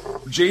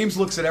 James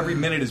looks at every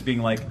minute as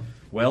being like,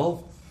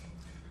 well,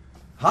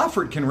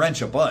 Hoffert can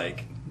wrench a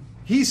bike.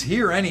 He's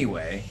here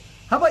anyway.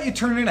 How about you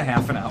turn in a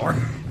half an hour?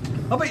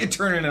 How about you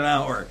turn in an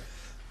hour?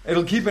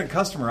 It'll keep a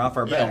customer off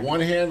our Yeah, back. one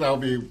hand I'll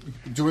be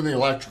doing the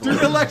electrical. Do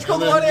the electrical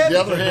And then one hand. The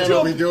other hand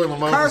I'll be doing the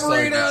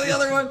carburetor. motorcycle. The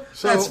other one.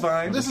 So, That's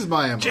fine. This is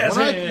my MO. Jazz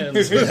When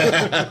hands.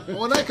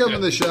 when I come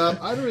in the shop,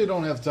 I really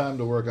don't have time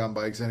to work on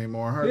bikes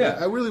anymore. Hardly. Yeah.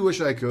 I really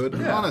wish I could,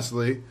 Yeah.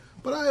 honestly.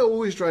 But I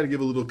always try to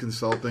give a little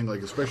consulting,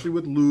 like especially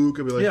with Luke.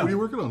 I'll be like, Yeah. "What are you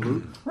working on,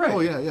 Luke?" Right. Oh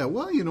yeah.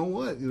 Well, you know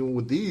what?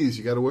 With these,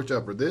 you got to watch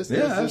out for this. Yeah,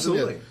 this, and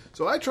absolutely. that.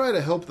 So I try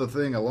to help the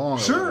thing along.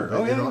 a Sure.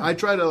 little bit, Oh, yeah. I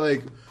try to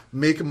like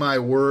make my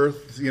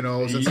worth.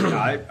 Since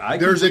I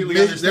there's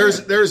completely understand.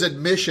 there's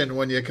admission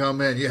when you come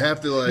in. You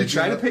have to like You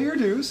try to pay your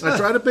dues. I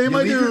try to pay You my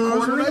leave your dues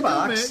quarter when in the I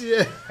come box. in,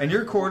 yeah. And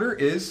your quarter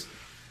is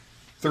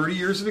 30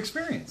 years of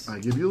experience. I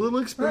give you a little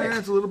experience,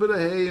 Right. a little bit of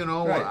hey,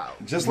 Right.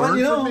 Just learn let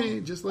you know. from me.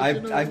 Just let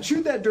you know. I've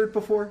chewed that dirt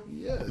before.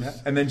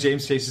 Yes. And then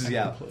James chases you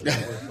out.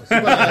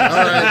 All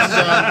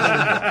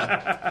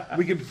right.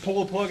 We can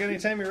pull a plug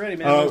anytime you're ready,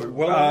 man.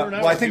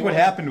 Well, I think what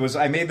happened was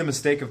I made the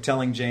mistake of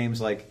telling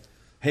James, like,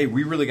 hey,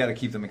 we really got to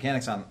keep the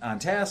mechanics on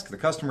task. The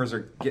customers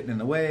are getting in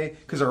the way.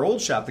 Because our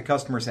old shop, the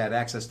customers had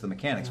access to the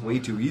mechanics way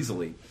too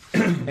easily.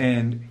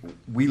 And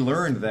we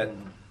learned that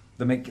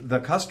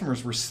the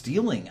customers were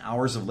stealing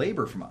hours of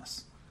labor from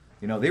us.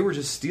 They were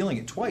just stealing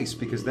it twice,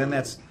 because then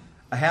that's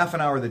a half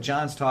an hour that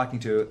John's talking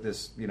to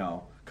this,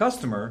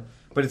 customer,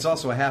 but it's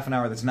also a half an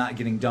hour that's not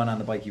getting done on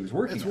the bike he was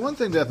working It's on. one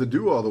thing to have to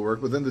do all the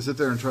work, but then to sit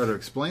there and try to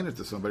explain it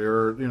to somebody,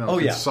 or Oh,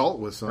 yeah. consult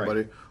with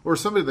somebody, Right. or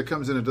somebody that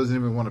comes in and doesn't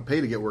even want to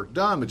pay to get work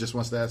done, but just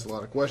wants to ask a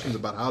lot of questions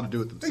about how to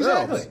do it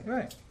themselves. Exactly.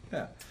 Right.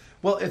 Yeah.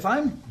 Well, if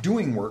I'm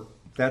doing work,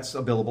 that's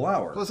a billable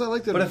hour. Plus, I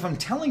like that- But if I'm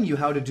telling you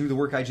how to do the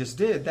work I just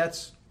did,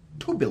 that's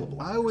two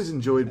billable I hours. always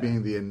enjoyed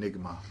being the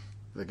enigma,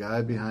 the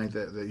guy behind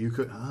that you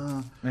could,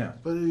 Yeah.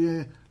 but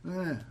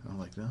I'm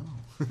like, no,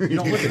 You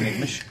don't look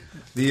enigmish.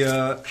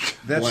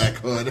 That's Black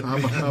Hood.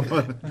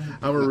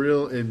 I'm a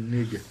real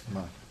enigma.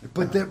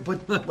 but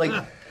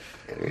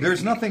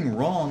there's nothing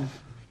wrong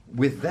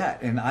with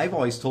that. And I've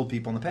always told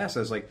people in the past,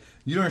 I was like,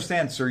 you don't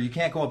understand, sir. You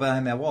can't go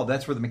behind that wall.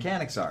 That's where the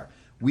mechanics are.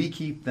 We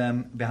keep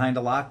them behind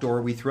a locked door.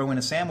 We throw in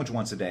a sandwich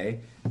once a day,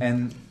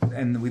 and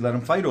we let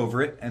them fight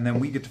over it, and then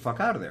we get the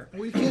fuck out of there.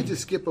 Well, you can't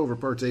just skip over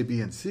parts A,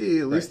 B, and C.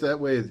 At least that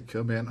way,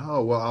 come in.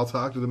 Oh, well, I'll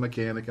talk to the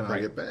mechanic and I'll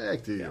Right. get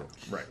back to you.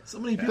 Right. So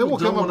many Then people we'll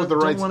come don't up with the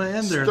don't right want to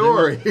end there.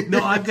 story.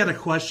 No, I've got a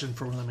question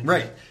for one of the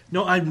mechanics. Right.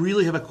 No, I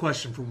really have a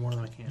question for one of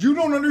the mechanics. You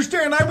don't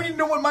understand. I need to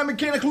know what my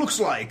mechanic looks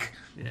like.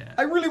 Yeah.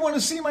 I really want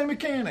to see my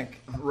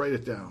mechanic. Write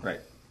it down. Right.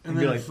 And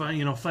Be then like,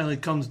 finally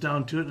comes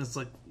down to it, and it's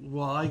like,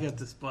 well, I got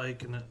this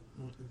bike, and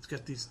it's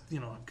got these, I've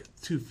got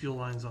 2 fuel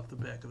lines off the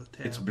back of the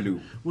tab. It's blue.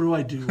 What do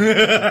I do?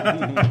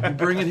 You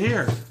bring it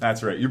here.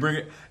 That's right. You bring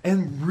it,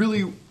 and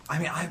really,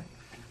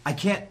 I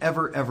can't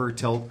ever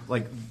tell.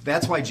 Like,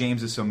 that's why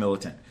James is so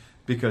militant,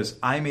 because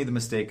I made the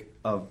mistake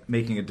of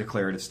making a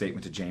declarative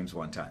statement to James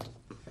one time.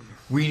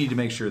 We need to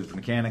make sure that the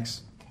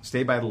mechanics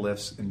stay by the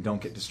lifts and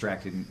don't get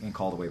distracted and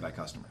called away by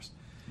customers.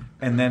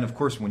 And then, of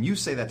course, when you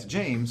say that to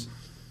James,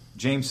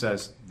 James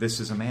says, "This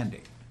is a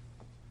mandate.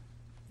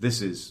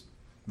 This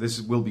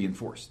will be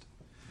enforced."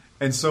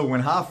 And so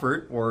when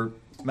Hoffert or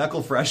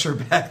Meckelfresh are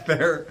back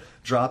there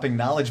dropping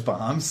knowledge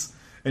bombs,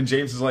 and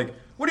James is like,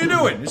 "What are you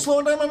doing? You're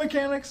slowing down my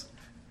mechanics?"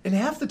 And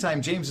half the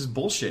time James is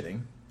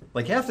bullshitting.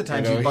 Like half the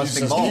time he's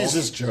busting balls. He's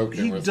just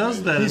joking. He with does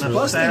me. that He's in a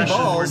busting fashion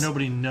balls where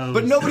nobody knows.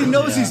 But nobody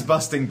knows he's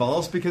busting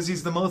balls because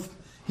he's the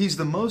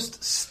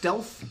most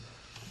stealth,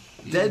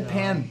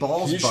 deadpan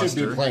balls He should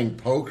buster. be playing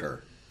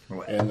poker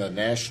in the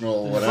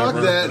national whatever.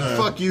 Fuck that.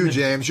 Fuck you,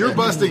 James. You're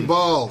busting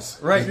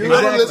balls. Right, If you ever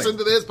exactly. listen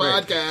to this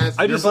podcast,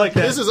 I just like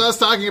that. this is us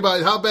talking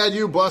about how bad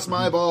you bust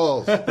my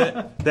balls.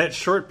 That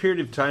short period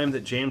of time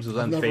that James was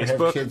on Never have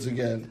Facebook. kids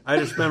again. I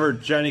just remember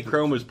Johnny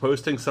Crone was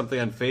posting something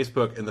on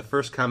Facebook, and the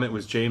first comment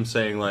was James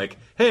saying, like,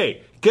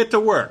 "Hey, get to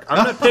work.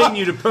 I'm not paying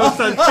you to post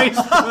on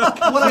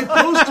Facebook." What I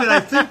posted, I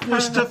think,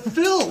 was to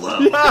Phil. Though.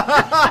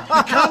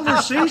 The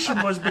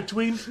conversation was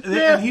between,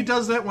 and he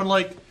does that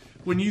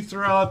when you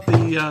throw out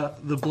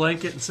the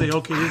blanket and say,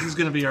 "Okay, this is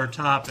going to be our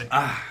topic,"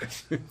 Yeah.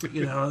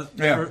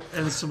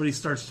 and somebody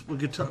starts, we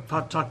get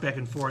talk back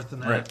and forth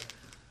and that Right.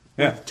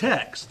 Yeah.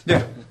 text.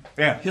 Yeah.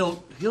 Yeah.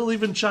 He'll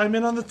even chime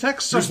in on the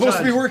text. You're Sometimes.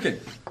 supposed to be working.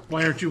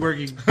 Why aren't you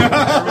working? Or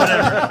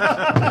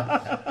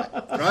whatever.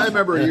 I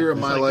remember a year in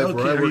my life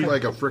where I okay, worked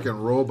like a freaking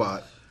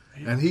robot,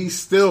 and he's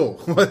still.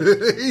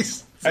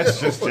 That's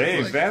just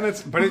James, man.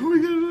 But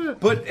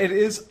it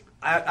is.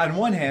 On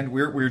one hand,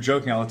 we were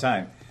joking all the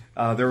time.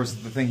 There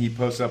was the thing he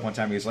posted up one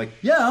time. He was like,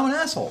 "Yeah, I'm an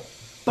asshole,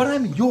 but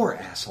I'm your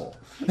asshole."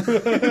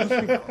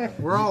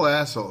 We're all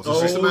assholes.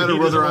 It's just a Oh, matter he of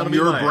whether doesn't wanna I'm be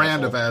your my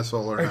brand asshole. of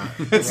asshole or not.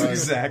 That's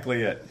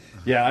exactly it.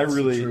 Yeah, I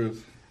really.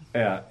 truth.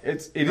 Yeah,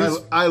 it is.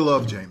 I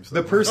love James.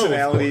 The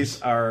personalities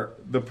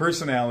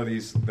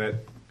that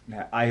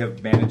I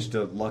have managed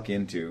to luck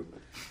into.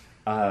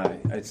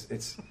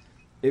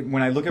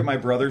 When I look at my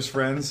brother's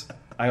friends,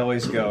 I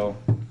always go,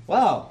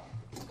 "Wow,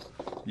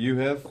 you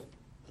have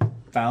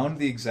found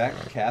the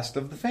exact cast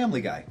of the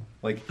Family Guy.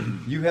 Like,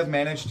 you have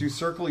managed to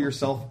circle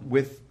yourself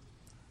with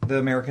the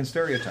American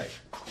stereotype.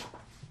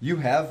 You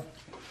have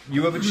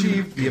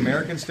achieved the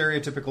American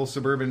stereotypical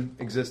suburban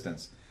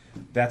existence.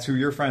 That's who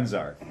your friends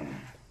are.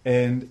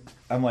 And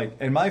I'm like,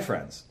 and my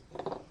friends,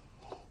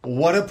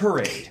 what a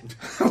parade.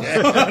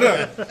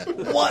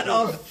 What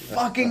a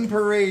fucking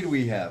parade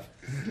we have.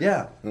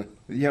 Yeah,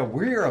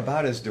 we're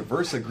about as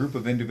diverse a group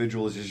of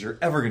individuals as you're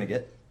ever going to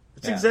get.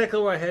 It's exactly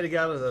what I had to get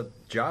out of the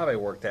job I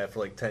worked at for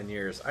like 10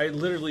 years. I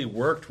literally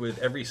worked with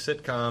every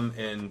sitcom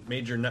and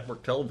major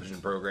network television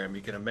program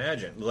you can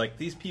imagine. Like,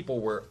 these people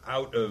were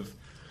out of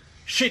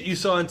shit you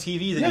saw on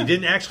TV that you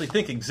didn't actually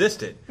think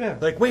existed. Yeah.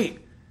 Like, wait,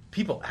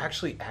 people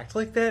actually act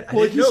like that? I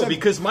Well, didn't he know said-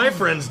 because my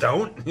friends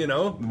don't, you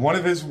know? One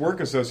of his work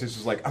associates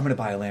was like, I'm going to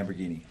buy a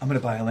Lamborghini. I'm going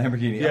to buy a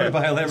Lamborghini. I'm going to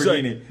buy a He's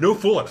like, Lamborghini. no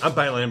fooling. I'm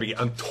buying a Lamborghini.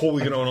 I'm totally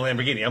going to own a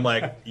Lamborghini. I'm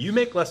like, you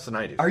make less than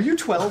I do. Are you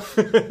 12?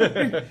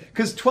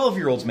 Because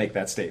 12-year-olds make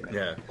that statement.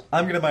 Yeah.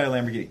 I'm going to buy a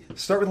Lamborghini.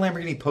 Start with a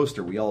Lamborghini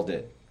poster. We all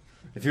did.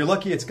 If you're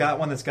lucky, it's got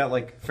one that's got,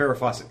 like, Farrah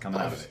Fawcett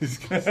coming out of it.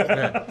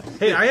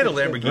 Hey, I had a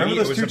Lamborghini. Remember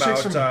those it was two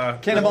chicks about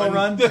from Cannonball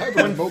Run?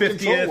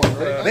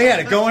 150th. They had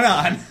it going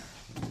on.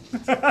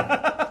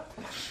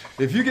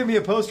 If you give me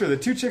a poster of the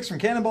two chicks from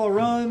Cannonball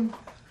Run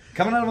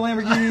coming out of a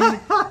Lamborghini,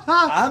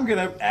 I'm going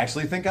to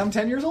actually think I'm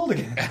 10 years old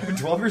again. I'm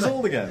 12 years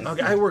old again.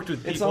 Okay, I worked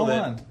with It's people all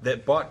on.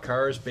 that bought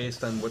cars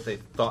based on what they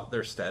thought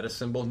their status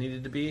symbol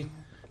needed to be.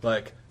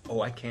 Like,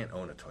 oh, I can't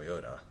own a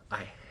Toyota.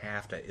 I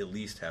have to at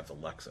least have the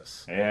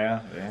Lexus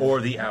Yeah. or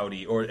the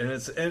Audi.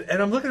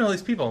 And I'm looking at all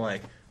these people. I'm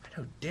like, I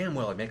know damn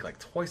well I make like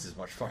twice as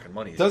much fucking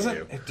money as you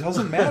do. It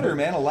doesn't matter,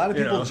 man. A lot of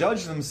You people know.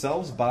 judge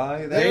themselves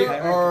by that.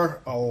 There are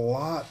a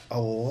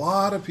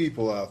lot of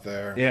people out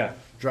there Yeah.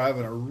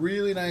 driving a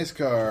really nice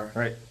car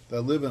Right.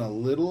 that live in a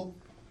little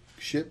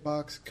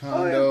shitbox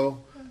condo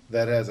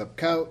that has a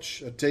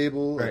couch, a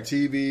table, Right. a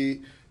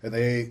TV, and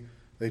they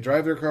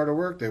drive their car to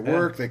work, they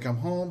work, they come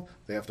home,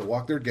 they have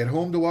to get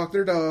home to walk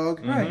their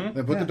dog, Right.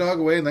 then put the dog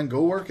away and then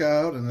go work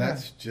out, and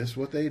that's just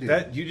what they do.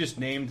 That you just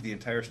named the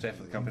entire staff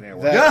of the company I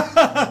work They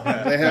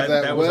have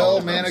that, that was all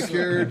well it was.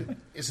 manicured,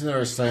 Isn't there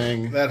a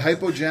saying, that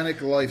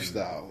hypogenic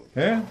lifestyle?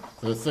 Yeah.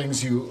 the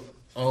things you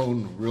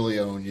own really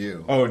own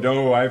you? Oh,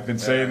 no, I've been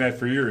saying that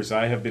for years.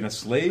 I have been a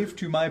slave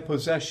to my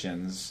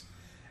possessions,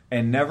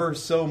 and never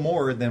so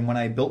more than when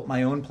I built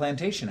my own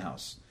plantation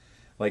house.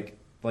 Like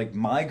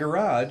my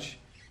garage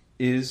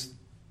is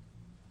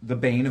the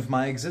bane of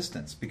my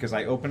existence, because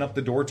I open up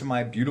the door to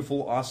my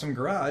beautiful, awesome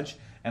garage,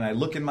 and I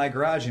look in my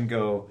garage and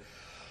go,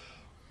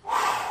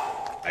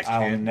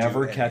 I'll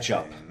never catch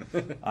up.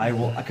 I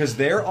will, because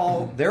they're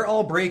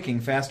all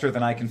breaking faster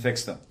than I can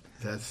fix them.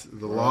 That's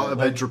the law of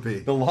entropy.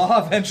 The law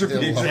of entropy.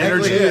 The law.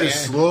 Energy Yeah. is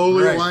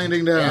slowly Right.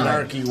 winding down.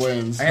 Anarchy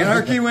wins.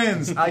 Anarchy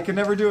wins. I can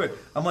never do it.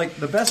 I'm like,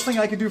 the best thing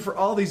I could do for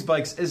all these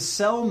bikes is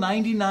sell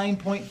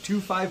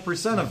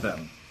 99.25% of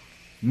them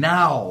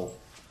now,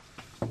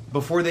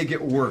 before they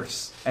get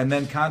worse, and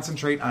then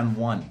concentrate on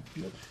one.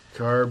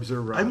 Carbs are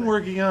right. I'm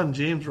working on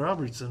James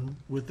Robertson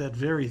with that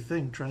very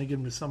thing, trying to get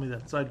him to sell me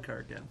that sidecar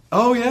again.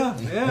 Oh yeah,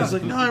 He's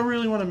like, no, I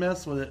really want to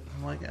mess with it.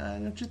 I'm like,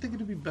 don't you think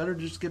it'd be better to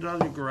just get it out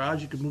of your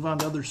garage? You could move on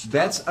to other stuff.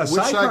 That's a Which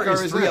sidecar sidecar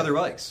is is 3 that? other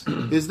bikes.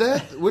 Is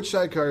that which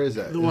sidecar is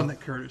that? the one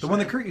that Curtis. The one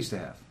that had. Kurt used to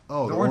have.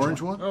 Oh, the orange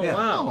orange one. Oh, Yeah.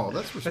 wow. Oh,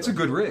 that's That's a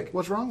good rig.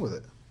 What's wrong with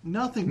it?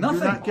 Nothing. Nothing.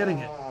 You're not getting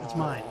it. It's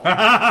mine.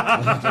 That's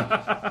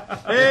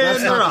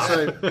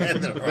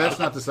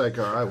not the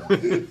sidecar I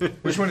want.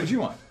 Which one did you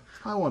want?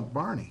 I want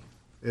Barney.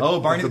 Oh,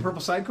 Barney the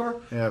Purple Sidecar?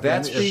 Yeah,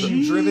 That's if the-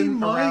 being driven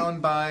might-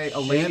 around by a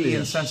lady Andy.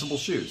 in sensible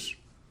shoes.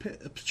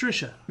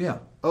 Patricia. Yeah.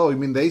 Oh, you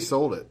mean they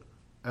sold it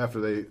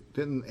after they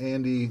didn't?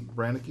 Andy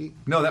Brannicky.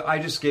 No, I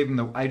just gave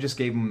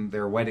them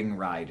their wedding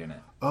ride in it.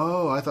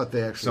 Oh, I thought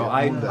they actually. So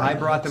owned that. I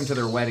brought them to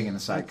their wedding in the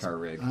sidecar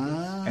rig,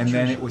 and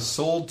then it was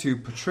sold to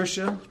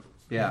Patricia.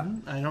 Yeah,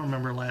 I don't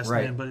remember her last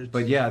right. name, but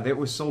it's, yeah, it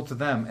was sold to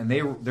them, and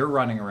they're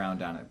running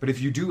around on it. But if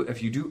you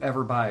do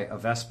ever buy a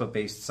Vespa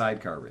based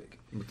sidecar rig,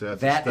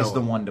 That's that is Stella.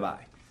 the one to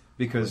buy,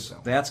 because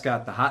that's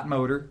got the hot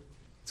motor,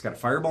 it's got a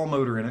Fireball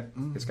motor in it,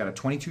 it's got a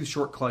 22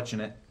 short clutch in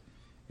it,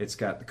 it's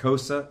got the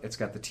Cosa, it's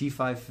got the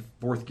T5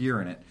 fourth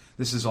gear in it.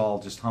 This is all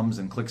just hums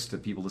and clicks to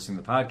people listening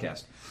to the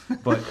podcast,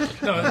 but.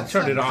 No,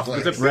 turn it off.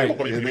 Right.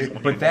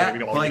 But that,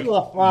 like,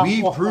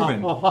 we've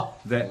proven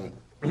that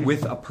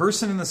with a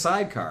person in the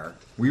sidecar,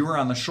 we were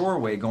on the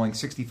Shoreway going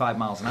 65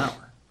 miles an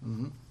hour.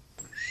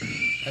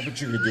 I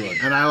bet you could do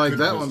it. And I like Good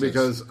that one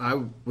business. because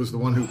I was the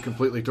one who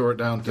completely tore it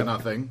down to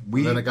nothing.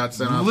 We then it got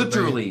sent off.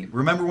 literally,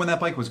 remember when that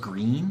bike was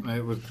green?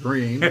 It was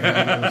green.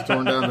 And it was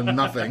torn down to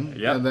nothing.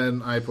 Yep. And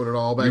then I put it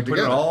all back We put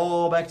together. it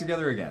all back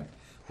together again.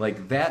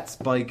 Like, that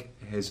bike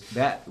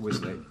that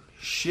was a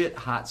shit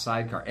hot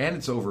sidecar, and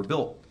it's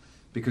overbuilt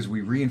because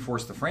we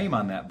reinforced the frame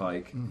on that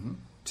bike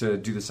to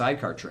do the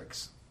sidecar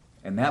tricks.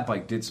 And that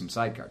bike did some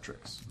sidecar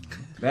tricks.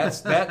 That's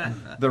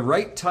that. The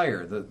right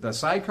tire, the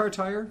sidecar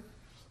tire,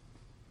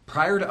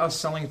 prior to us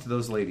selling it to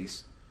those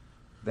ladies,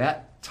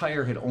 that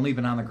tire had only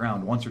been on the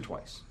ground once or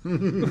twice. I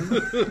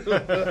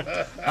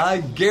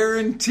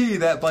guarantee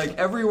that bike,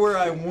 everywhere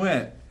I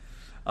went,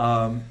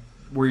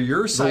 Where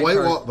your The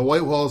sidecar...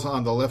 white walls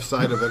on the left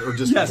side of it are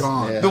just Yes,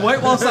 gone. the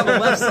white walls on the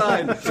left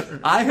side.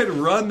 I had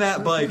run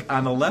that bike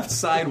on the left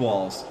side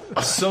walls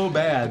so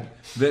bad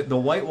that the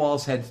white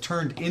walls had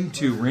turned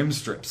into rim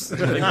strips.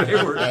 Like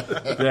they were,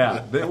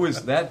 yeah,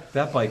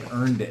 that bike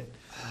earned it.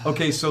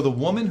 Okay, so the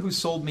woman who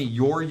sold me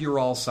your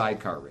Ural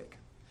sidecar rig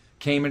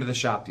came into the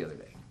shop the other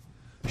day.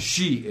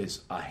 She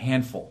is a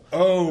handful.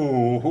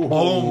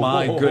 Oh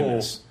my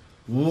goodness.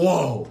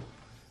 Whoa.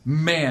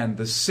 Man,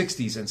 the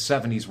 60s and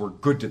 70s were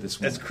good to this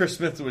woman. As Chris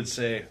Smith would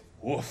say,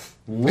 woof.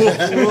 Woof,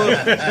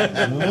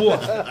 woof,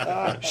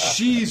 woof.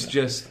 She's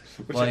just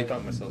Which like I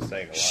found myself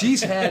saying a lot.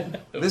 she's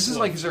had. This is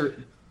like her.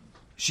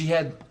 She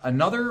had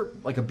another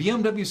like a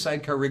BMW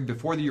sidecar rig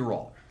before the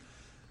Ural.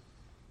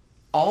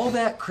 All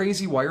that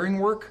crazy wiring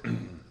work,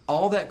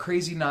 all that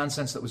crazy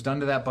nonsense that was done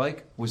to that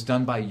bike was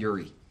done by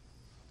Yuri.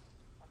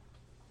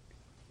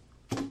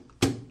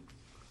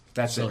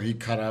 That's So it. he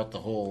cut out the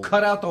whole.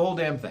 Cut out the whole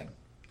damn thing.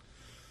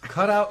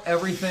 Cut out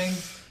everything.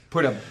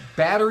 Put a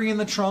battery in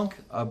the trunk,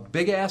 a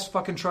big ass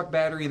fucking truck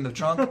battery in the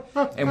trunk,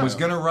 and was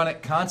going to run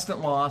at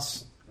constant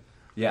loss.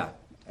 Yeah,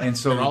 and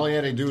so And all he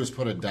had to do was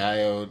put a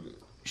diode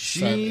She-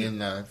 set in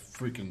the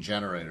freaking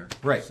generator.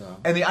 right. So.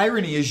 And the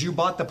irony is, you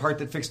bought the part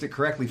that fixed it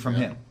correctly from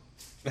him.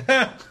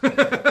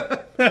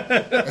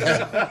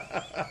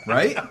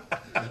 Right?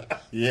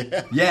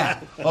 Yeah. Yeah.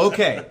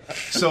 Okay.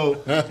 So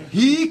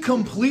he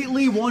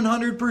completely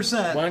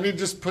 100% Why don't you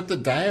just put the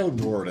diode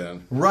board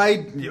in?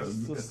 right.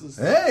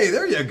 Hey,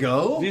 there you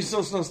go. This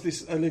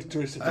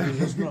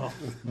electricity. No.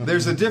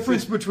 There's a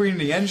difference between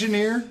the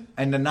engineer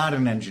and the not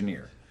an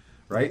engineer,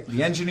 right?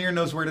 The engineer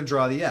knows where to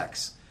draw the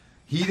X.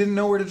 He didn't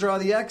know where to draw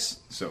the X,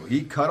 so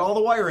he cut all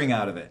the wiring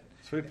out of it.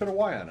 So we put a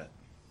Y on it.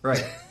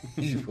 Right.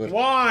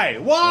 Why?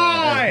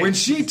 Why? When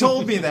she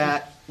told me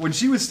that, when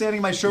she was standing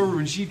in my showroom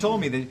and she told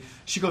me that,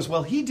 she goes,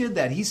 well, he did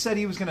that. He said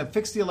he was going to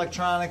fix the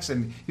electronics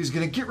and he was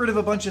going to get rid of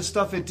a bunch of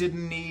stuff it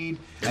didn't need.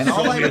 And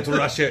all I would,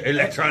 Russia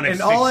electronics.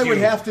 and all I fix would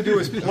you. have to do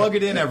is plug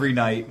it in every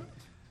night.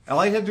 All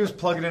I had to do is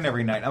plug it in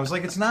every night. I was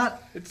like, it's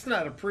not a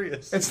freaking,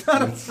 it's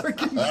not a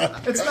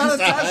Tesla. It's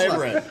a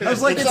hybrid. I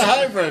was like, It's a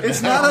hybrid.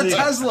 It's not a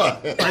Tesla.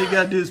 All you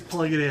gotta do is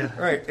plug it in.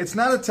 Right. It's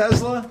not a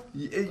Tesla.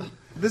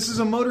 This is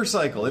a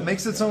motorcycle. It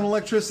makes its own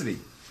electricity.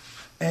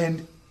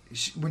 And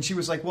when she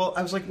was like, well,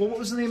 I was like, well, what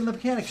was the name of the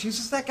mechanic? She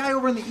says, that guy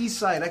over on the east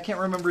side. I can't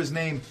remember his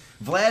name.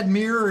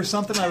 Vladimir or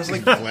something. I was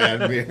like,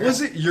 Vladimir.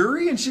 was it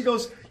Yuri? And she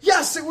goes,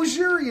 yes, it was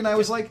Yuri. And I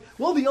was like,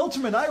 well, the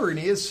ultimate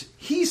irony is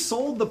he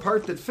sold the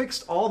part that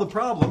fixed all the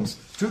problems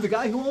to the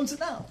guy who owns it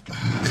now.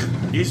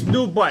 His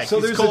new bike. So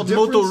it's there's a called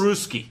difference-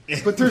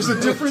 Motoruski. But there's a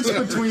difference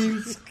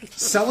between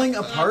selling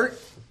a part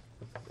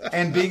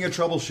and being a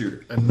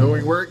troubleshooter. And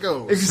knowing where it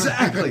goes.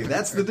 Exactly.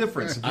 That's the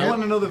difference. If you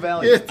want to know the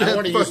value. Get I that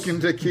wanna use- fucking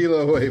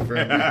tequila away from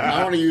me.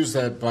 I want to use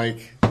that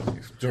bike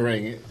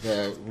during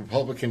the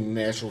Republican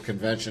National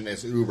Convention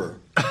as Uber.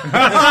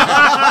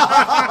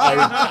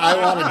 I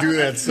want to do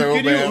that so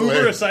Can you badly.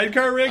 Uber a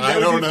sidecar rig? That I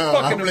would don't be know.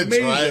 fucking I'm going to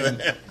amazing.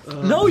 try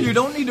that. No, you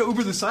don't need to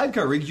Uber the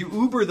sidecar rig. You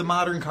Uber the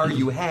modern car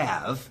you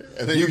have.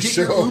 And then you get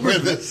show your up Uber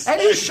with this.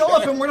 and you show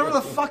up in whatever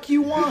the fuck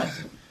you want.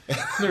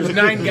 There's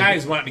 9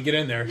 guys wanting to get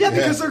in there. Yeah,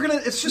 because they're gonna.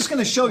 It's just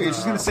gonna show you. It's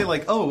just gonna say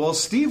like, oh, well,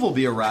 Steve will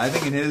be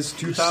arriving in his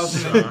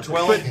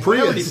 2012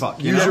 Prius.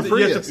 Fuck, you Use know? your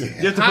You have Prius. to,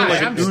 you have to Hi, put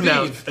like I'm an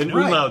un-out, Steve. an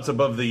Right. un-outs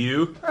above the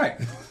U. Right,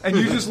 and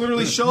you just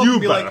literally show up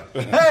and be like,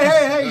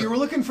 hey, you were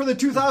looking for the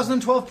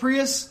 2012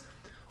 Prius?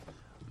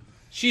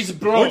 She's Or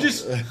broke.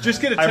 just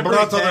get a I temporary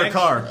brought their tag.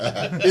 car.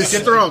 It's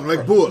strong,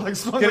 like bull.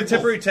 Get a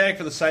temporary tag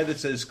for the side that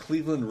says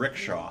Cleveland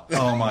Rickshaw.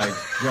 Oh my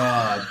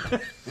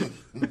god.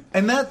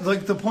 And that,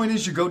 like, the point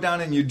is, you go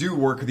down and you do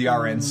work the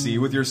RNC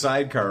with your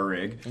sidecar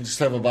rig. Just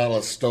have a bottle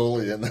of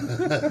Stoli in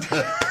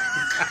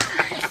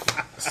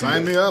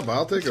Sign me up.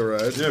 I'll take a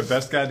ride. Yeah,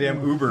 best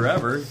goddamn Uber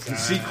ever. You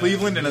see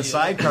Cleveland in a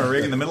sidecar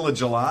rig in the middle of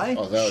July?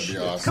 Oh, that would be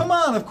awesome. Come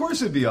on, of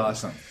course it'd be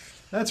awesome.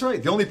 That's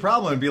right. The only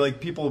problem would be like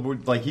people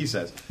would, like he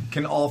says,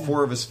 can all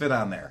 4 of us fit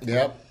on there?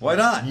 Yep. Why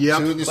not? Yep.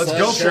 Two in the Let's side,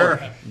 go sure.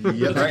 for it.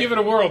 Let's give it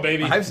a whirl,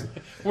 baby.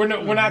 We're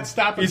not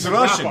stopping. He's for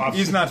Russian. drop-offs.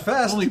 He's not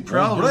fast. Only Won't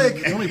problem.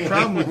 break. The only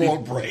problem would be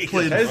Won't break.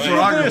 playing That's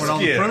Frogger with the all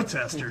the risk.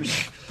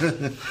 protesters.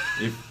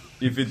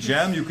 If it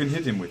jam, you can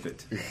hit him with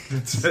it.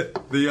 That's it.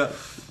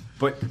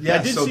 But yeah,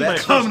 I did so see my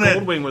that's first Comrade,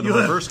 Goldwing with a you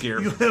have- reverse gear.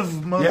 You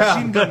have machine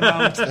Yeah. gun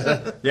mount.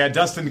 yeah.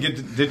 Dustin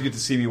did get to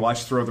see me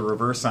watch throw the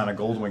reverse on a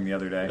Goldwing the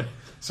other day.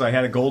 So I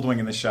had a Goldwing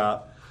in the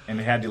shop, and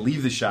it had to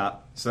leave the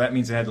shop. So that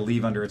means it had to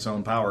leave under its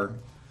own power.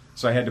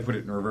 So I had to put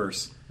it in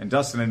reverse. And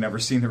Dustin had never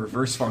seen the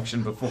reverse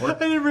function before. I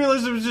didn't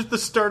realize it was just the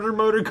starter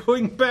motor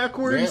going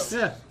backwards.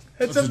 Yeah.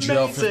 It's What's the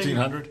GL amazing.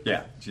 1500?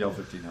 Yeah, GL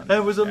 1500.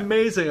 That was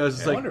amazing. I was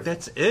just like, wonderful.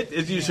 that's it?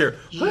 As you just hear,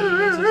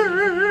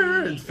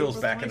 and Phil's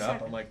backing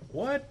up. I'm like,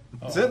 what?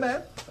 That's it,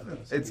 man.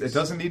 It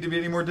doesn't need to be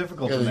any more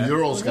difficult Yeah, than the that.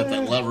 Ural's got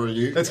that lever.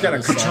 It's got a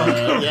on the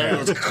side.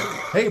 Yeah, it's-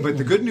 Hey, but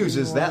the good news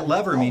is that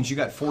lever means you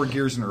got 4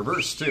 gears in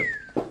reverse, too.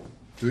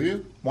 Do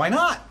you? Why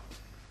not?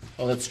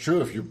 Oh, that's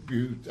true. If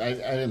I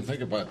didn't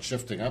think about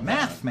shifting up. on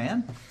Math, it.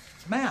 man.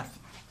 It's math.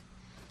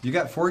 You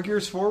got 4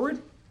 gears forward?